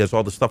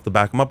the stuff to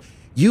back him up.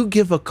 You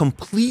give a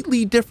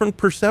completely different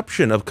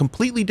perception, a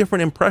completely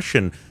different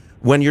impression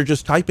when you're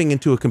just typing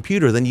into a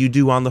computer than you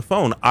do on the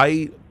phone.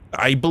 I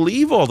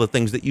believe all the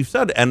things that you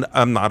said, and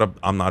I'm not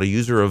a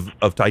user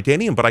of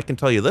titanium, but I can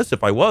tell you this: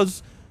 if I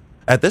was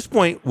at this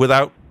point,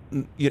 without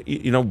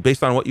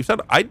based on what you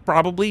said, I'd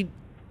probably,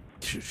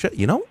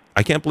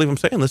 I can't believe I'm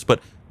saying this,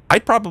 but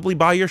I'd probably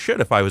buy your shit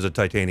if I was a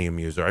titanium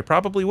user. I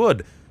probably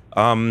would.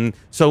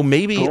 So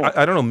maybe cool.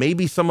 I don't know.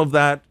 Maybe some of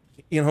that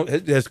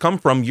has come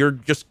from you're.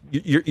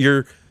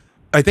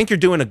 I think you're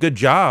doing a good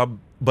job,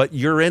 but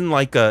you're in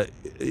like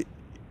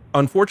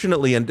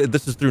unfortunately, and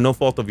this is through no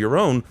fault of your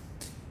own,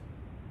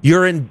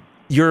 you're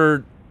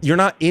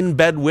not in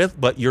bed with,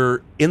 but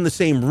you're in the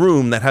same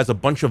room that has a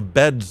bunch of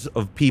beds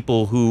of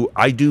people who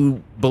I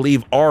do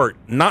believe are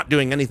not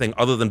doing anything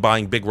other than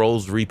buying big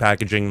rolls,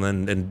 repackaging,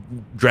 and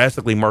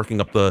drastically marking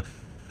up the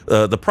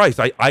price.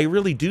 I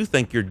really do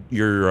think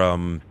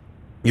you're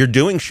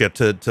doing shit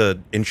to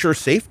ensure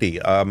safety.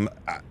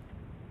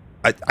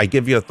 I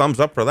give you a thumbs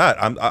up for that.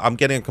 I'm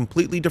getting a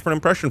completely different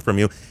impression from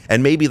you,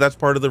 and maybe that's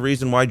part of the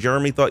reason why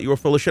Jeremy thought you were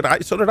full of shit.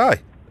 So did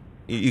I.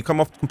 You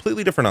come off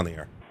completely different on the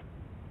air.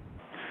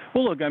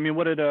 Well, look, I mean,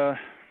 what did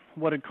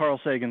Carl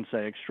Sagan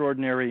say?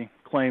 Extraordinary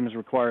claims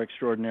require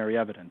extraordinary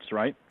evidence,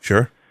 right?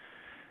 Sure.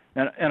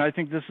 And I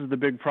think this is the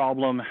big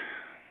problem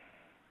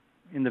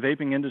in the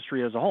vaping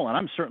industry as a whole. And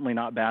I'm certainly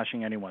not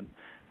bashing anyone.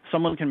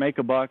 Someone can make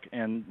a buck,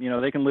 and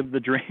they can live the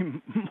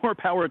dream. More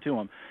power to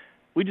them.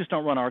 We just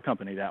don't run our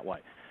company that way.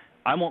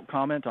 I won't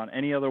comment on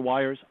any other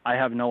wires. I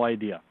have no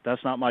idea.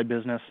 That's not my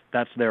business.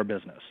 That's their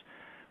business.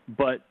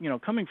 But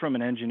coming from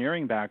an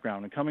engineering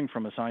background and coming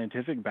from a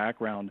scientific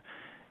background,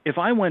 if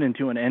I went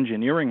into an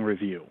engineering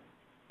review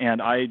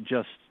and I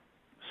just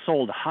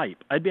sold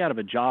hype, I'd be out of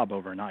a job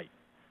overnight.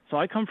 So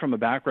I come from a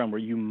background where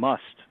you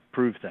must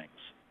prove things.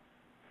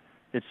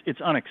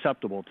 It's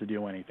unacceptable to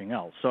do anything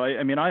else. So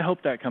I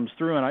hope that comes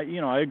through, and I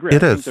agree. I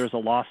think there's a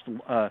lot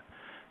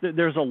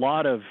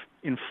of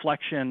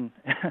inflection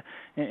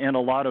and a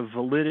lot of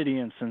validity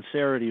and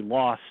sincerity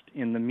lost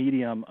in the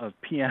medium of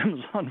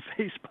PMs on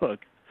Facebook.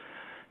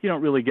 You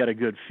don't really get a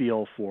good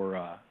feel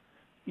for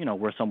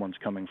where someone's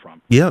coming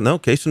from. Yeah, no,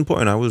 case in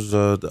point,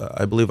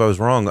 I believe I was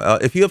wrong.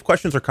 If you have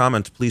questions or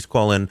comments, please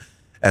call in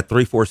at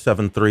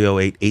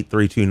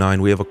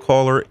 347-308-8329. We have a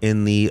caller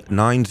in the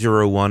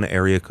 901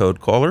 area code.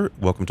 Caller,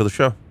 welcome to the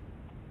show.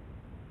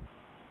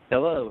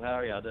 Hello, how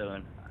are y'all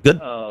doing? Good.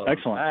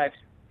 Excellent.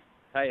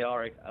 Hey,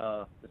 Ari,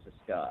 this is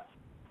Scott.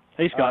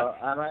 Hey, Scott.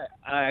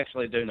 I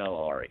actually do know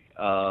Ari,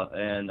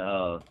 and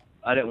I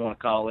didn't want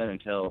to call in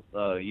until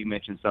you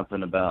mentioned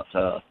something about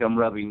him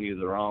rubbing you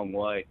the wrong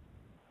way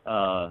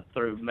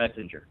through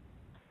Messenger.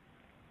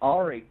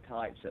 Ari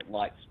types at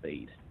light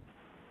speed.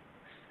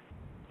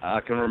 I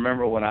can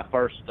remember when I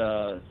first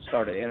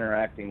started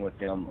interacting with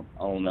him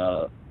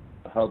on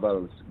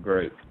Hobo's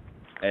group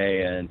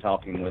and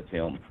talking with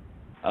him.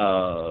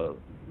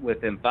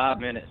 Within 5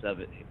 minutes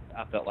of it,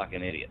 I felt like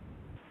an idiot.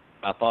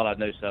 I thought I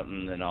knew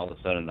something, and all of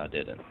a sudden I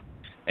didn't.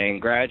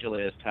 And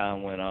gradually, as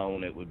time went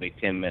on, it would be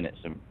 10 minutes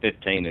and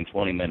 15 and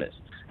 20 minutes.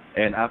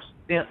 And I've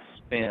since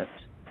spent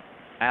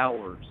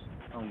hours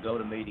on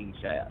GoToMeeting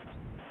chats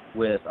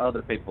with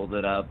other people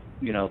that I've,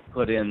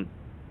 put in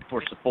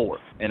for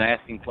support and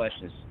asking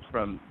questions,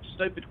 from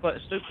stupid,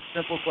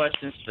 simple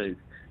questions to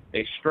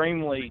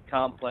extremely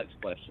complex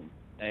questions.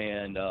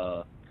 And,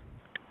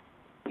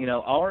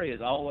 Ari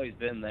has always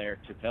been there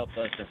to help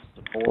us and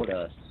support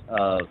us,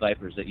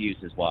 vapors that use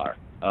his wire.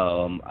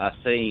 I've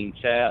seen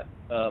chat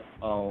up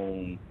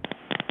on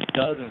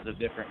dozens of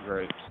different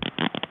groups,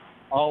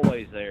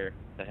 always there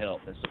to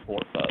help and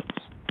support folks.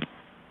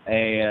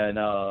 And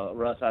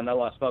Russ, I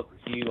know I spoke with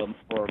you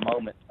for a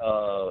moment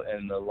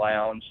in the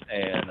lounge,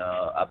 and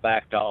I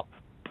backed off.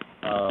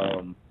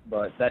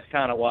 But that's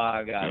kind of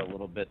why I got a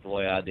little bit the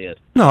way I did.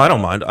 No, I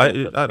don't mind. I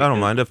don't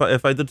mind if I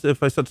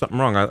said something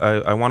wrong.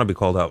 I want to be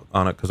called out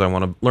on it because I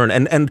want to learn.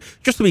 And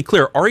just to be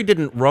clear, Ari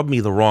didn't rub me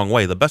the wrong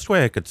way. The best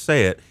way I could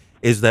say it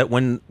is that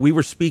when we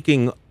were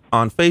speaking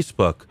on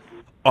Facebook,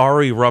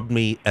 Ari rubbed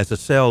me as a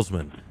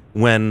salesman.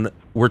 When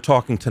we're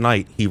talking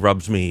tonight, he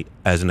rubs me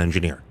as an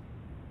engineer.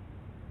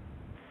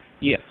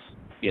 Yes.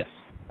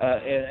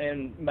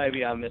 And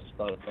maybe I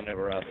misspoke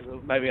whenever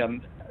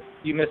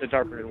you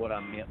misinterpreted what I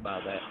meant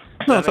by that.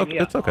 No,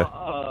 it's okay.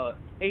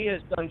 He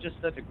has done just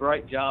such a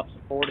great job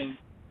supporting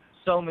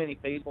so many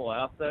people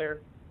out there,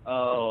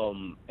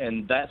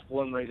 and that's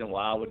one reason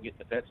why I would get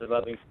defensive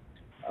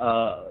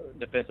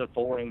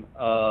for him,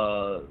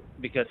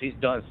 because he's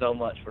done so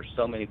much for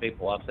so many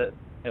people. I've sat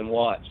and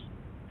watched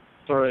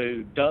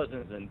through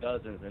dozens and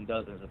dozens and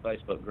dozens of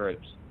Facebook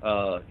groups,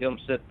 him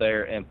sit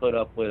there and put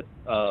up with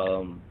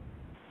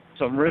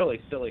some really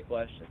silly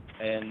questions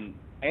and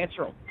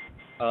answer them.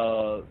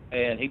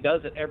 And he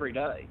does it every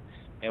day.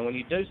 And when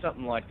you do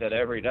something like that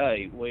every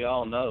day, we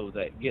all know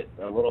that gets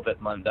a little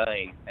bit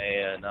mundane,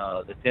 and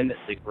the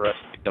tendency for us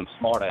to become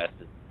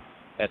smartasses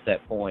at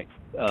that point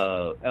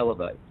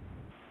elevates.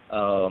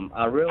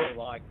 I really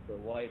like the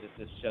way that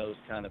this show's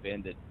kind of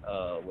ended,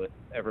 with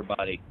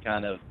everybody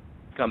kind of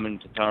coming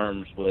to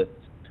terms with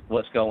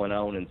what's going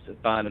on and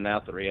finding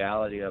out the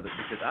reality of it,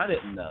 because I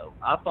didn't know.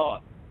 I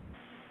thought,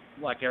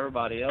 like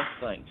everybody else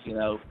thinks,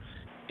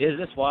 is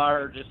this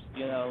wire just,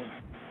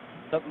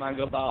 something I can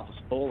go buy off a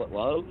spool at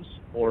Lowe's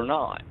or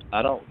not?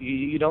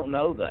 You don't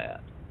know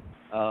that.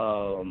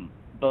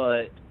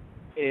 But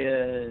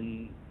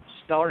in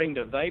starting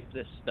to vape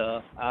this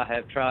stuff, I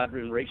have tried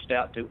and reached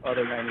out to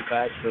other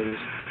manufacturers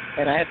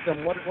and asked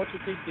them, what's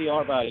your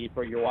TCR value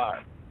for your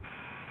wire?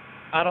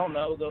 I don't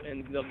know,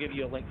 and they'll give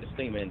you a link to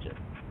Steam Engine.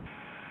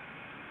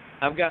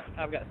 I've got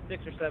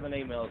 6 or 7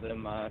 emails in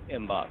my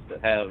inbox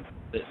that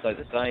say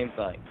the same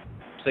thing.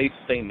 See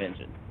Steam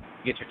Engine.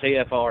 Get your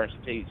TFR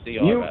and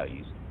TCR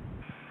values.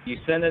 You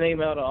send an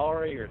email to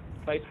Ari or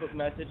Facebook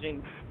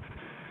messaging,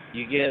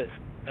 you get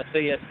a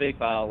CSV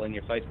file in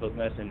your Facebook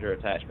Messenger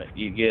attachment.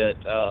 You get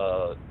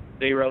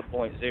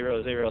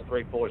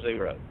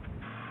 0.00340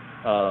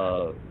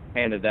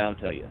 handed down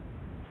to you.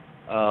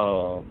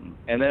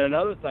 And then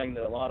another thing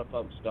that a lot of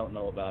folks don't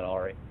know about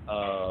Ari,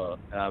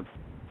 and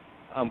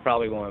I'm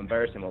probably going to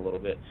embarrass him a little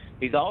bit,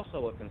 he's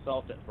also a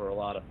consultant for a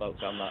lot of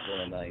folks I'm not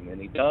going to name,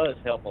 and he does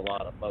help a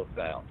lot of folks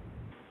out.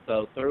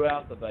 So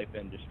throughout the vape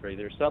industry,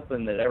 there's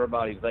something that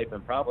everybody's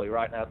vaping probably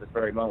right now at this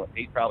very moment.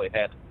 He's probably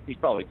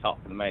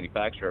talked to the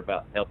manufacturer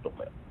about helping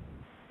with.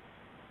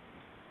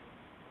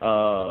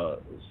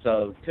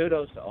 So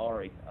kudos to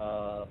Ari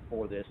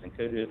for this, and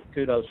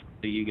kudos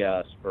to you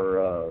guys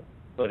for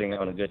putting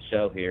on a good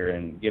show here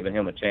and giving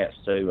him a chance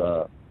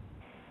to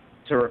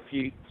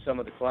refute some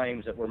of the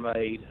claims that were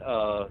made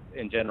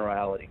in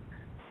generality.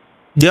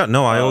 Yeah,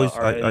 no,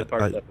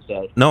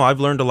 no, I've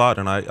learned a lot,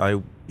 and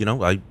I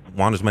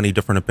want as many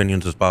different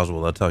opinions as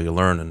possible. That's how you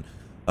learn.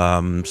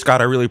 And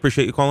Scott, I really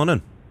appreciate you calling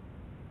in.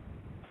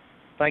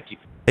 Thank you.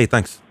 Hey,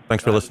 thanks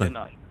for listening. Good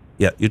night.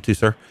 Yeah, you too,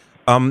 sir.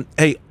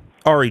 Hey,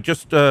 Ari,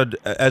 just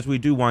as we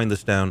do wind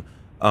this down,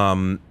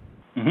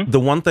 the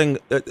one thing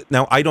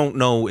now, I don't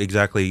know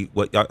exactly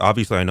what.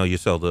 Obviously, I know you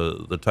sell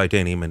the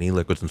titanium and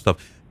e-liquids and stuff.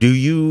 Do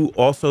you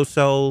also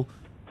sell,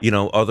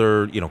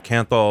 other,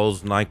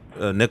 canthols,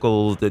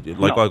 nickel,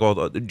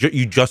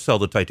 you just sell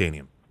the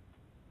titanium?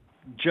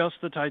 Just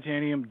the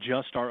titanium,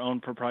 just our own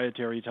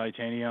proprietary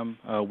titanium.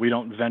 We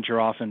don't venture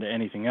off into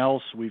anything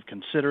else. We've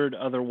considered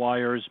other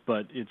wires,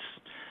 but it's,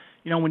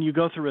 when you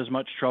go through as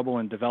much trouble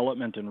in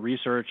development and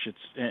research,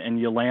 and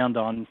you land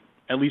on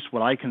at least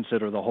what I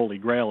consider the holy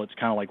grail, it's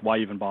kind of like, why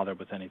even bother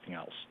with anything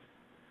else?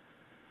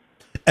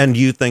 And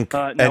you think?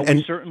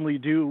 We certainly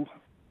do.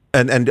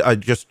 And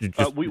just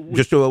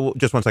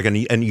 1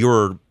 second. And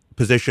your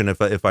position,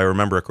 if I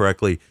remember it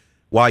correctly,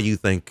 why you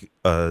think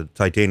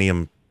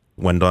titanium,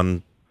 when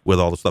done with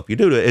all the stuff you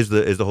do, is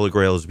the holy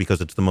grail, is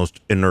because it's the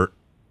most inert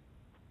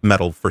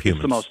metal for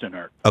humans. It's the most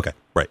inert. Okay,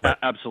 right.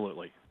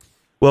 Absolutely.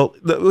 Well,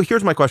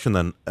 here's my question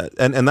then,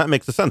 and that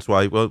makes sense.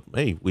 Why? Well,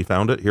 hey, we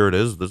found it. Here it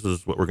is. This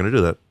is what we're going to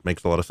do. That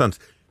makes a lot of sense.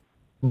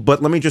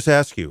 But let me just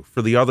ask you,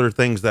 for the other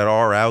things that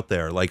are out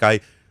there,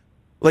 okay,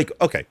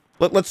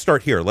 let's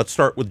start here. Let's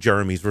start with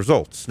Jeremy's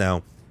results.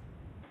 Now,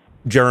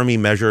 Jeremy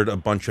measured a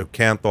bunch of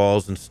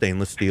canthols and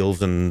stainless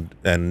steels and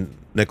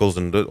nickels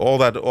and all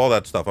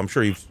that stuff. I'm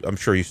sure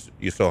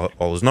you saw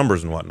all his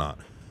numbers and whatnot.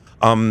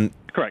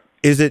 Correct.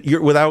 Is it,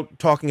 without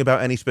talking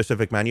about any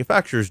specific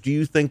manufacturers, do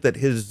you think that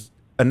his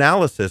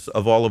analysis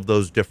of all of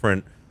those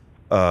different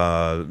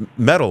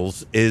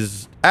metals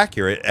is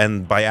accurate?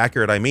 And by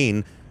accurate, I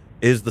mean,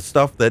 is the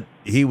stuff that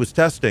he was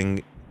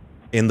testing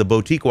in the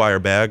boutique wire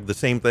bag the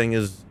same thing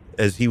as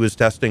he was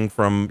testing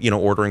from,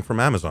 ordering from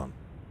Amazon?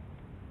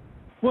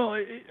 Well,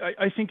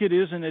 I think it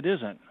is and it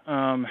isn't.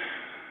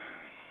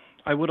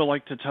 I would have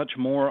liked to touch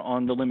more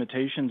on the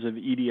limitations of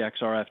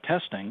EDXRF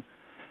testing.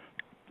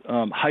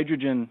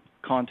 Hydrogen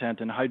content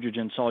and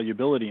hydrogen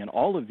solubility in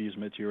all of these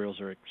materials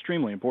are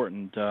extremely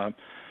important.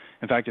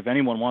 In fact, if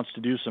anyone wants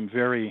to do some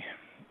very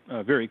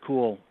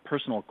cool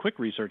personal quick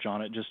research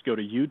on it, just go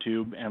to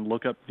YouTube and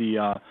look up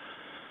the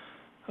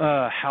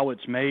How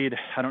It's Made.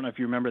 I don't know if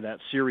you remember that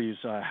series,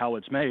 How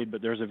It's Made,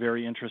 but there's a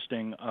very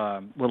interesting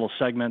little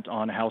segment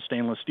on how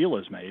stainless steel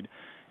is made.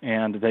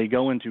 And they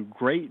go into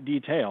great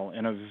detail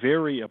in a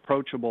very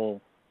approachable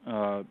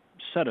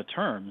set of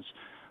terms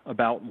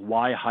about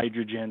why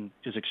hydrogen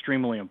is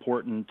extremely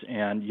important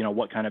and,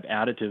 what kind of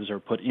additives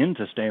are put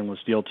into stainless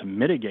steel to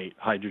mitigate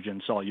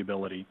hydrogen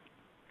solubility.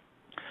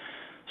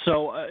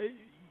 So, I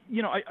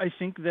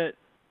think it's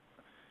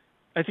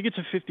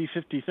a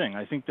 50-50 thing.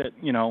 I think that,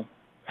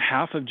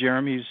 half of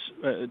Jeremy's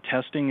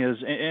testing is,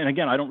 and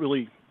again,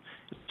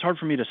 it's hard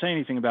for me to say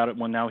anything about it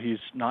when now he's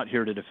not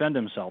here to defend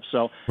himself.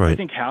 So right. I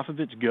think half of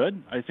it's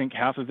good. I think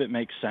half of it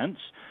makes sense.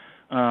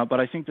 But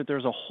I think that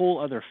there's a whole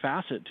other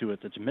facet to it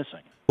that's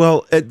missing.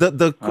 Well,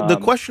 the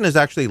question is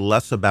actually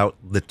less about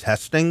the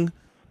testing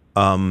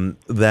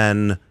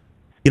than,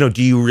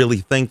 do you really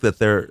think that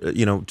there,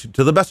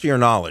 to the best of your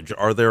knowledge,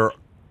 are there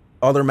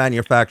other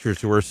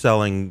manufacturers who are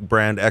selling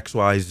brand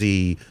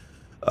XYZ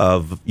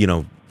of,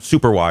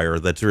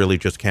 superwire that's really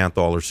just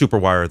Kanthal, or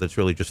superwire that's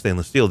really just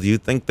stainless steel? Do you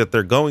think that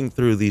they're going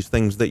through these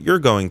things that you're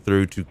going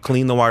through to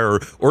clean the wire,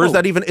 or is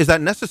that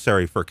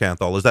necessary for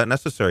Kanthal? Is that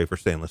necessary for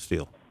stainless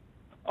steel?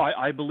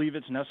 I believe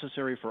it's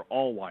necessary for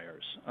all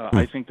wires.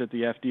 I think that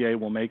the FDA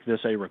will make this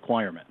a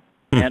requirement.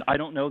 And I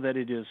don't know that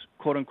it is,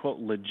 quote unquote,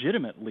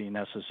 legitimately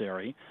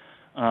necessary.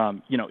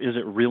 Is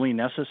it really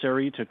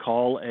necessary to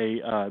call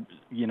a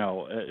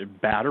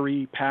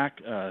battery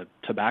pack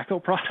tobacco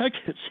product?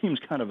 It seems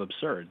kind of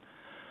absurd.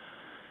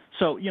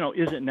 So,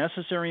 is it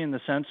necessary in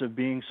the sense of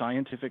being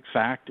scientific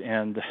fact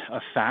and a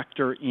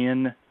factor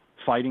in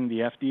fighting the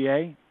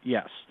FDA?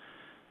 Yes.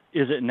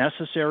 Is it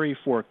necessary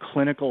for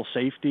clinical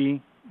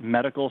safety,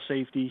 medical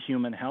safety,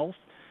 human health?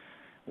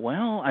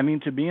 Well,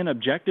 to be an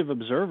objective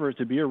observer,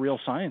 to be a real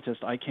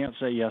scientist, I can't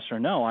say yes or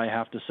no. I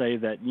have to say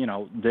that,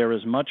 there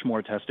is much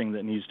more testing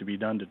that needs to be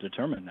done to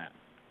determine that.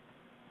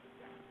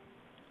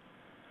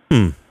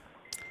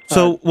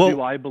 So,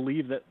 do I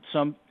believe that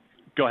some...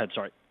 Go ahead,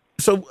 sorry.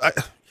 So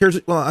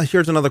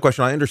here's another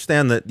question. I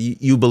understand that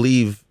you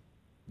believe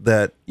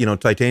that,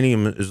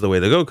 titanium is the way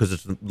to go because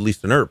it's the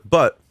least inert.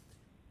 But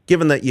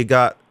given that you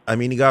got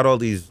all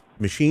these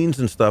machines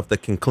and stuff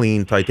that can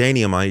clean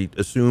titanium, I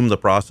assume the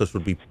process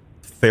would be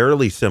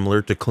fairly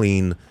similar to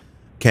clean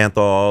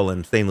Kanthal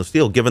and stainless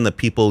steel, given that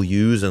people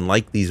use and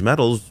like these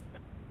metals,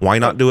 why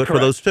not do it for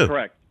those two?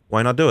 Correct.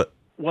 Why not do it?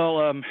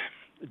 Well,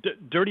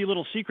 dirty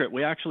little secret,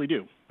 we actually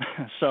do.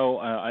 So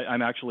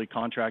I'm actually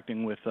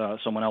contracting with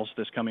someone else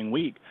this coming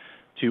week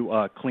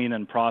to clean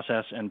and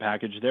process and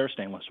package their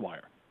stainless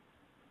wire.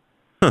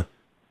 Huh.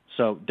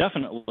 So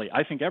definitely,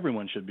 I think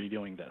everyone should be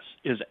doing this.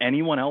 Is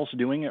anyone else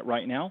doing it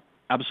right now?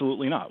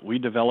 Absolutely not. We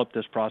developed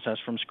this process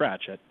from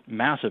scratch at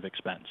massive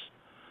expense.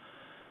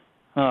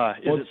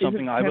 Is it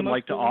something I would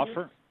like to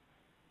offer?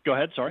 Go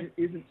ahead, sorry.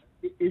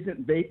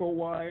 Isn't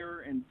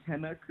VaporWire and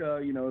Temec,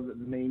 the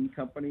main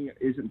company,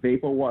 isn't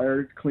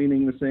VaporWire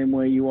cleaning the same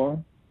way you are?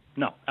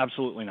 No,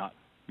 absolutely not.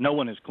 No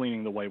one is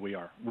cleaning the way we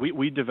are.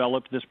 We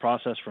developed this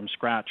process from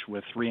scratch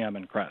with 3M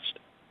and Crest.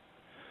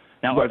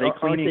 Now, are they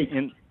cleaning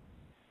in...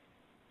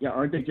 Yeah,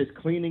 aren't they just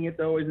cleaning it,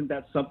 though? Isn't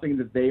that something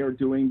that they are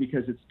doing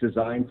because it's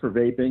designed for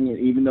vaping, and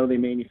even though they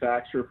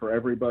manufacture for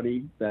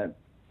everybody, that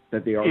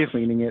they are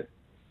cleaning it?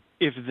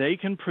 If they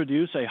can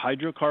produce a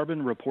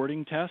hydrocarbon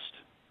reporting test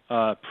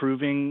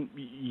proving,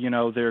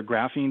 their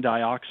graphene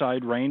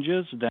dioxide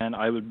ranges, then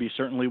I would be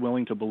certainly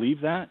willing to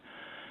believe that.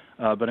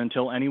 But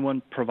until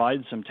anyone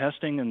provides some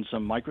testing and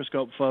some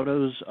microscope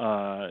photos,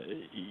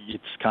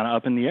 it's kind of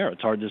up in the air.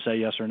 It's hard to say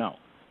yes or no.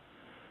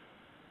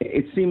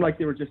 It seemed like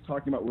they were just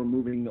talking about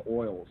removing the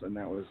oils, and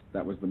that was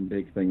the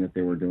big thing that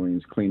they were doing,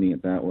 is cleaning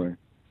it that way.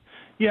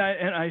 Yeah,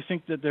 and I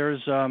think that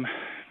there's,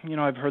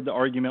 I've heard the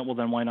argument, well,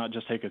 then why not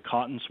just take a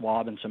cotton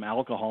swab and some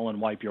alcohol and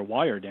wipe your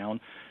wire down?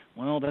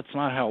 Well, that's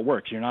not how it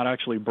works. You're not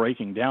actually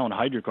breaking down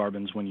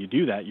hydrocarbons when you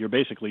do that. You're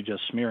basically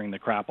just smearing the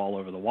crap all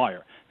over the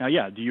wire. Now,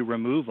 yeah, do you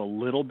remove a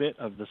little bit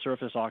of the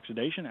surface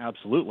oxidation?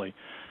 Absolutely.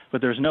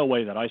 But there's no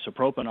way that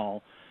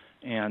isopropanol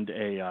and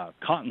a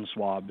cotton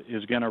swab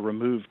is going to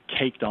remove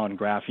caked-on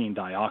graphene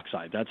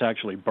dioxide. That's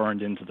actually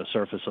burned into the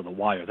surface of the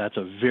wire. That's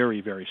a very,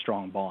 very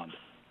strong bond.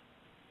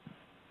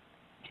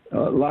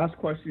 Last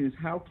question is,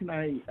 how can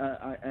I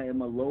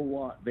am a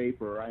low-watt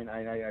vapor, and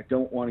I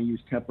don't want to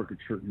use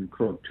temperature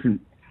control.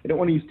 I don't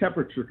want to use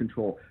temperature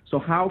control. So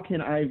how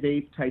can I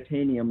vape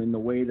titanium in the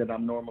way that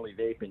I'm normally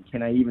vaping?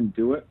 Can I even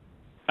do it?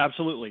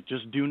 Absolutely.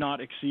 Just do not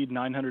exceed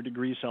 900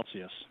 degrees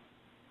Celsius.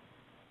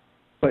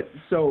 But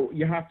so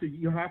you have to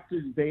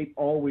vape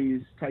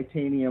always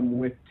titanium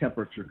with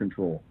temperature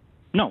control.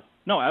 No,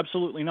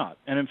 absolutely not.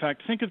 And in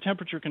fact, think of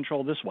temperature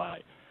control this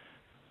way.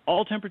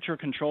 All temperature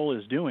control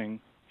is doing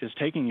is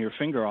taking your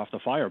finger off the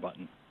fire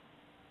button.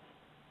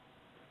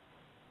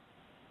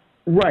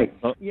 Right.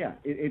 Yeah,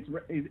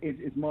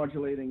 it's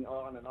modulating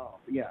on and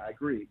off. Yeah, I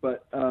agree.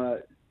 But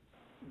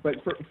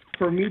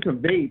for me to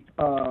vape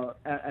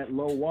at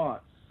low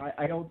watts,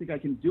 I don't think I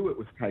can do it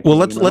with titanium.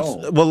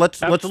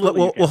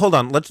 Well, hold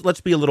on.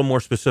 Let's be a little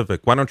more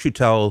specific. Why don't you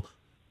tell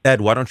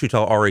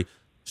Ari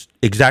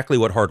exactly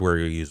what hardware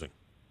you're using?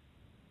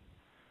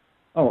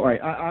 Oh, all right.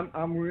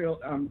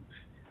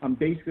 I'm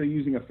basically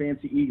using a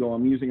fancy Eagle.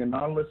 I'm using a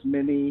Nautilus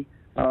Mini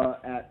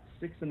at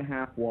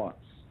 6.5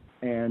 watts,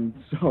 and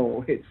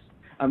so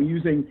I'm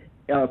using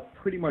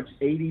pretty much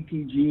 80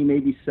 PG,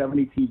 maybe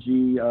 70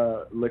 PG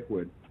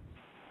liquid.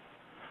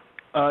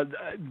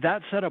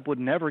 That setup would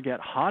never get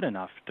hot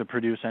enough to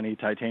produce any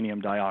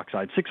titanium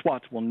dioxide. 6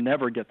 watts will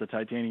never get the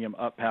titanium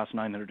up past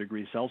 900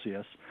 degrees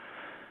Celsius.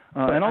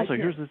 And also,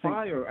 here's the thing.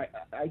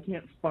 I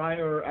can't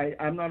fire.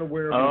 I'm not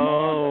aware of a mod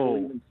that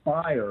will even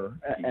fire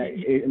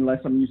unless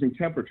I'm using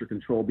temperature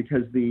control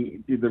because the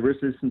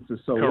resistance is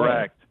so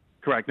low.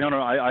 Correct. No,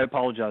 I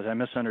apologize. I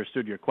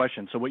misunderstood your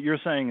question. So what you're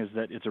saying is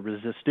that it's a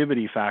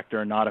resistivity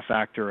factor, not a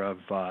factor of,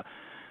 a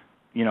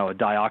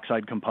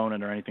dioxide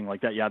component or anything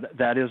like that. Yeah,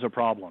 that is a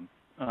problem.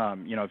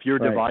 If your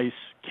device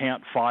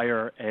can't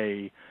fire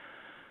a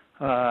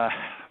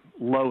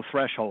low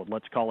threshold,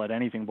 let's call it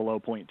anything below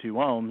 0.2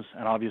 ohms,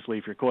 and obviously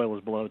if your coil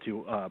is below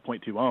 0.2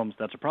 ohms,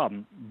 that's a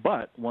problem.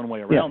 But one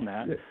way around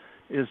that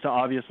is to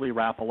obviously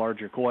wrap a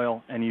larger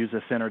coil and use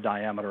a thinner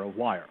diameter of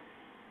wire.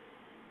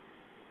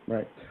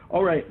 Right.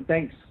 All right.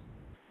 Thanks.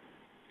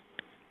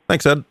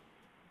 Thanks, Ed.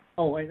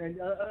 Oh, and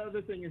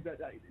other thing is that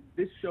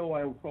this show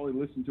I will probably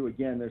listen to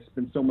again. There's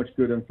been so much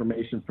good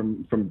information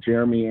from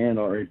Jeremy and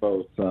Ari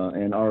both.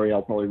 And Ari,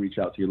 I'll probably reach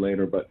out to you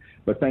later. But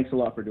thanks a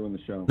lot for doing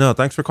the show. No,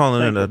 thanks for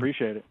calling in, Ed. I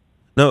appreciate it.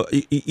 No,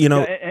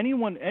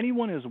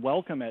 anyone is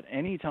welcome at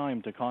any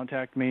time to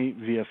contact me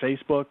via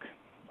Facebook.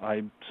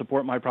 I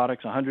support my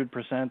products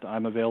 100%.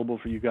 I'm available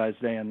for you guys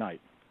day and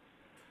night.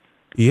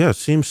 Yeah,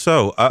 seems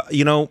so.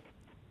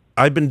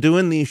 I've been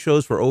doing these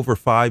shows for over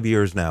 5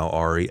 years now,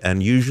 Ari,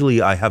 and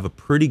usually I have a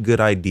pretty good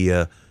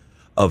idea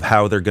of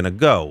how they're going to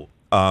go.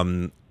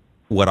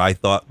 What I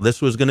thought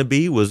this was going to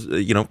be was,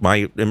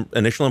 my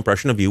initial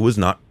impression of you was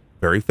not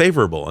very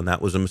favorable, and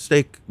that was a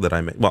mistake that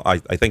I made. Well, I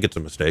think it's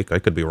a mistake. I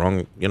could be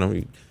wrong,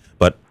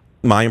 but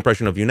my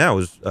impression of you now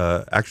is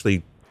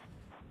actually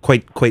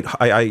quite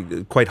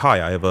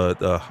high. I have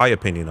a high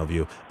opinion of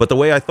you. But the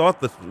way I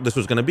thought this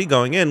was going to be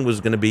going in was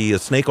going to be a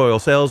snake oil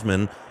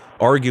salesman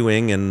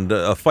arguing and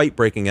a fight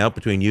breaking out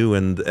between you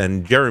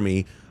and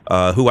Jeremy,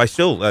 who I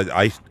still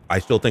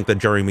think that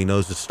Jeremy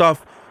knows his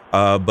stuff,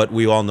 but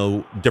we all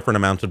know different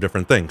amounts of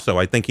different things. So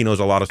I think he knows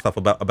a lot of stuff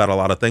about a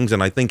lot of things,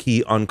 and I think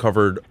he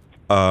uncovered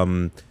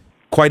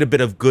quite a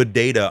bit of good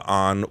data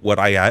on what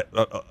I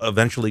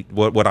eventually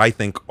what I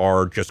think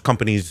are just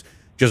companies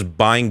just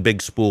buying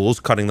big spools,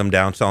 cutting them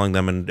down, selling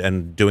them,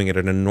 and doing it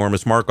at an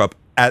enormous markup,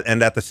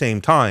 and at the same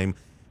time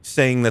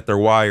saying that their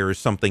wire is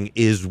something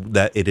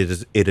that it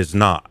is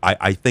not.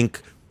 I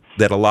think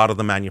that a lot of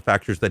the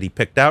manufacturers that he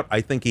picked out,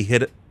 I think he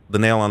hit the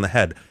nail on the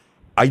head.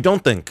 I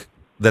don't think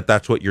that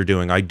that's what you're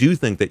doing. I do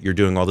think that you're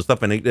doing all this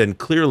stuff, and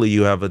clearly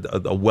you have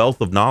a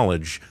wealth of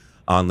knowledge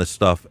on this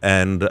stuff.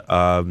 And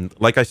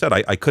like I said,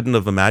 I couldn't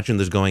have imagined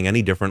this going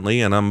any differently,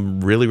 and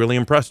I'm really, really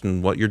impressed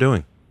in what you're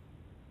doing.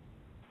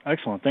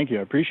 Excellent. Thank you.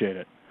 I appreciate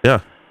it. Yeah.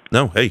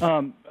 No, hey,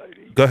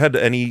 go ahead.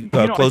 Any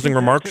closing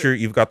remarks?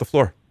 You've got the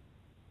floor.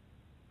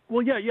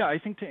 Well, yeah. I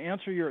think to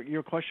answer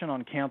your question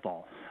on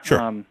Kanthal, sure.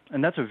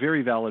 And that's a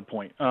very valid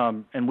point.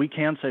 And we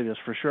can say this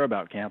for sure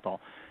about Kanthal.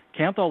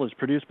 Kanthal is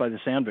produced by the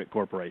Sandvik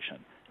Corporation.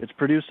 It's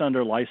produced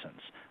under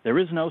license. There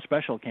is no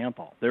special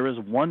Kanthal. There is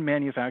one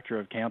manufacturer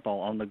of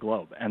Kanthal on the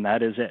globe, and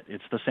that is it.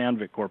 It's the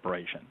Sandvik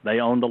Corporation. They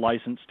own the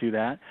license to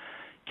that.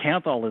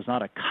 Kanthal is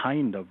not a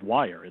kind of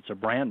wire. It's a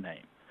brand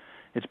name.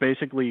 It's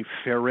basically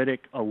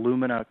ferritic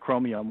alumina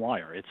chromium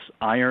wire. It's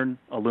iron,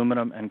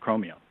 aluminum, and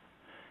chromium.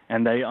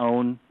 And they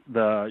own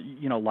the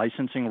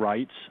licensing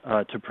rights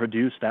to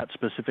produce that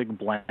specific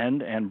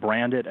blend and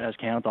brand it as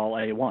Kanthal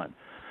A1.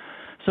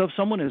 So if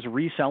someone is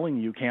reselling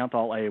you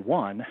Kanthal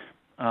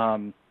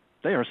A1,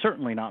 they are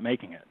certainly not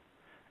making it.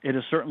 It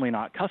is certainly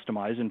not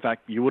customized. In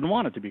fact, you wouldn't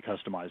want it to be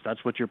customized.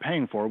 That's what you're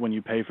paying for when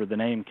you pay for the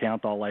name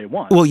Kanthal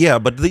A1. Well, yeah,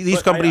 but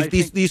these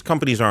companies, these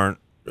companies aren't.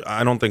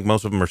 I don't think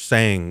most of them are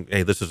saying,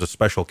 "Hey, this is a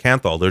special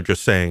Kanthal." They're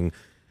just saying,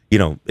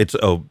 it's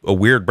a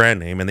weird brand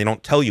name, and they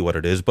don't tell you what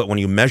it is. But when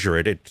you measure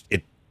it,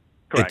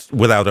 it's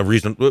without a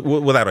reason,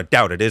 without a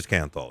doubt, it is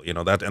Kanthal.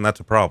 That's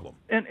a problem.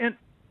 And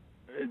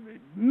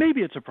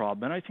maybe it's a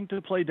problem. And I think to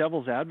play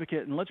devil's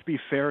advocate, and let's be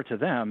fair to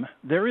them,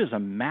 there is a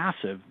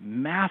massive,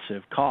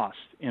 massive cost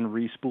in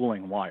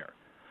respooling wire.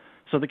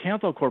 So the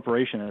Kanthal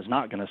Corporation is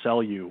not going to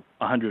sell you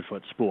a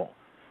 100-foot spool.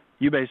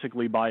 You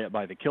basically buy it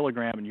by the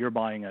kilogram, and you're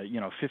buying a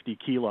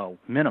 50-kilo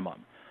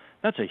minimum.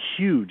 That's a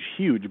huge,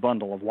 huge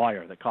bundle of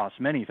wire that costs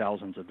many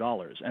thousands of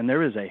dollars. And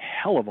there is a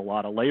hell of a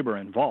lot of labor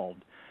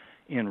involved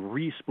in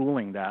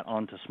respooling that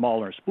onto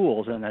smaller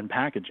spools and then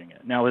packaging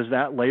it. Now, is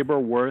that labor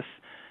worth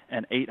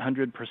an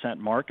 800%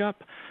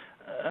 markup?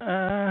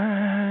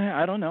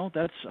 I don't know.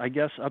 That's, I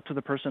guess, up to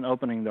the person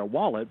opening their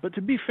wallet. But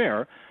to be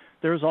fair,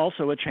 there's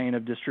also a chain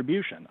of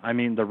distribution. I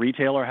mean, the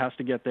retailer has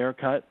to get their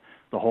cut.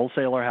 The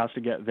wholesaler has to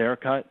get their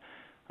cut.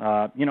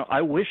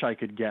 I wish I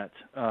could get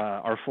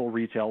our full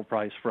retail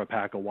price for a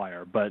pack of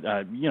wire, but,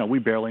 we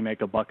barely make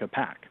 $1 a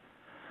pack.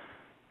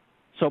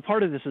 So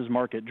part of this is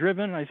market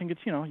driven. I think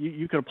it's,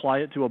 you could apply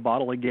it to a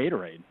bottle of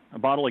Gatorade. A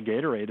bottle of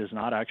Gatorade is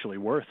not actually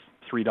worth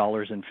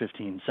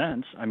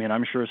 $3.15. I mean,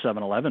 I'm sure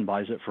 7-Eleven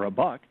buys it for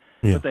 $1,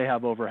 but they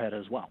have overhead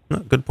as well.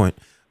 Good point.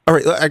 All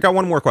right, I got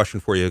one more question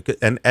for you.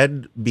 And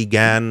Ed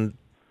began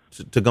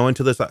to go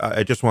into this.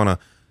 I just want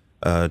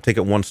to take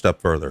it one step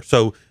further.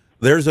 So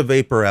there's a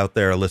vapor out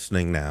there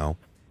listening now,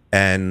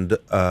 and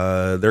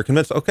they're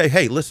convinced, okay,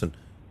 hey, listen,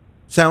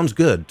 sounds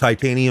good.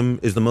 Titanium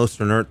is the most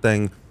inert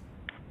thing.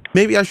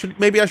 Maybe I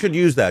should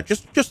use that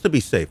just to be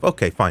safe.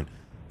 Okay, fine.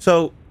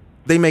 So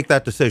they make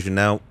that decision.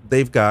 Now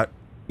they've got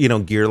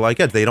gear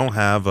like it. They don't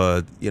have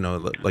a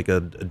like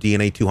a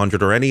DNA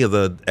 200 or any of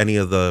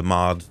the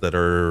mods that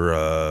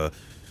are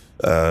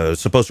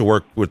supposed to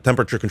work with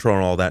temperature control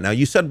and all that. Now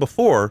you said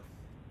before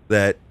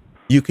that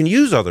you can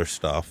use other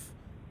stuff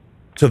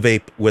to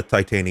vape with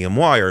titanium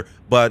wire,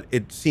 but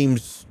it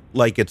seems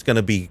like it's going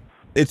to be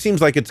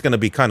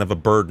kind of a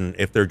burden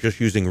if they're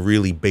just using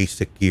really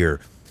basic gear.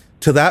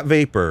 To that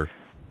vapor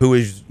who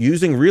is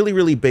using really,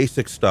 really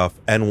basic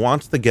stuff and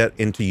wants to get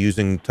into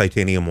using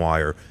titanium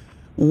wire,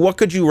 what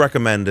could you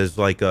recommend as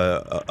like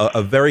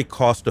a very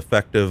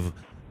cost-effective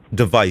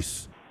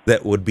device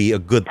that would be a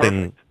good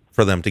thing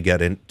for them to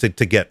get in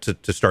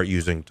to start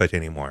using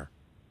titanium wire?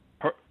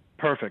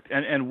 Perfect.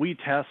 And we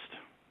test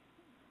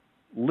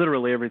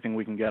literally everything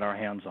we can get our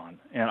hands on.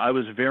 And I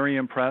was very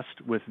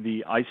impressed with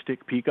the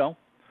iStick Pico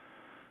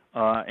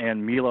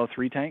and Milo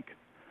 3-tank.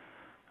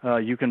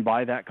 You can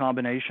buy that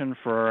combination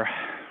for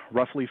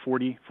roughly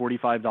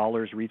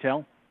 $40-45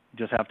 retail.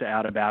 Just have to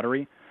add a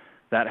battery.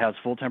 That has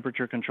full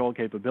temperature control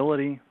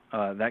capability.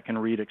 That can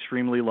read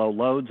extremely low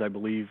loads, I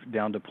believe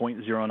down to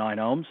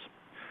 0.09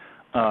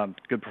 ohms.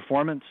 Good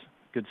performance,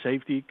 good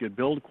safety, good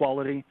build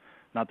quality.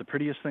 Not the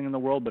prettiest thing in the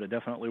world, but it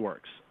definitely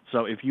works.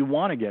 So if you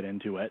want to get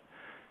into it,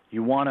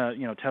 you want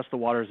to test the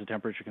waters of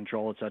temperature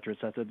control, et cetera, et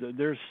cetera.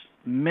 There's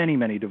many,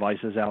 many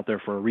devices out there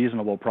for a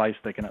reasonable price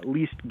that can at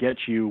least get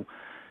you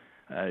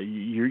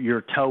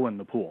your toe in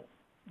the pool.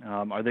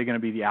 Are they going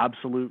to be the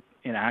absolute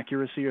in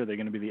accuracy? Are they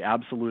going to be the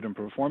absolute in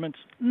performance?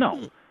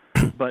 No.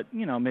 But,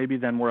 maybe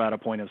then we're at a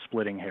point of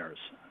splitting hairs.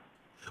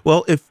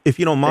 Well, if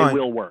you don't They mind,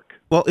 will work.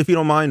 well, if you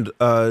don't mind,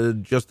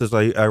 just as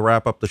I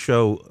wrap up the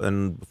show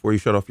and before you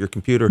shut off your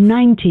computer,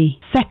 90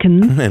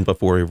 seconds. and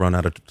before we run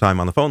out of time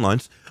on the phone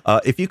lines,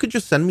 if you could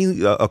just send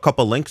me a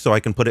couple links so I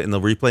can put it in the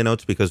replay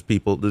notes, because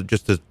people,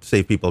 just to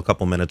save people a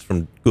couple minutes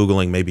from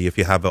Googling, maybe if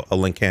you have a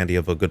link handy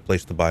of a good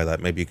place to buy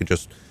that, maybe you could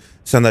just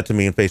send that to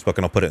me in Facebook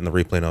and I'll put it in the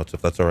replay notes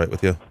if that's all right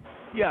with you.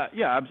 Yeah,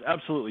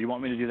 absolutely. You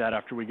want me to do that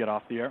after we get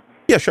off the air?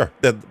 Yeah, sure.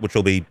 Which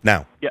will be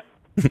now. Yeah.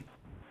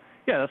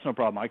 Yeah, that's no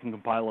problem. I can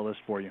compile a list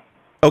for you.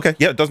 Okay.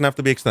 Yeah, it doesn't have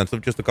to be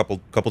extensive. Just a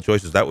couple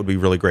choices. That would be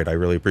really great. I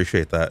really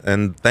appreciate that.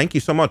 And thank you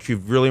so much.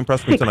 You've really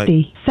impressed me tonight.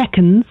 60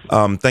 seconds.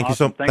 Thank you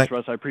so Awesome. Thanks,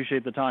 Russ. I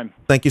appreciate the time.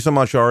 Thank you so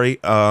much, Ari.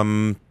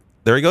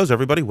 There he goes,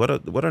 everybody.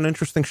 What an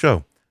interesting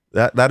show.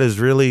 That is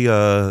really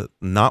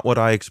not what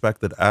I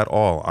expected at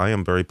all. I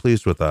am very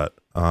pleased with that.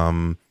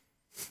 And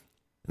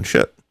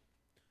shit.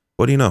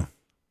 What do you know?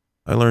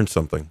 I learned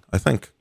something, I think.